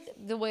should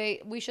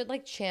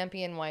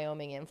champion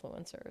Wyoming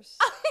influencers.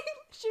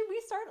 Should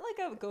we start like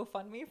a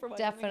GoFundMe for Wyoming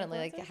Definitely.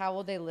 influencers? Like, how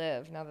will they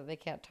live now that they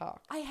can't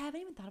talk? I haven't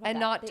even thought about and that.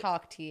 not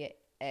talk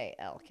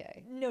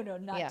TALK. No,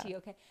 not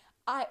TOK.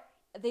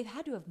 They've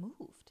had to have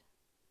moved.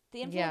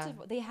 The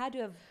influencers, they had to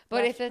have.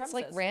 But if premises. it's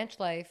like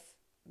ranch life,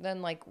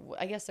 then like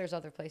I guess there's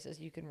other places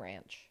you can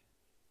ranch.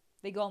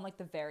 They go on like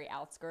the very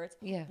outskirts.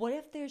 Yeah. What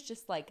if there's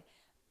just like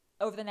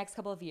over the next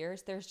couple of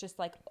years, there's just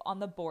like on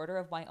the border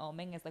of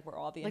Wyoming is like where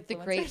all the like influencers.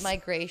 The Great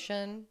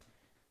Migration.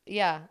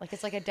 Yeah, like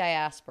it's like a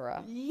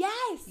diaspora.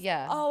 Yes.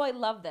 Yeah. Oh, I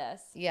love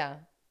this. Yeah.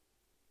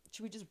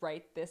 Should we just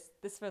write this?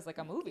 This feels like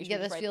a movie.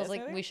 Should this feels like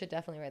movie? We should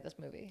definitely write this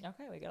movie.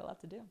 Okay, we got a lot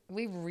to do.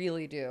 We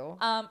really do.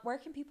 Where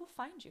can people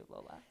find you,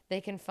 Lola?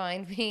 They can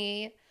find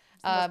me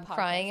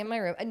crying in my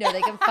room. No,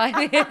 they can find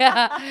me.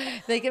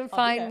 They can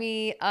find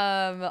me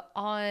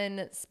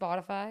on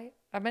Spotify.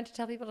 I meant to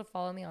tell people to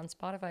follow me on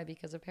Spotify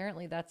because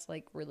apparently that's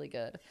like really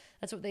good.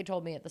 That's what they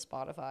told me at the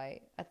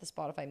Spotify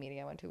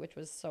meeting I went to, which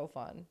was so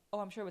fun. Oh,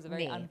 I'm sure it was a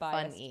very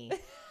unbiased. It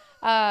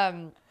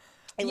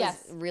was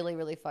really,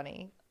 really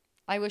funny.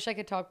 I wish I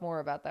could talk more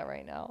about that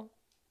right now.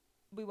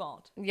 We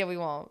won't. Yeah, we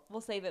won't. We'll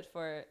save it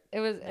for.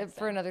 It was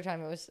for another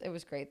time. It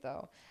was great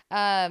though.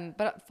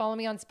 But follow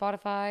me on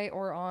Spotify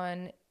or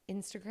on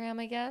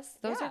Instagram, I guess.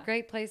 Those are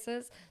great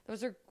places.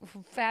 Those are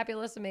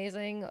fabulous,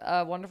 amazing,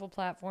 wonderful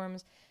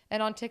platforms.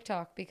 And on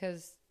TikTok,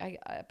 because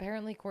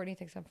apparently Courtney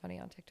thinks I'm funny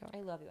on TikTok.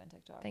 I love you on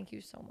TikTok. Thank you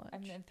so much.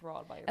 I'm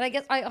enthralled by your. And I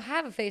guess I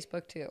have a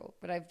Facebook too,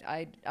 but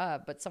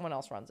but someone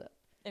else runs it.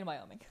 In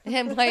Wyoming.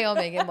 In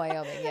Wyoming,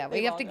 yeah.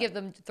 We have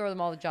to throw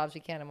them all the jobs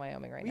we can in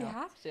Wyoming right now. We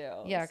have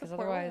to. Yeah, because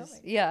otherwise,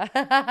 Wyoming.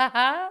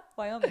 Yeah.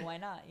 Wyoming, why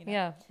not? You know?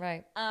 Yeah,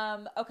 right.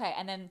 Okay,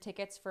 and then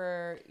tickets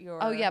for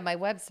your. Oh yeah, my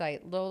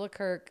website,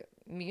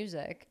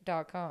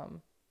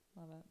 lolakirkmusic.com.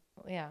 Love it.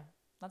 Yeah.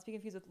 Not to be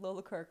confused with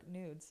Lola Kirke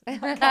nudes.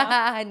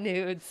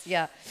 Nudes,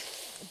 yeah.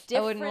 Different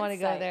I wouldn't want to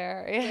go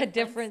there. Yeah,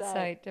 different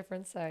site.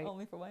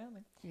 Only for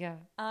Wyoming. Yeah.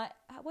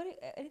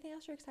 Anything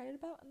else you're excited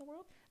about in the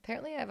world?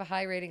 Apparently, I have a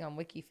high rating on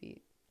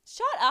WikiFeet.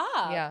 Shut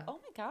up. Yeah.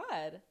 Oh my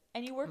God.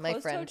 And you wear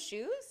closed-toed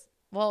shoes?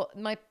 Well,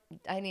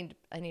 I need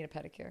a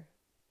pedicure.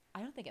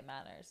 I don't think it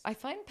matters. I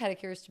find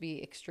pedicures to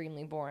be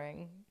extremely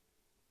boring.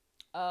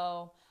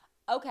 Oh,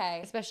 okay.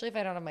 Especially if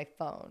I don't have my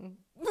phone.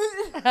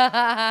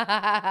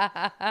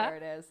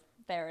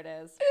 There it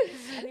is.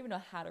 I don't even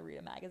know how to read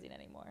a magazine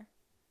anymore.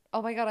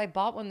 Oh my God, I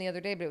bought one the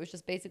other day, but it was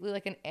just basically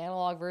like an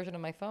analog version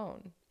of my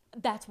phone.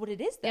 That's what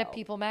it is, though. Yeah,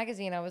 People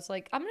Magazine. I was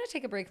like, I'm going to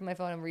take a break from my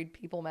phone and read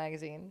People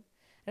Magazine. And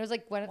it was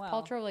like Gwyneth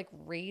Paltrow like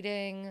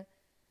rating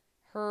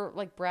her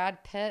like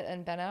Brad Pitt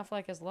and Ben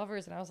Affleck as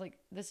lovers. And I was like,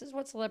 this is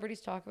what celebrities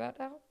talk about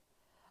now?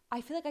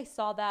 I feel like I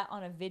saw that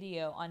on a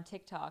video on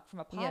TikTok from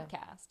a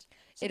podcast. Yeah.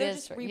 So they're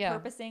just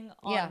repurposing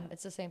on... Yeah,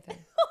 it's the same thing.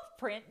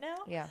 Print now?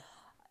 Yeah.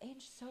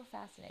 It's so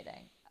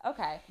fascinating.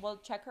 Okay, well,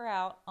 check her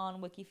out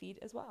on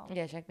WikiFeet as well.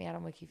 Yeah, check me out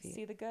on WikiFeet.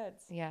 See the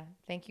goods. Yeah.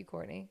 Thank you,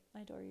 Courtney.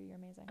 I adore you. You're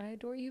amazing. I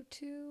adore you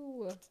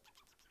too.